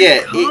 It's so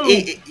cool.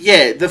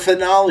 The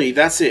finale,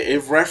 that's it.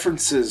 It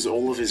references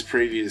all of his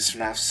previous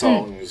FNAF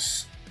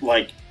songs.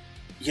 Like,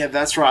 yeah,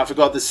 that's right. I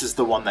forgot this is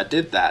the one that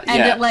did that.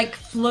 And it, like,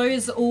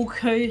 flows all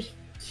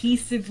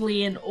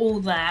cohesively and all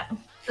that.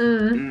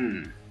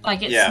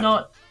 Like, it's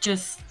not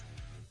just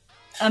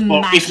a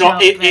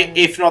mashup.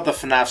 If not the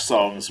FNAF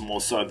songs,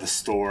 more so the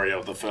story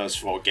of the first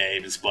 4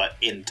 games, but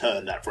in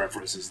turn that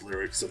references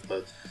lyrics of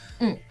the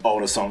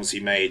older songs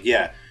he made.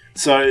 Yeah.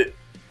 So,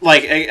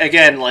 like,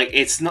 again, like,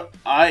 it's not.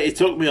 It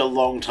took me a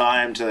long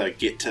time to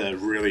get to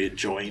really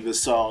enjoying the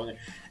song,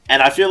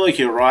 and I feel like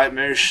you're right,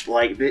 Mish.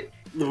 Like,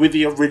 with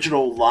the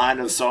original line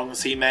of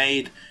songs he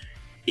made,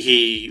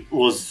 he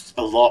was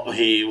a lot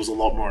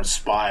more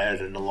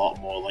inspired and a lot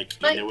more like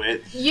into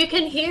it. You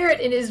can hear it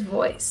in his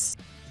voice.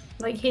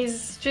 Like,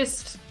 he's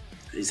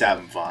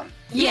having fun.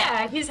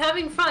 Yeah, he's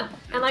having fun,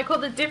 and like all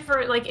the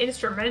different like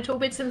instrumental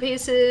bits and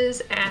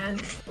pieces,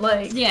 and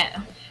like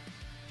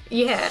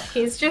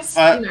he's just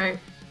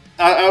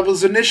I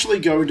was initially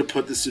going to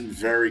put this in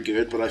very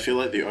good, but I feel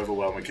like the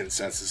overwhelming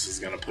consensus is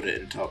going to put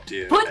it in top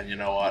tier. And you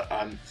know what?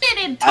 Put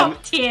it in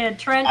top tier,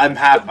 Trent. I'm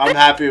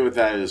happy with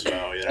that as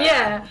well. You know?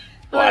 Yeah.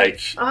 Like,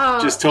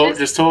 just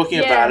talking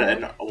about it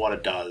and what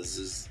it does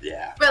is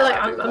But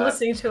like I'm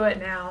listening to it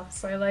now,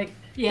 so like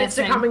it's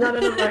coming on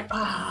and I'm like,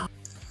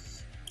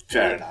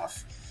 fair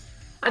enough.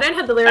 I don't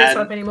have the lyrics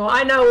up anymore.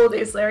 I know all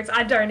these lyrics.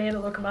 I don't need to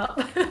look them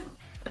up.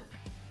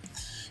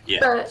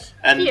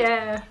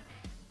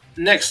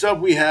 Next up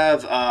we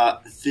have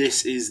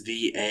This Is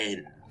the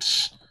End.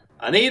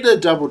 I need to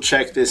double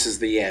check This Is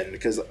the End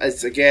because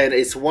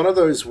it's one of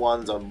those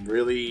ones I'm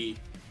really.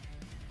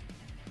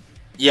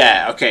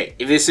 Yeah, okay.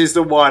 This is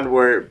the one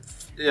where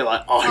you're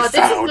like, this is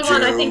the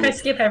one I think I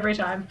skip every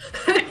time.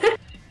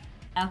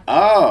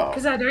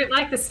 Because I don't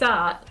like the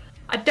start.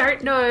 I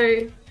don't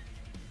know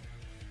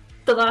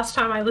the last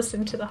time I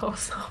listened to the whole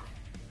song.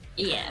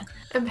 Yeah.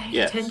 And pay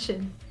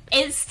attention.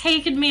 It's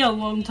taken me a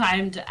long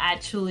time to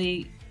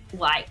actually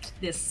like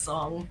this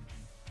song.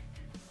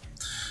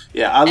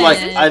 Yeah, I like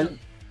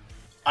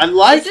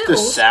the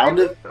sound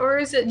of. Or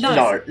is it just...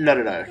 No.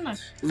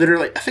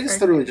 Literally, I think it's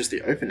literally just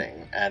the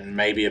opening and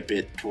maybe a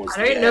bit towards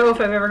the end. I don't know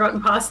if I've ever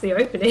gotten past the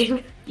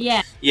opening.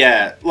 Yeah.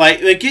 Yeah,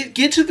 like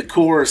get to the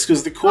chorus,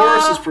 because the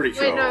chorus is pretty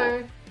cool. Wait,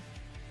 no.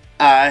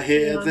 I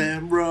hear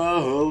them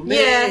roaming.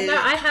 Yeah, no,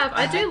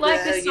 I do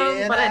like this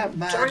song, but I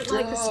don't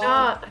like the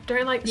start. I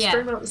don't like the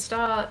scream at the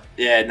start.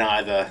 Yeah,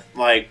 neither.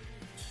 Like,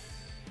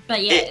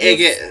 but yeah,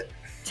 it's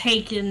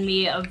taken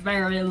me a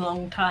very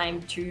long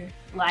time to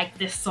like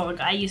this song.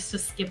 I used to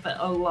skip it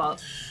a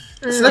lot.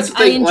 So that's the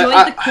thing. I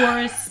enjoyed the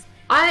chorus.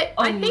 I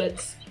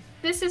think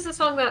this is a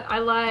song that I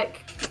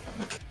like,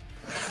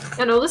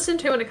 and I'll listen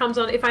to when it comes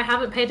on if I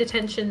haven't paid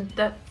attention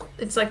that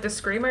it's like the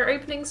Screamer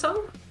opening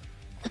song.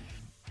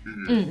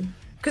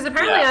 Because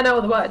apparently I know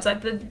all the words.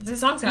 Like the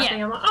song's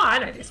happening, I'm like, oh, I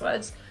know these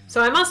words.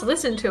 So I must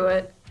listen to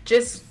it,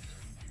 just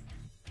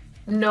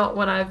not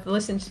when I've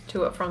listened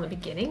to it from the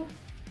beginning.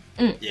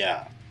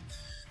 Yeah.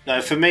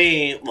 No, for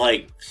me,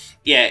 like,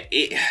 yeah,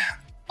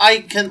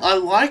 I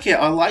like it.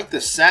 I like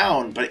the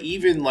sound, but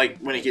even like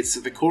when it gets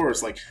to the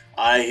chorus, like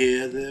I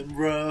hear them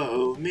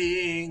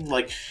roaming,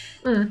 like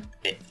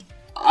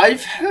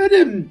I've heard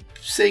him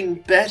sing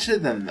better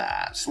than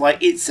that.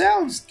 Like it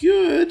sounds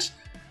good,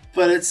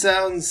 but it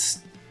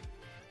sounds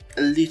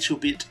a little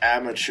bit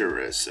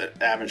amateurish.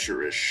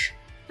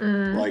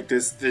 Like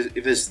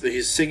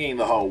he's singing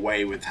the whole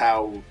way with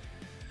how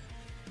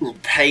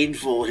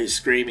painful his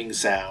screaming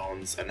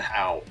sounds and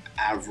how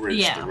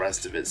average the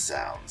rest of it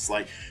sounds.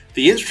 Like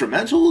the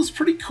instrumental is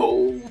pretty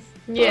cool.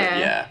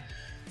 Yeah.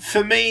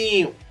 For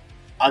me,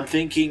 I'm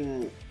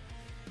thinking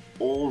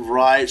all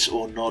right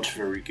or not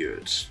very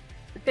good.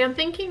 I'm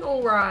thinking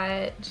all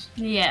right.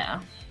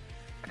 Yeah.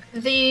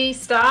 The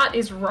start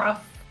is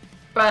rough,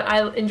 but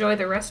I enjoy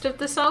the rest of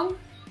the song.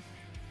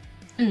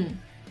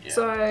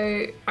 So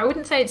I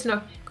wouldn't say it's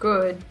not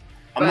good.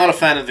 I'm not a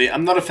fan of the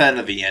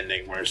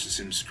ending where it's just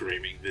him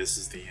screaming, "This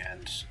is the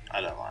end."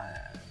 I don't like it.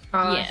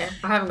 Oh, okay.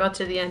 I haven't got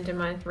to the end in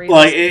my reading.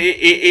 Like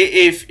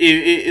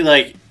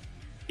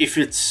if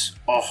it's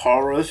a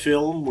horror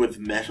film with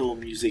metal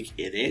music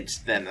in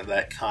it, then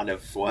that kind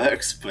of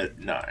works. But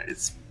no,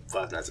 it's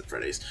Five Nights at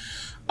Freddy's.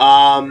 Okay.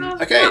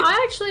 No,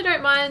 I actually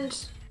don't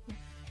mind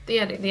the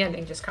ending. The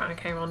ending just kind of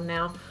came on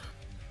now.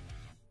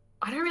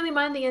 I don't really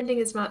mind the ending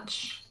as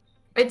much.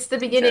 It's the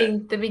beginning.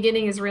 Okay. The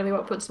beginning is really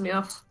what puts me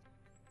off.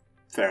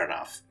 Fair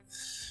enough.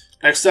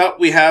 Next up,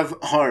 we have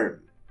Home.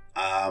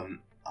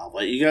 I'll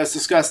let you guys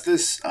discuss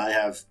this. I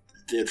have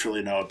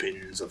literally no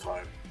opinions of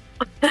Home.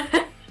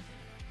 I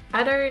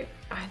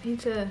need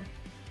to...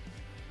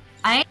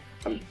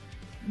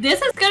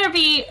 This is going to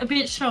be a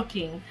bit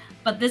shocking,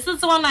 but this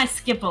is the one I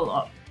skip a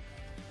lot.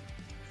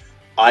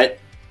 I'm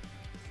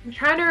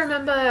trying to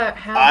remember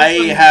how... I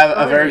have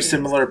a very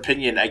similar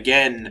opinion.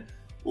 Again,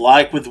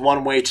 like with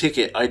One Way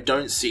Ticket, I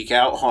don't seek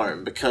out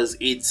Home because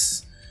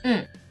it's...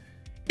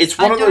 It's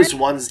one of those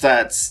ones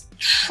that's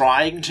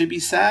trying to be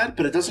sad,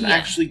 but it doesn't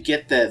actually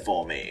get there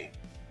for me.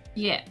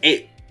 Yeah.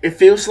 It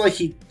feels like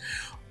he...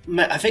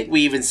 I think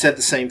we even said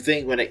the same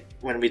thing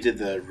when we did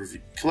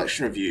the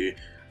collection review.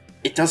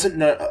 It doesn't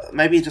know...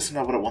 Maybe it doesn't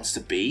know what it wants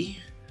to be.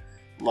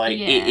 Like,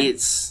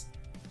 it's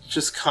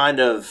just kind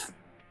of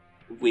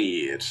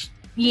weird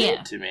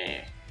to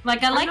me.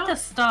 Like, I like the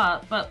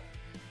start, but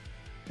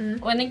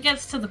when it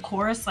gets to the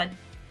chorus, like...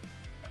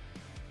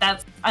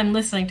 I'm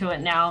listening to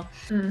it now.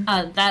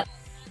 That's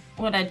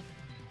what I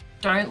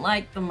don't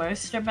like the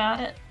most about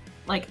it.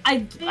 Like,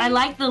 I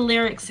like the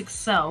lyrics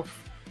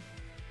itself,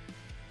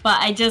 but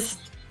I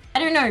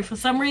don't know, for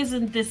some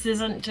reason this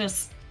isn't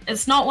just...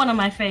 It's not one of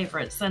my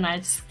favorites, and I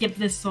skip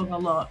this song a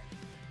lot.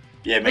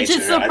 Yeah, me which too.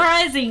 is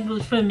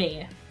surprising for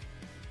me.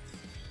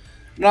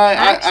 No, I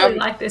actually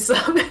like this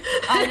song.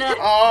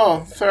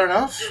 Oh, fair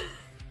enough.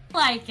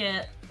 Like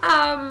it.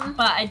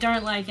 But I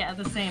don't like it at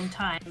the same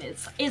time.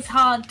 It's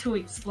hard to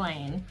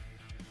explain.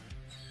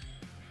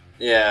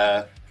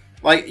 Yeah.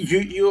 Like,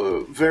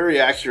 you're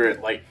very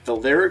accurate. Like, the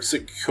lyrics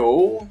are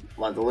cool.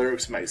 Like, the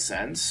lyrics make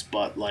sense,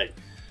 but, like,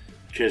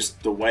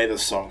 just the way the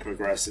song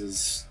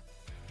progresses...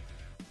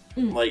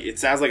 Like, it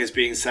sounds like it's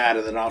being sad,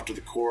 and then after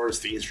the chorus,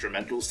 the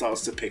instrumental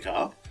starts to pick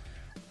up,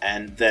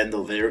 and then the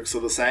lyrics are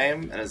the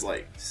same, and it's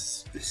like,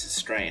 this is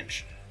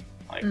strange.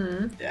 Like,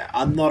 yeah,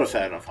 I'm not a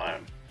fan of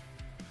Home.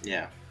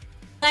 Yeah.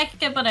 I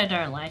like it, but I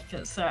don't like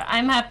it, so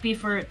I'm happy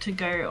for it to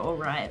go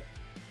alright.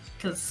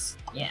 Because,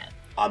 yeah.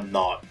 I'm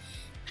not.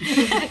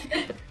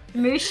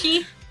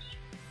 Mushi?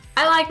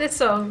 I like this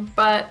song,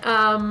 but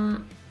I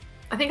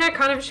think I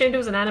kind of assumed it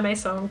was an anime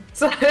song,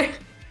 so...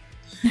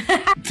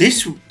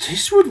 This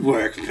would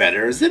work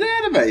better as an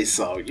anime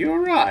song, you're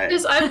right.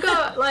 Because I've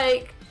got,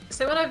 like...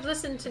 So when I've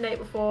listened to Nate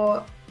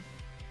before,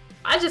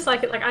 I just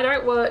like it. Like, I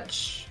don't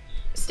watch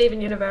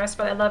Steven Universe,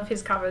 but I love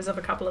his covers of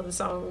a couple of the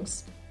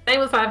songs. Same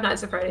with Five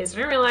Nights at Freddy's. I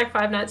don't really like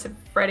Five Nights at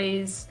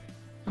Freddy's.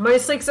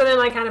 Mostly because I don't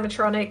like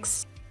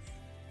animatronics.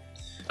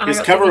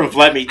 His cover of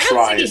Let Me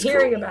Try is cool.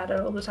 Hearing about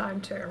it all the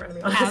time too, I'm gonna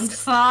be honest. I'm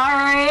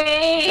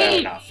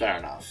sorry! Fair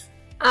enough.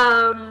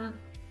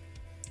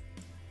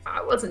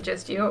 It wasn't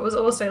just you, it was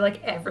also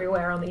like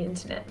everywhere on the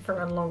internet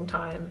for a long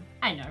time.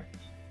 I know.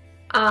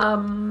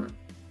 I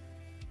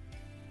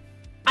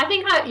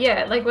think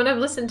like when I've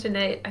listened to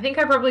Nate, I think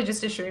I probably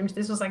just assumed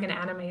this was like an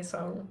anime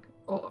song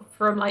or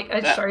from like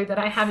a show that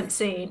I haven't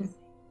seen.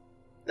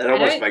 That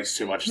almost makes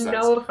too much sense. I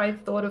don't know if I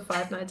thought of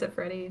Five Nights at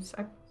Freddy's.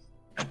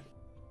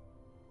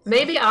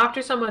 Maybe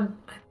after someone...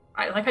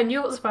 I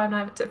knew it was Five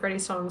Nights at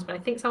Freddy's songs, but I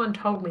think someone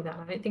told me that.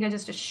 I don't think I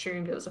just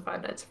assumed it was a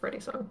Five Nights at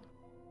Freddy's song.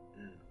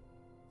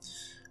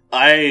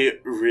 I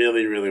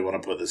really, really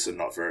want to put this in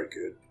not very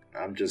good.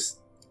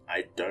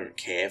 I don't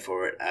care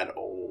for it at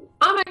all.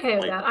 I'm okay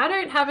with that. I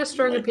don't have a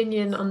strong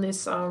opinion on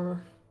this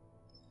song.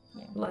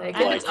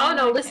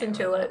 I'll listen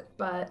to it,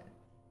 but...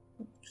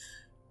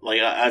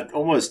 I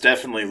almost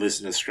definitely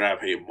listen to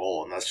Scrap Heap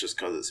more, and that's just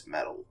because it's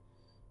metal.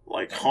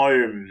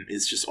 Home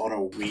is just on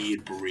a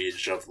weird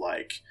bridge of,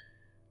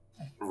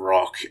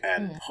 rock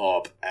and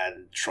pop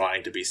and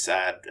trying to be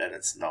sad, and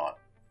it's not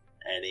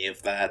any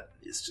of that.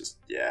 It's just,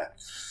 yeah.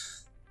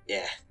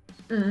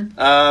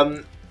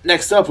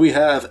 Next up we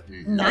have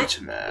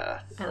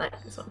Nightmare. I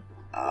like this one.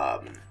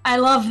 I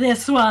love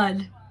this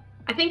one.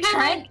 I think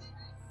I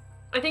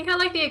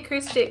like the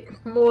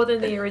acoustic more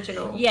than the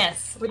original.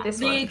 Yes, with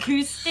this one. The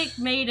acoustic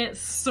made it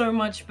so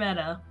much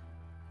better,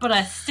 but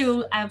I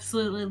still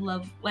absolutely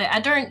love. I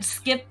don't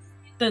skip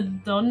the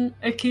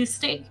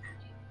non-acoustic,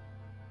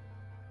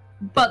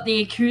 but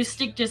the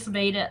acoustic just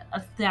made it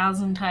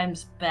 1,000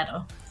 times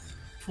better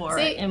for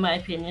it, in my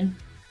opinion.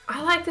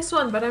 I like this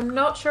one, but I'm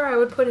not sure I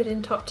would put it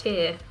in top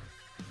tier.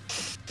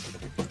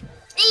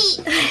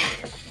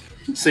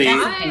 See,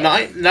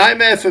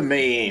 Nightmare for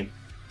me,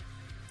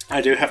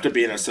 I do have to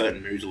be in a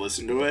certain mood to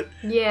listen to it.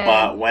 Yeah.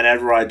 But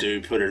whenever I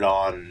do put it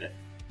on,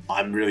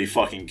 I'm really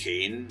fucking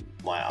keen.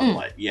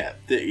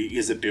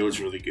 Because it builds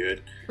really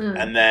good.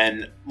 And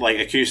then,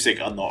 acoustic,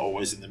 I'm not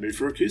always in the mood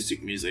for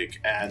acoustic music.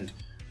 And,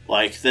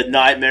 the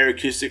Nightmare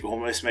acoustic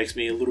almost makes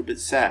me a little bit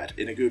sad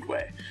in a good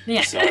way.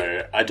 Yeah.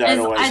 So, I don't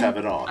always have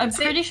it on. I'm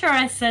pretty sure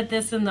I said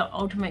this in the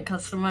Ultimate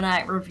Customer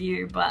Night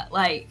review, but,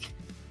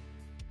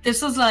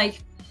 this was,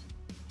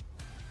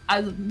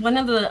 one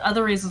of the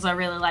other reasons I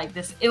really like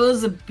this. It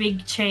was a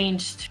big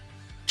change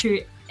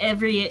to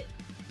every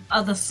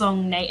other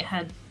song Nate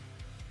had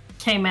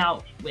came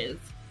out with.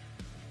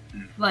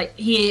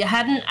 He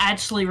hadn't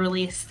actually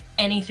released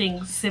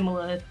anything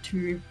similar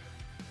to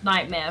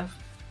Nightmare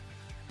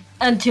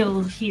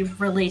until he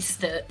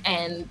released it,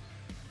 and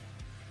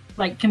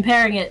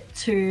comparing it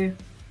to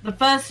the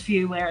first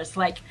few where it's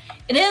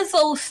it is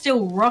all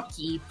still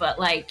rocky, but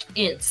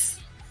it's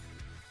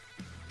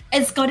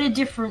got a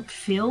different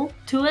feel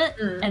to it.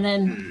 And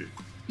then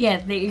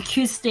the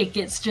acoustic,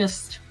 it's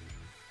just,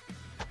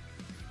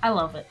 I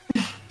love it.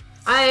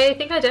 I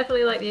think I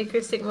definitely like the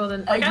acoustic more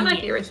than... I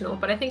like the original,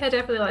 but I think I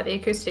definitely like the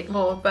acoustic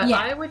more. But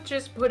I would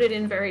just put it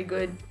in very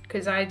good,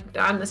 because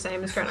I'm the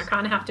same as Trent. I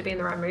kind of have to be in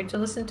the right mood to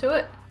listen to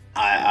it.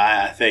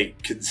 I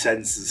think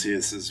consensus here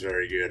is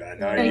very good. I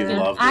know you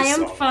love this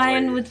song. I am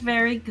fine with with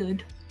very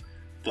good.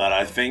 But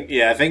I think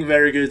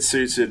very good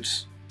suited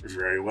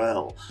very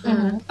well.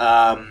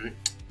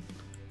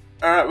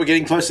 Alright, we're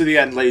getting close to the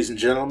end, ladies and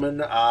gentlemen.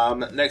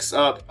 Next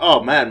up...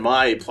 Oh man,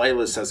 my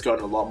playlist has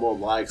gotten a lot more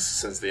likes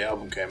since the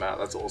album came out.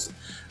 That's awesome.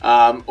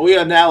 We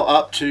are now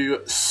up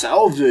to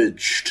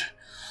Salvaged.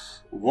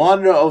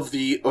 One of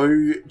the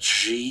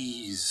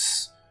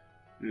OGs.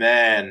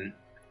 Man.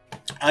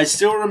 I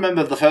still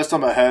remember the first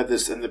time I heard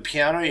this, and the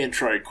piano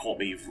intro caught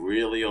me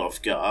really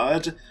off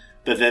guard.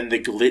 But then the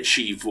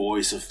glitchy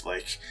voice of,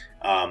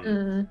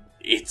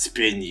 It's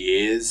been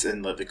years,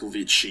 and, the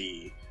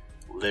glitchy...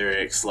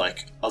 lyrics, I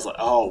was like,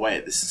 oh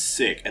wait, this is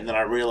sick, and then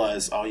I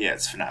realized, oh yeah,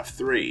 it's FNAF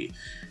 3,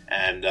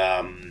 and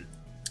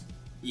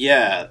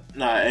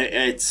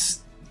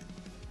it's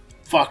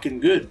fucking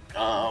good.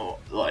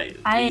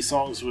 These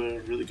songs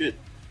were really good.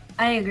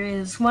 I agree.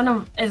 It's one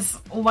of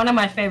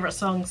my favorite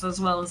songs, as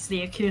well as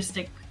the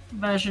acoustic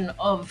version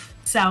of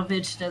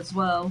Salvaged as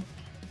well,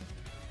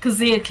 because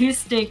the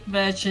acoustic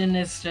version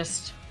is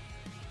just,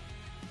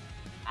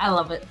 I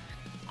love it,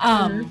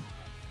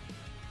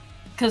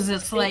 because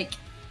it's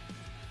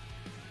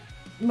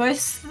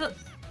most,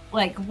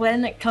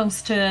 when it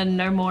comes to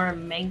No More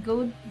and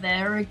Mangled,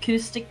 their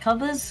acoustic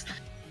covers,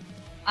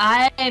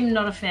 I am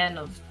not a fan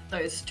of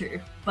those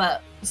two.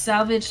 But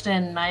Salvaged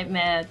and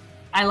Nightmare,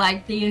 I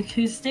like the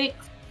acoustic.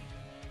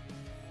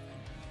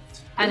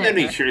 And then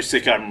the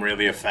acoustic I'm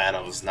really a fan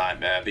of is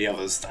Nightmare. The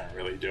others don't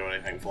really do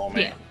anything for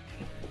me.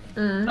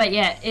 Yeah. But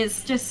yeah,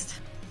 it's just...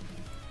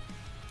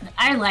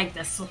 I like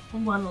this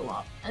one a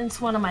lot. It's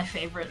one of my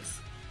favorites.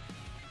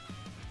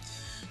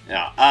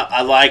 Yeah,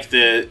 I like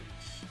the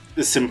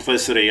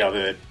simplicity of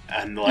it,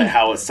 and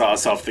how it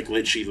starts off the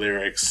glitchy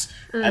lyrics,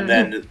 and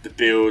then it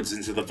builds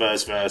into the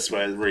first verse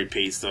where it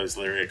repeats those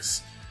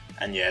lyrics,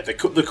 and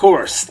the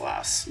chorus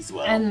slaps as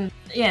well. And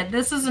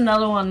this is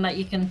another one that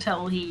you can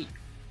tell he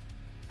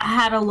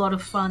had a lot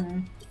of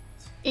fun.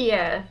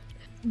 Yeah,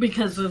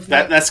 because of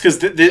that's because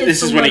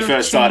this is when he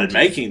first started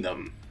making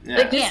them.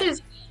 Yeah.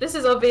 This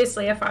is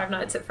obviously a Five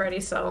Nights at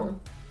Freddy's song.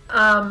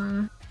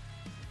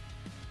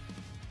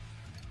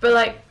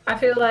 But I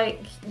feel like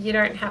you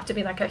don't have to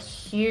be a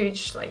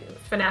huge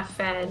FNAF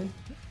fan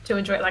to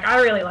enjoy it. I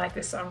really like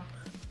this song.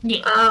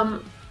 Yeah.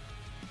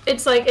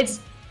 It's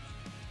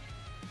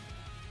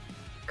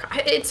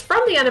It's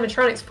from the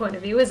animatronics point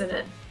of view, isn't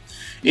it?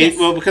 Yes.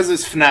 Well, because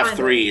it's FNAF Kind of.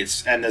 3,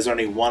 and there's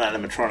only one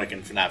animatronic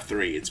in FNAF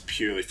 3, it's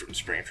purely from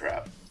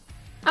Springtrap.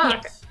 Oh,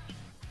 Yes.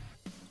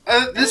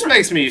 okay.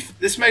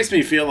 This makes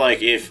me feel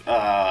like if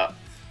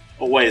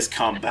Always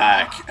Come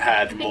Back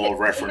had more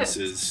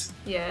references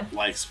Yeah.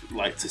 like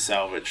to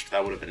Salvaged,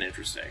 that would have been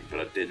interesting, but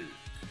it didn't.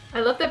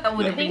 I love that. That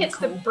would I have think been it's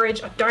the cool.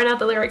 bridge. I don't have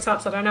the lyrics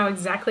up, so I don't know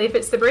exactly if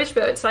it's the bridge,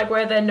 but it's like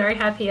where the no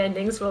happy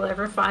endings will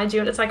ever find you,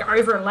 and it's like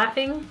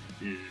overlapping.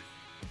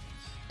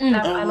 I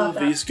All love of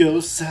that. these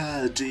ghosts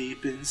are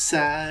deep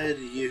inside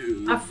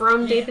you. Are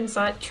from deep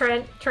inside.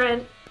 Trent,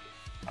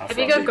 have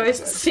you got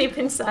ghosts deep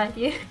inside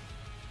you?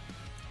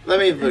 Let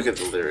me look at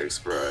the lyrics,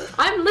 bro.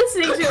 I'm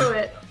listening to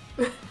it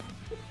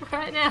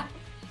right now.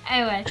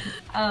 Anyway,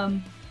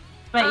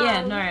 but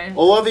yeah, no.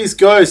 All of these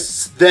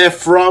ghosts, they're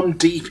from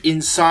deep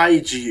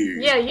inside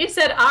you. Yeah, you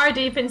said are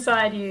deep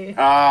inside you.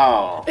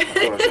 Oh, I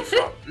thought I said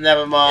from.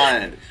 Never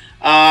mind.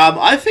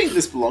 I think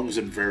this belongs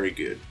in very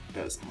good,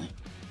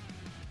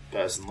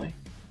 personally.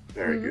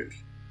 Very good.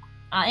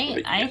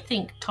 I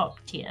think top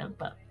tier,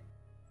 but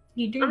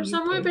you do. I'm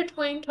somewhere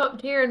between top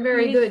tier and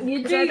very good.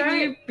 You 'cause do. I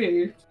don't. You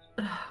do.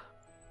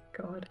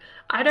 God,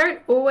 I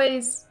don't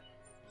always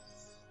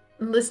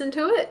listen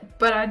to it,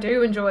 but I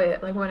do enjoy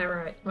it. Like when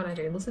I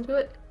do listen to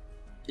it.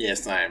 Yeah,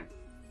 same.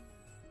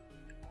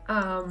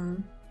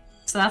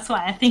 So that's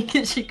why I think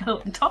it should go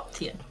in top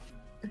tier.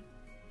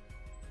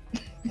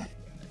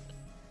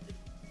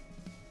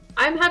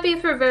 I'm happy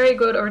for very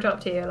good or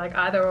top tier. Like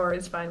either or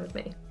is fine with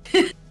me.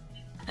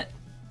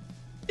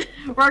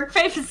 Rock,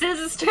 paper,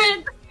 scissors,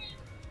 Trent.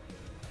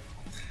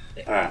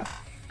 Alright.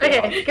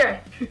 Okay, go.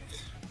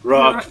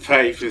 Rock,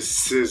 paper,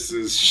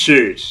 scissors,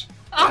 shoot.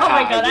 Oh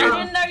my god, good.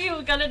 I didn't know you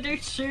were gonna do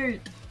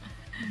shoot.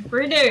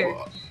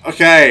 Redo.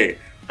 Okay,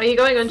 Are you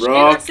going on shoot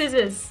Rock. or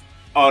scissors?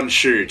 on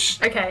shoot.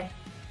 Okay.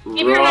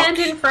 Keep your hand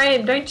in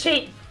frame. Don't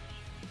cheat.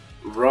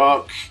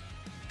 Rock,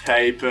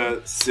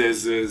 paper,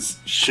 scissors,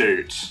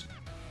 shoot.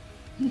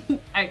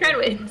 Trent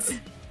wins.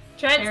 Trent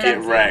Get Get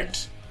stands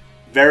wrecked.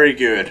 Very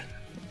good.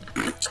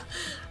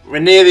 We're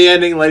near the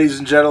ending, ladies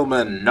and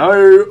gentlemen.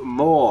 No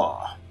more.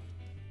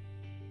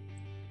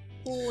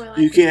 Ooh, I like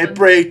You this can't one.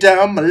 break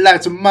down my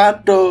lights and my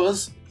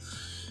doors.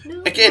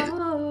 No Again,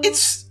 more.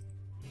 it's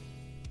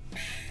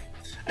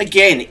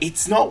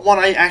not one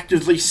I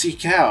actively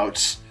seek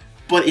out,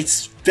 but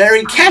it's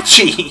very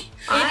catchy.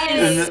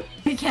 It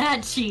is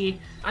catchy.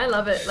 I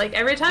love it. Like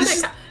every time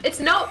This- it's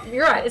not.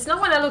 You're right. It's not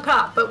one I look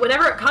up, but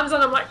whenever it comes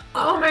on, I'm like,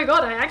 oh my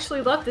god, I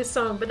actually love this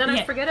song. But then I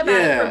Yeah. forget about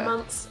it Yeah. for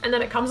months, and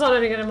then it comes on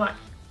again. I'm like,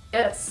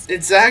 yes.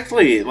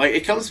 Exactly. Like,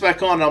 it comes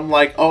back on, I'm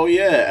like, oh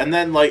yeah. And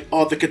then, like,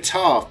 oh, the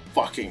guitar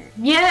fucking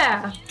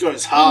Yeah.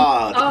 goes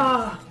hard.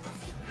 Oh.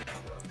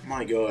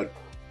 My god.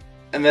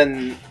 And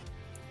then,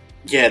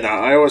 yeah, no,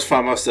 I always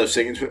find myself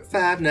singing to it,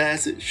 5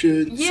 nights, it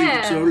shouldn't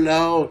Yeah. seem so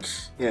long.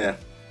 Yeah.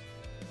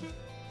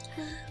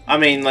 I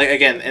mean, like,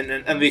 again,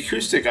 and the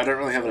acoustic I don't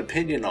really have an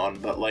opinion on,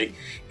 but, like,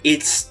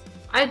 it's,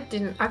 I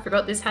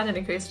forgot this had an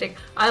acoustic.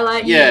 I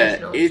like the yeah,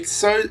 original.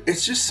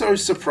 it's just so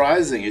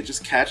surprising. It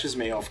just catches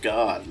me off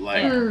guard.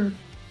 Like, Mm.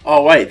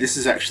 oh wait, this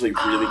is actually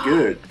really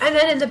good. And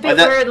then in the bit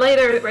that- where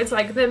later, where it's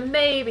like, then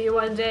maybe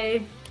one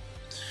day.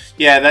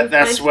 Yeah, We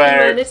that's find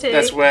where humanity.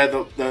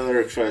 the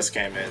lyric first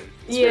came in.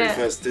 That's where Yeah.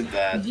 he first did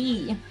that.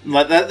 Yeah.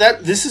 Like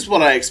that. This is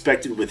what I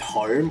expected with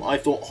Home. I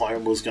thought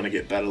Home was gonna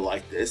get better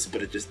like this,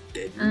 but it just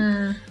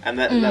didn't. And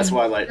that's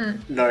why, like,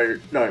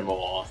 no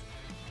more.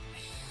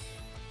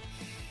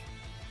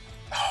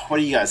 What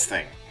do you guys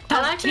think?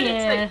 I like that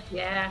it's tier. like,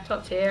 yeah,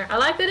 top tier. I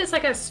like that it's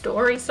like a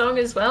story song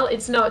as well.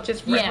 It's not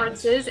just Yeah.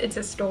 references, it's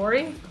a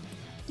story.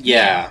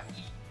 Yeah.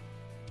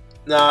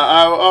 No,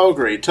 I'll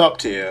agree. Top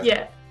tier.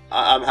 Yeah.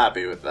 I'm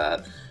happy with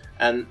that.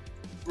 And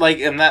like,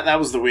 and that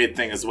was the weird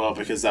thing as well,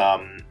 because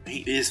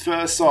his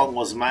first song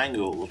was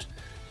Mangled,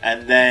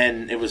 and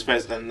then that was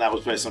based on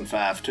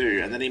FNAF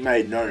 2, and then he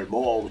made No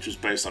More, which was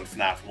based on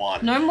FNAF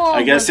 1. No More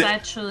I guess was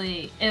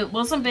actually... It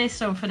wasn't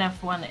based on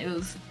FNAF 1, it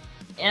was...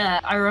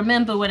 I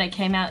remember when it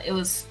came out, it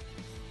was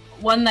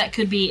one that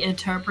could be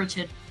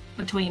interpreted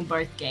between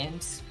both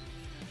games.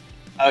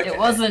 Okay. It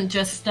wasn't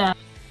just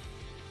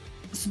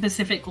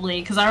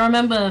specifically... Because I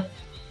remember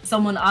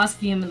someone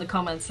asking him in the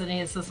comments, and he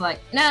was just like,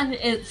 nah,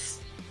 it's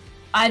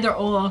either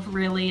or,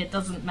 really, it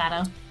doesn't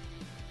matter.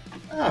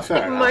 Oh,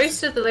 fair enough.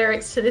 Most of the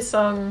lyrics to this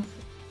song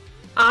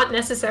aren't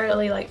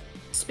necessarily like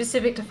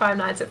specific to Five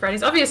Nights at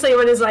Freddy's. Obviously,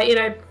 one is like, you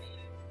know.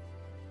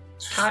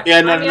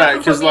 Yeah, no,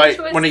 because like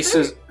when he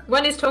says,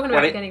 When he's talking about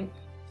when he- getting.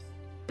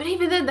 But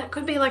even then, that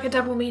could be like a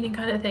double meaning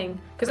kind of thing.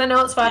 Because I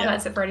know it's Five Yeah.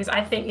 Nights at Freddy's.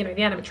 I think, you know,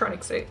 the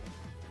animatronic suit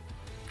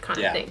kind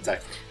yeah, of thing.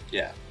 exactly,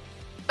 yeah,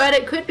 But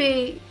it could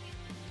be.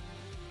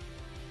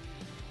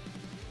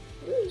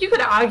 You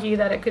could argue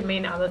that it could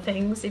mean other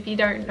things if you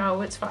don't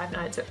know it's Five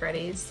Nights at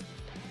Freddy's.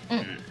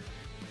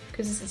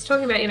 Because it's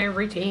talking about, you know,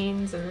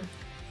 routines and.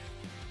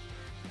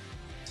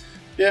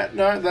 yeah.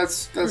 No,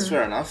 that's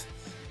fair enough.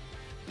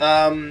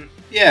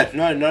 Yeah,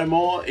 no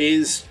more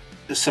is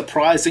a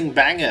surprising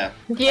banger.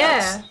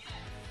 Yeah.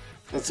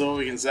 That's all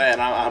we can say,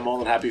 and I'm more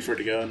than happy for it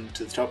to go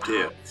into the top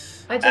tier.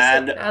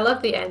 I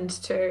love the end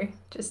too.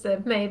 Just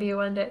the maybe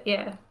one day,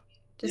 yeah.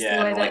 Just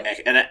the way that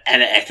and it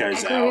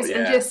echoes out, yeah.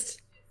 And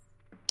just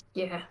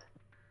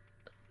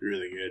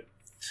really good.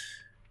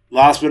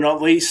 Last but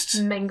not least,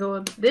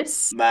 Mangled.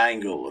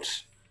 Mangled.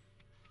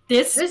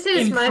 This is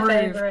improved my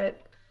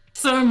favorite.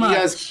 so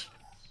much.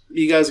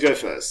 You guys go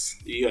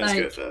first.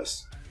 Go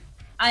first.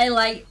 I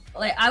like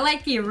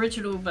the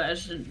original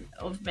version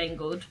of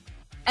Mangled.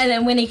 And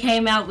then when he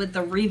came out with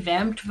the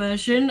revamped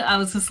version, I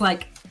was just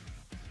like,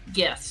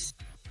 yes.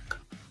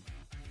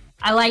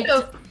 I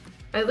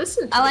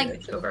listened to the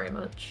original very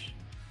much.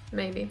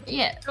 Maybe.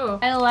 Yeah. Oh.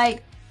 I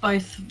like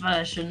both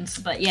versions,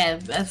 but yeah,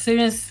 as soon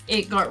as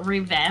it got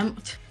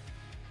revamped,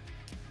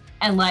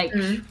 and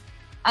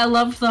I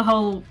love the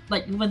whole,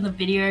 like, when the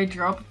video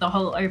dropped, the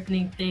whole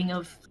opening thing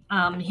of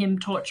him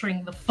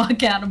torturing the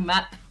fuck out of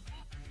Matt.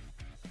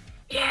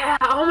 Yeah,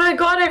 oh my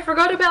god, I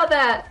forgot about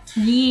that.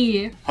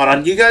 Yeah. Hold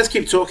on, you guys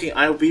keep talking.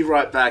 I'll be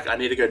right back. I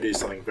need to go do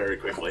something very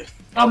quickly.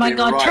 Oh my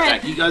god,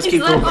 Trent! You guys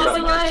keep talking about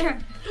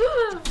that.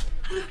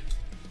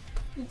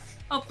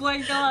 Oh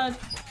my god.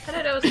 I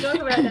don't know what to talk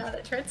about now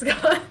that Trent's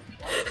gone.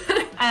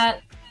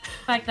 The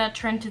fact that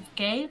Trent is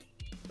gay.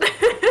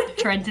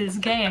 Trent is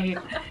gay.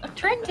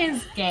 Trent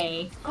is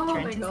gay. Oh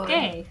Trent my is god.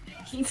 gay.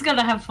 He's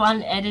gonna have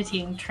fun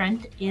editing.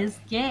 Trent is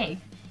gay.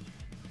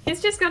 He's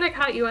just gonna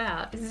cut you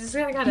out. He's just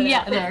gonna cut it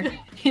out. No.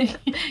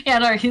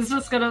 He's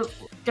just gonna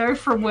go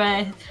from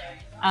where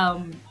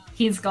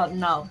he's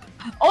gotten up.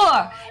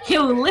 Or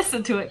he'll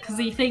listen to it because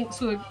he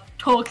thinks we're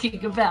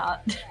talking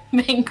about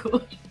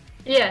Mangled.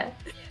 Yeah.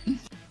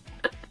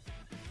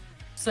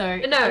 So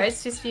No,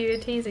 it's just you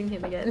teasing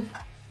him again.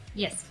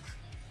 Yes.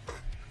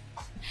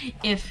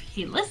 If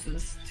he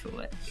listens to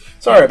it.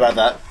 Sorry about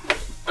that.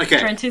 Okay.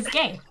 Trent is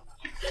gay.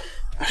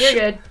 You're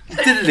good.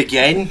 I did it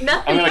again.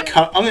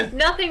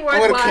 Nothing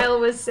worthwhile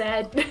was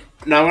said.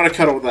 No, I'm gonna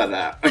cut all that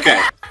out. Okay.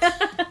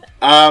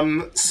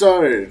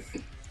 So,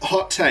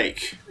 hot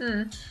take.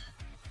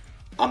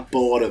 I'm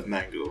bored of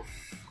Mangled.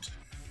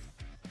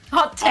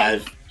 Hot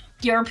take.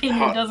 Your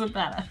opinion doesn't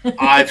matter.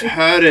 I've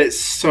heard it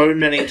so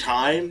many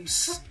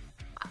times.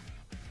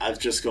 I've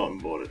just gotten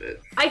bored of it.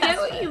 I get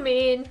what you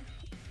mean,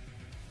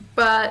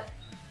 but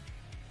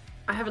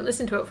I haven't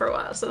listened to it for a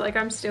while, so like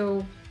I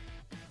still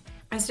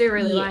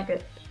really like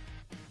it.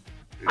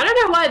 I don't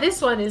know why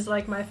this one is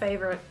like my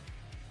favorite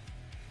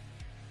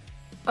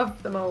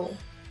of them all.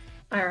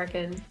 I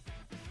reckon.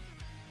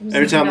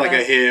 Every time like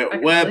I hear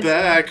 "We're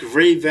back,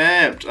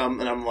 revamped,"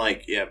 and I'm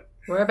like, "Yep,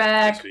 we're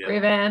back,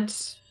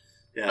 revamped."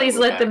 Yeah, please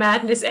let the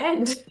madness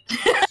end.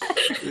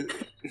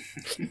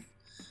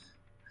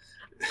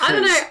 I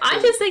don't know. I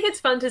just think it's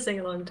fun to sing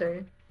along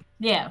to.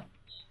 Yeah.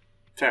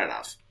 Fair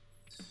enough.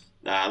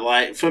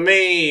 Like for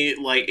me,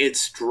 like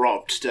it's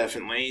dropped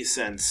definitely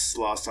since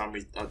last time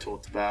I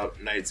talked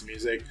about Nate's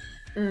music.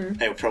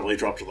 They probably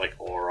dropped it like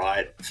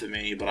alright for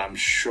me, but I'm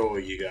sure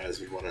you guys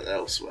would want it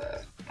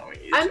elsewhere.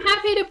 I'm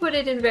happy to put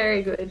it in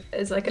very good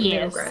as like a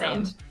middle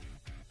ground.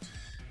 Same.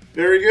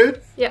 Very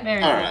good? Yeah.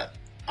 Very alright.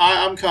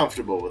 I'm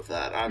comfortable with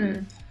that.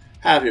 I'm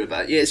happy with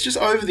that. Yeah, it's just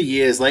over the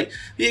years, like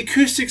the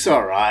acoustic's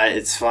alright,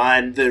 it's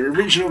fine. The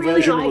original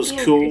version was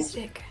cool.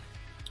 Acoustic.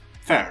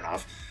 Fair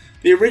enough.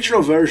 The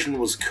original version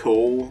was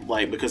cool,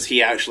 like, because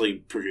he actually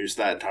produced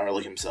that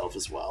entirely himself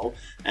as well.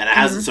 And it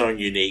has its own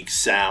unique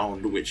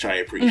sound, which I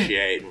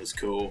appreciate and was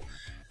cool.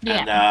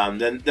 Yeah.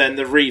 And then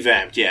the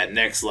revamped,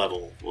 next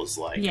level was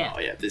like, oh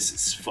yeah, this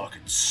is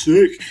fucking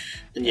sick.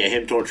 And yeah,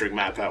 him torturing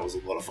MatPat was a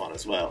lot of fun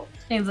as well.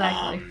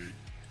 Exactly.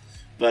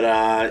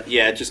 But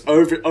just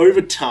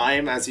over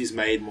time, as he's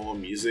made more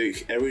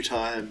music, every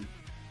time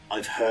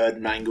I've heard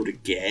Mangled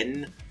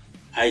again,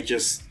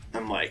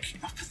 I'm like,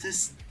 oh, but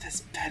there's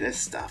better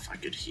stuff I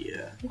could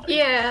hear. Like,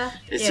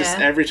 it's just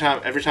every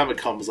time it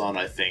comes on,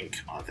 I think,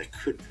 oh,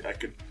 I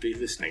could be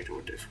listening to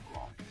a different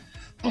one.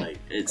 Like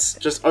it's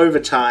just over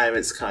time,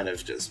 it's kind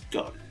of just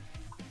gotten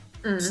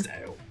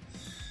stale.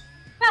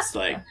 It's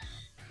like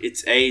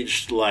it's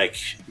aged like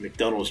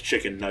McDonald's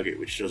chicken nugget,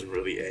 which doesn't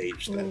really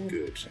age that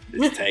good.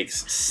 It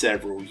takes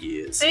several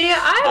years. See,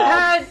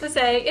 I've heard to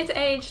say it's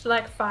aged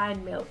like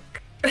fine milk.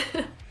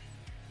 Milk.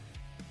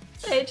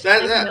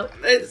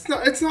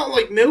 It's not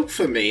like milk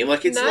for me.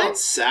 Like it's not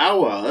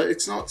sour.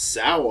 It's not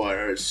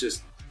sour. It's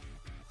just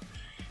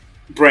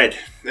bread.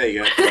 There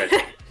you go.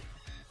 Bread.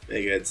 There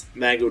you go. It's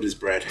Mangled is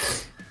bread.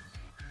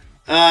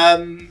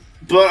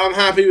 But I'm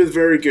happy with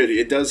very good.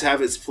 It does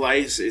have its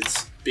place.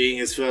 It's being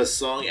his first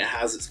song. It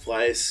has its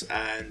place,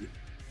 and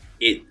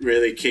it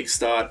really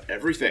kickstart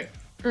everything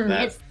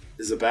that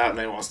is about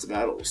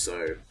NateWantsToBattle.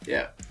 So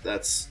yeah,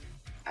 that's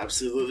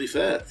absolutely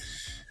fair.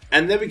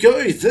 And there we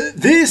go.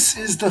 This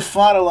is the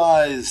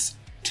finalized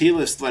tier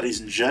list, ladies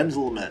and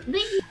gentlemen.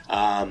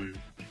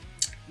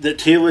 The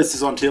tier list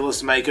is on Tier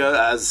List Maker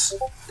as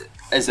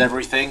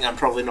everything. I'm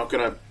probably not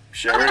going to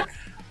share it.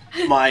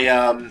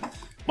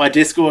 My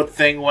Discord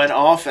thing went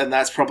off, and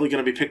that's probably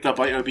going to be picked up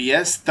by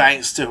OBS.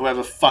 Thanks to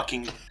whoever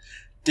fucking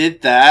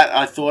did that.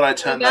 I thought I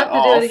turned that off. I'm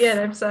about to do it again.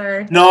 I'm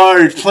sorry.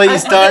 No,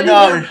 please don't.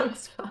 No.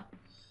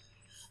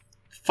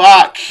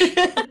 Fuck!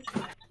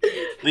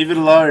 Leave it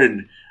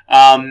alone.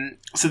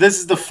 So this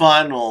is the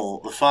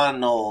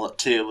final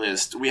tier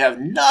list. We have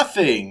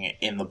nothing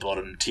in the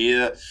bottom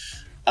tier.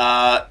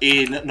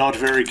 In Not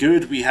Very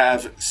Good, we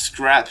have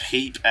Scrap,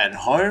 Heap, and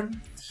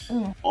Home.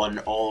 On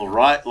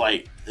alright,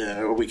 like,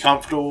 are we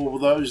comfortable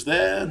with those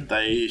there?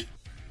 They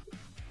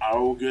are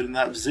all good in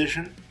that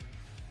position?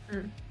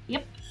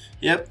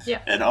 Yep.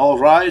 And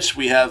alright,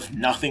 we have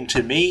Nothing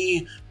to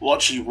Me,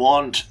 What You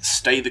Want,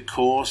 Stay the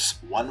Course,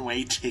 One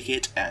Way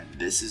Ticket, and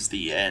This Is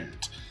the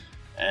End.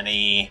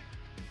 Any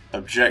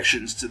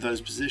objections to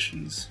those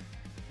positions?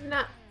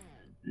 No.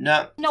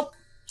 Nope.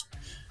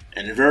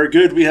 And Very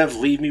Good, we have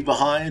Leave Me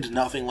Behind,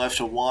 Nothing Left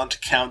to Want,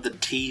 Count the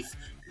Teeth,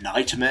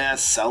 Nightmare,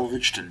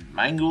 Salvaged, and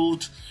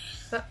Mangled.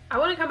 But I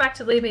want to come back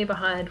to Leave Me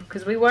Behind,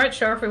 because we weren't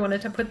sure if we wanted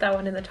to put that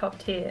one in the top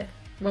tier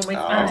when we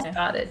first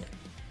started.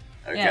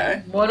 Okay.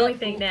 Yeah, what do we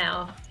think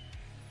now?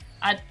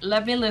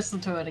 Let me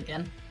listen to it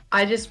again.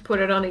 I just put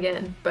it on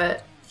again,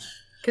 but...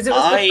 Because it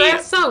was the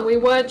first song, we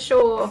weren't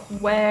sure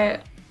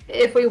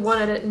if we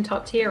wanted it in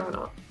top tier or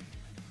not.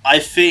 I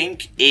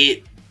think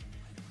it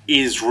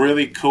is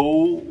really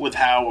cool with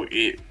how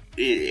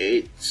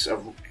it's a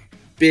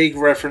big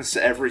reference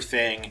to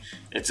everything.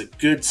 It's a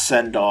good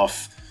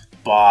send-off,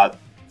 but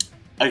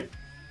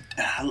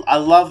I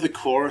love the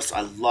chorus.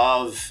 I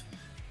love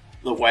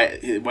the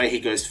way he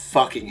goes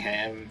fucking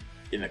ham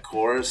in the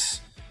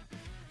chorus.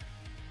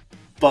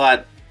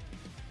 But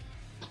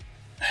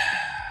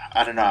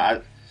I don't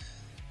know.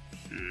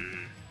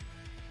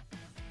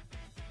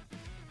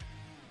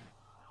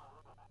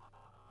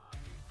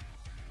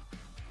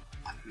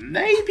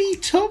 Maybe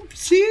top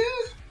tier?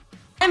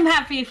 I'm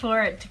happy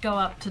for it to go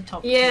up to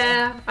top tier.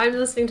 Yeah, I'm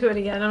listening to it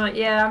again. I'm like,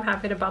 yeah, I'm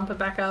happy to bump it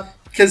back up.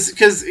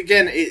 Because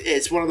again,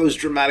 it's one of those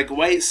dramatic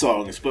wait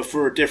songs, but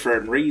for a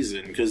different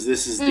reason. Because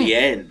this is the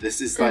end. This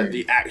is like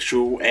the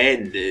actual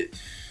end.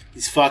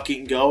 He's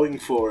fucking going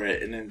for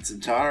it in its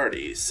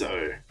entirety.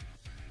 So,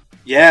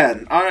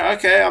 yeah,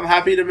 okay, I'm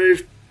happy to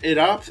move it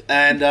up.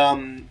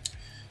 And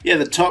yeah,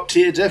 the top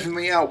tier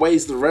definitely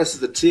outweighs the rest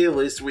of the tier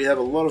list. We have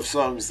a lot of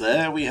songs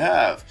there. We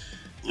have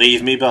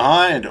Leave Me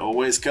Behind,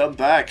 Always Come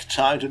Back,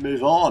 Time to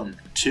Move On,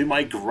 To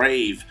My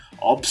Grave,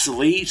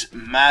 Obsolete,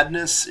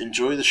 Madness,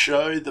 Enjoy the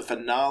Show, The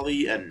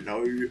Finale, and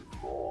No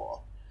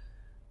More.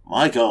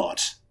 My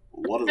god,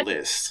 what a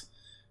list.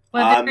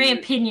 We're very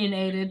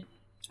opinionated.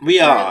 We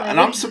are, and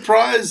I'm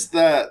surprised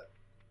that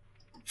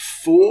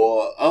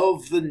 4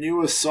 of the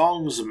newer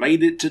songs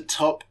made it to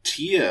top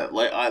tier.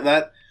 Like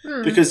that,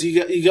 because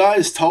you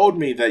guys told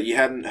me that you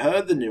hadn't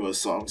heard the newer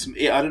songs.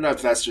 I don't know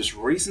if that's just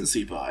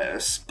recency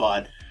bias,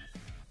 but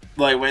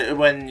like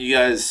when you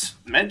guys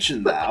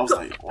mentioned that, I was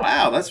like,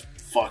 wow, that's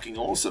fucking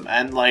awesome.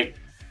 And like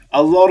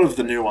a lot of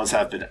the new ones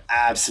have been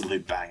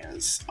absolute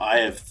bangers. I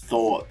have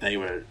thought they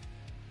were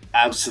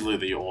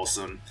absolutely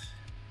awesome.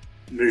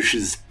 Moosh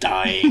is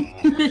dying.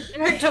 It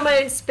hurt on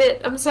my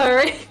spit. I'm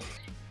sorry.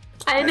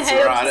 I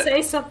inhaled to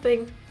say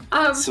something.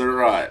 It's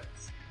alright.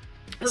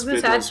 I was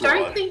gonna say, I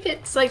don't think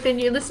it's like the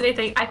new listening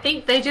thing. I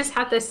think they just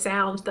have this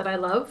sound that I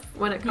love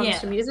when it comes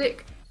to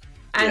music.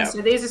 And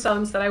so these are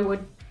songs that I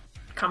would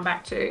come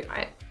back to.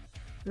 I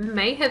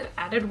may have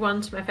added one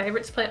to my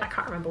favorites play. I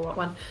can't remember what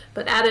one,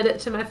 but added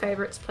it to my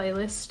favorites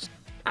playlist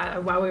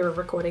while we were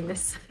recording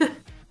this.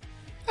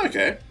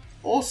 Okay,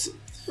 awesome.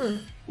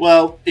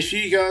 Well, if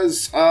you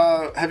guys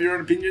have your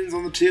own opinions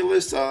on the tier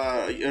list,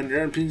 and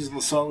your own opinions on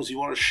the songs you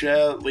want to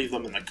share, leave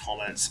them in the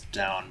comments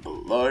down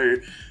below,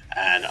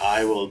 and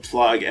I will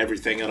plug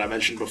everything that I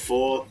mentioned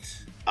before.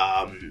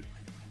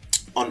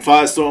 On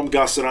Firestorm,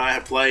 Gus and I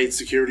have played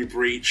Security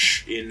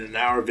Breach in an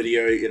hour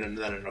video, and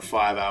then in a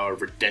 5-hour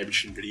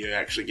redemption video,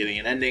 actually getting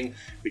an ending.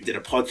 We did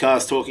a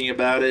podcast talking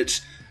about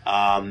it.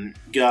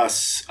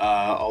 Gus,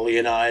 Ollie,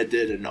 and I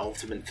did an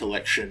Ultimate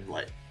Collection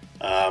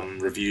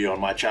review on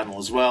my channel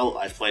as well.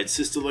 I've played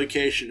Sister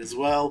Location as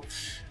well,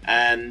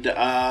 and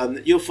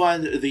you'll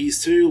find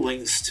these two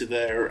links to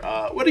their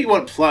what do you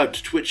want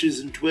plugged?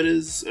 Twitches and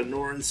Twitters and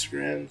or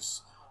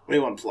Instagrams? What do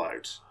you want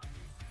plugged?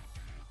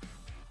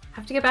 I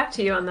have to get back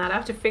to you on that. I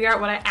have to figure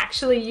out what I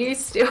actually use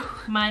still.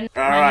 Mine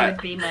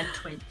would be my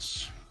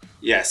Twitch.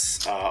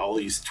 Yes, I'll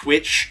use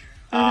Twitch.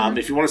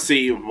 If you want to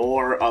see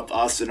more of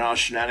us and our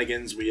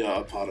shenanigans, we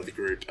are part of the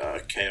group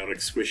Chaotic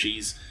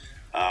Squishies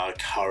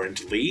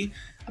currently.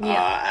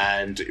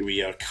 And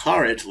we are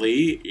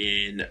currently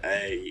in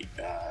a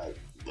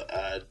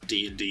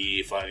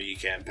D&D 5e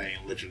campaign,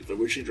 Legend of the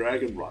Witching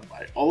Dragon, run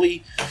by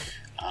Ollie.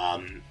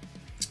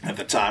 At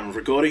the time of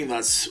recording,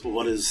 that's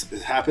what is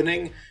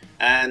happening.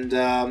 And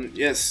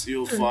yes,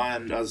 you'll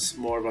find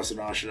more of us and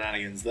our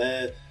shenanigans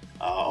there.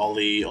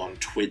 Ollie on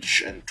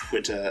Twitch and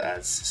Twitter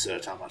as Sir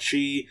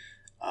Tamachee.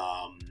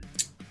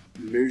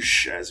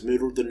 Moosh as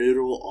Moodle the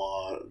Noodle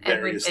on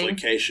various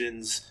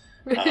locations.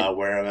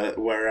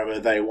 Wherever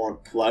they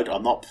want plugged.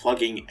 I'm not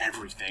plugging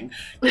everything.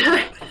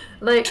 I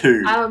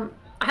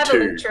have a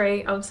link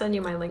tree. I'll send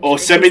you my link tree. Or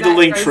send me the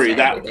link tree.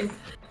 That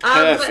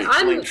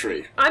perfect link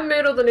tree. I'm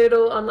Moodle the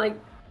Noodle on like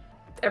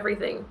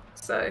everything.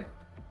 So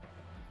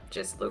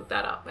just look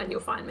that up and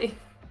you'll find me.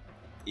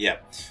 Yeah.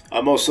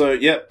 I'm also,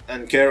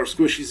 and care of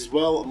Squishies as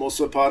well. I'm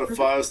also part of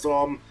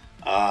Firestorm.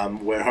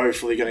 We're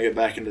hopefully going to get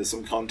back into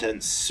some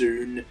content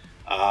soon.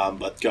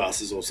 But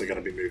Gus is also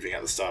going to be moving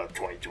at the start of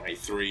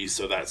 2023,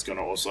 so that's going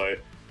to also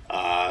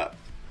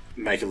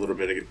make a little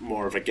bit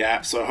more of a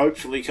gap. So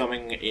hopefully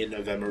coming in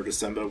November or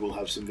December, we'll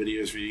have some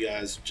videos for you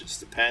guys. It just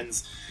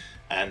depends.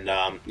 And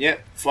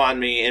find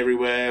me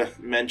everywhere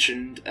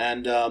mentioned.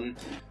 And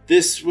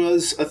this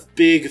was a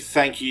big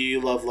thank you,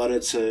 love letter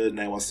to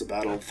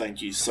NateWantsToBattle.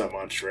 Thank you so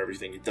much for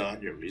everything you've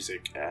done. Your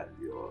music and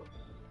your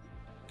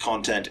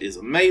content is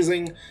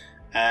amazing.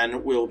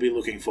 And we'll be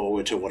looking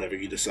forward to whatever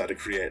you decide to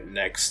create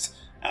next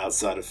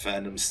outside of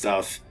fandom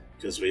stuff,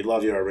 because we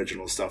love your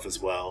original stuff as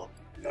well.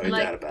 No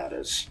doubt about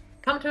it.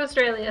 Come to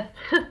Australia,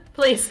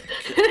 please.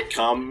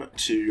 Come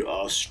to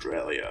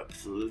Australia,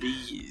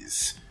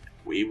 please.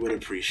 We would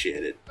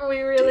appreciate it.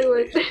 We really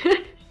would.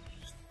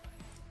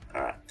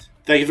 Alright.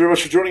 Thank you very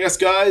much for joining us,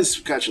 guys.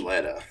 Catch you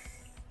later.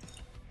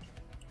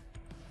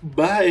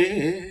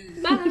 Bye.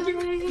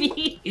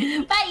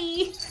 Bye.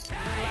 Bye.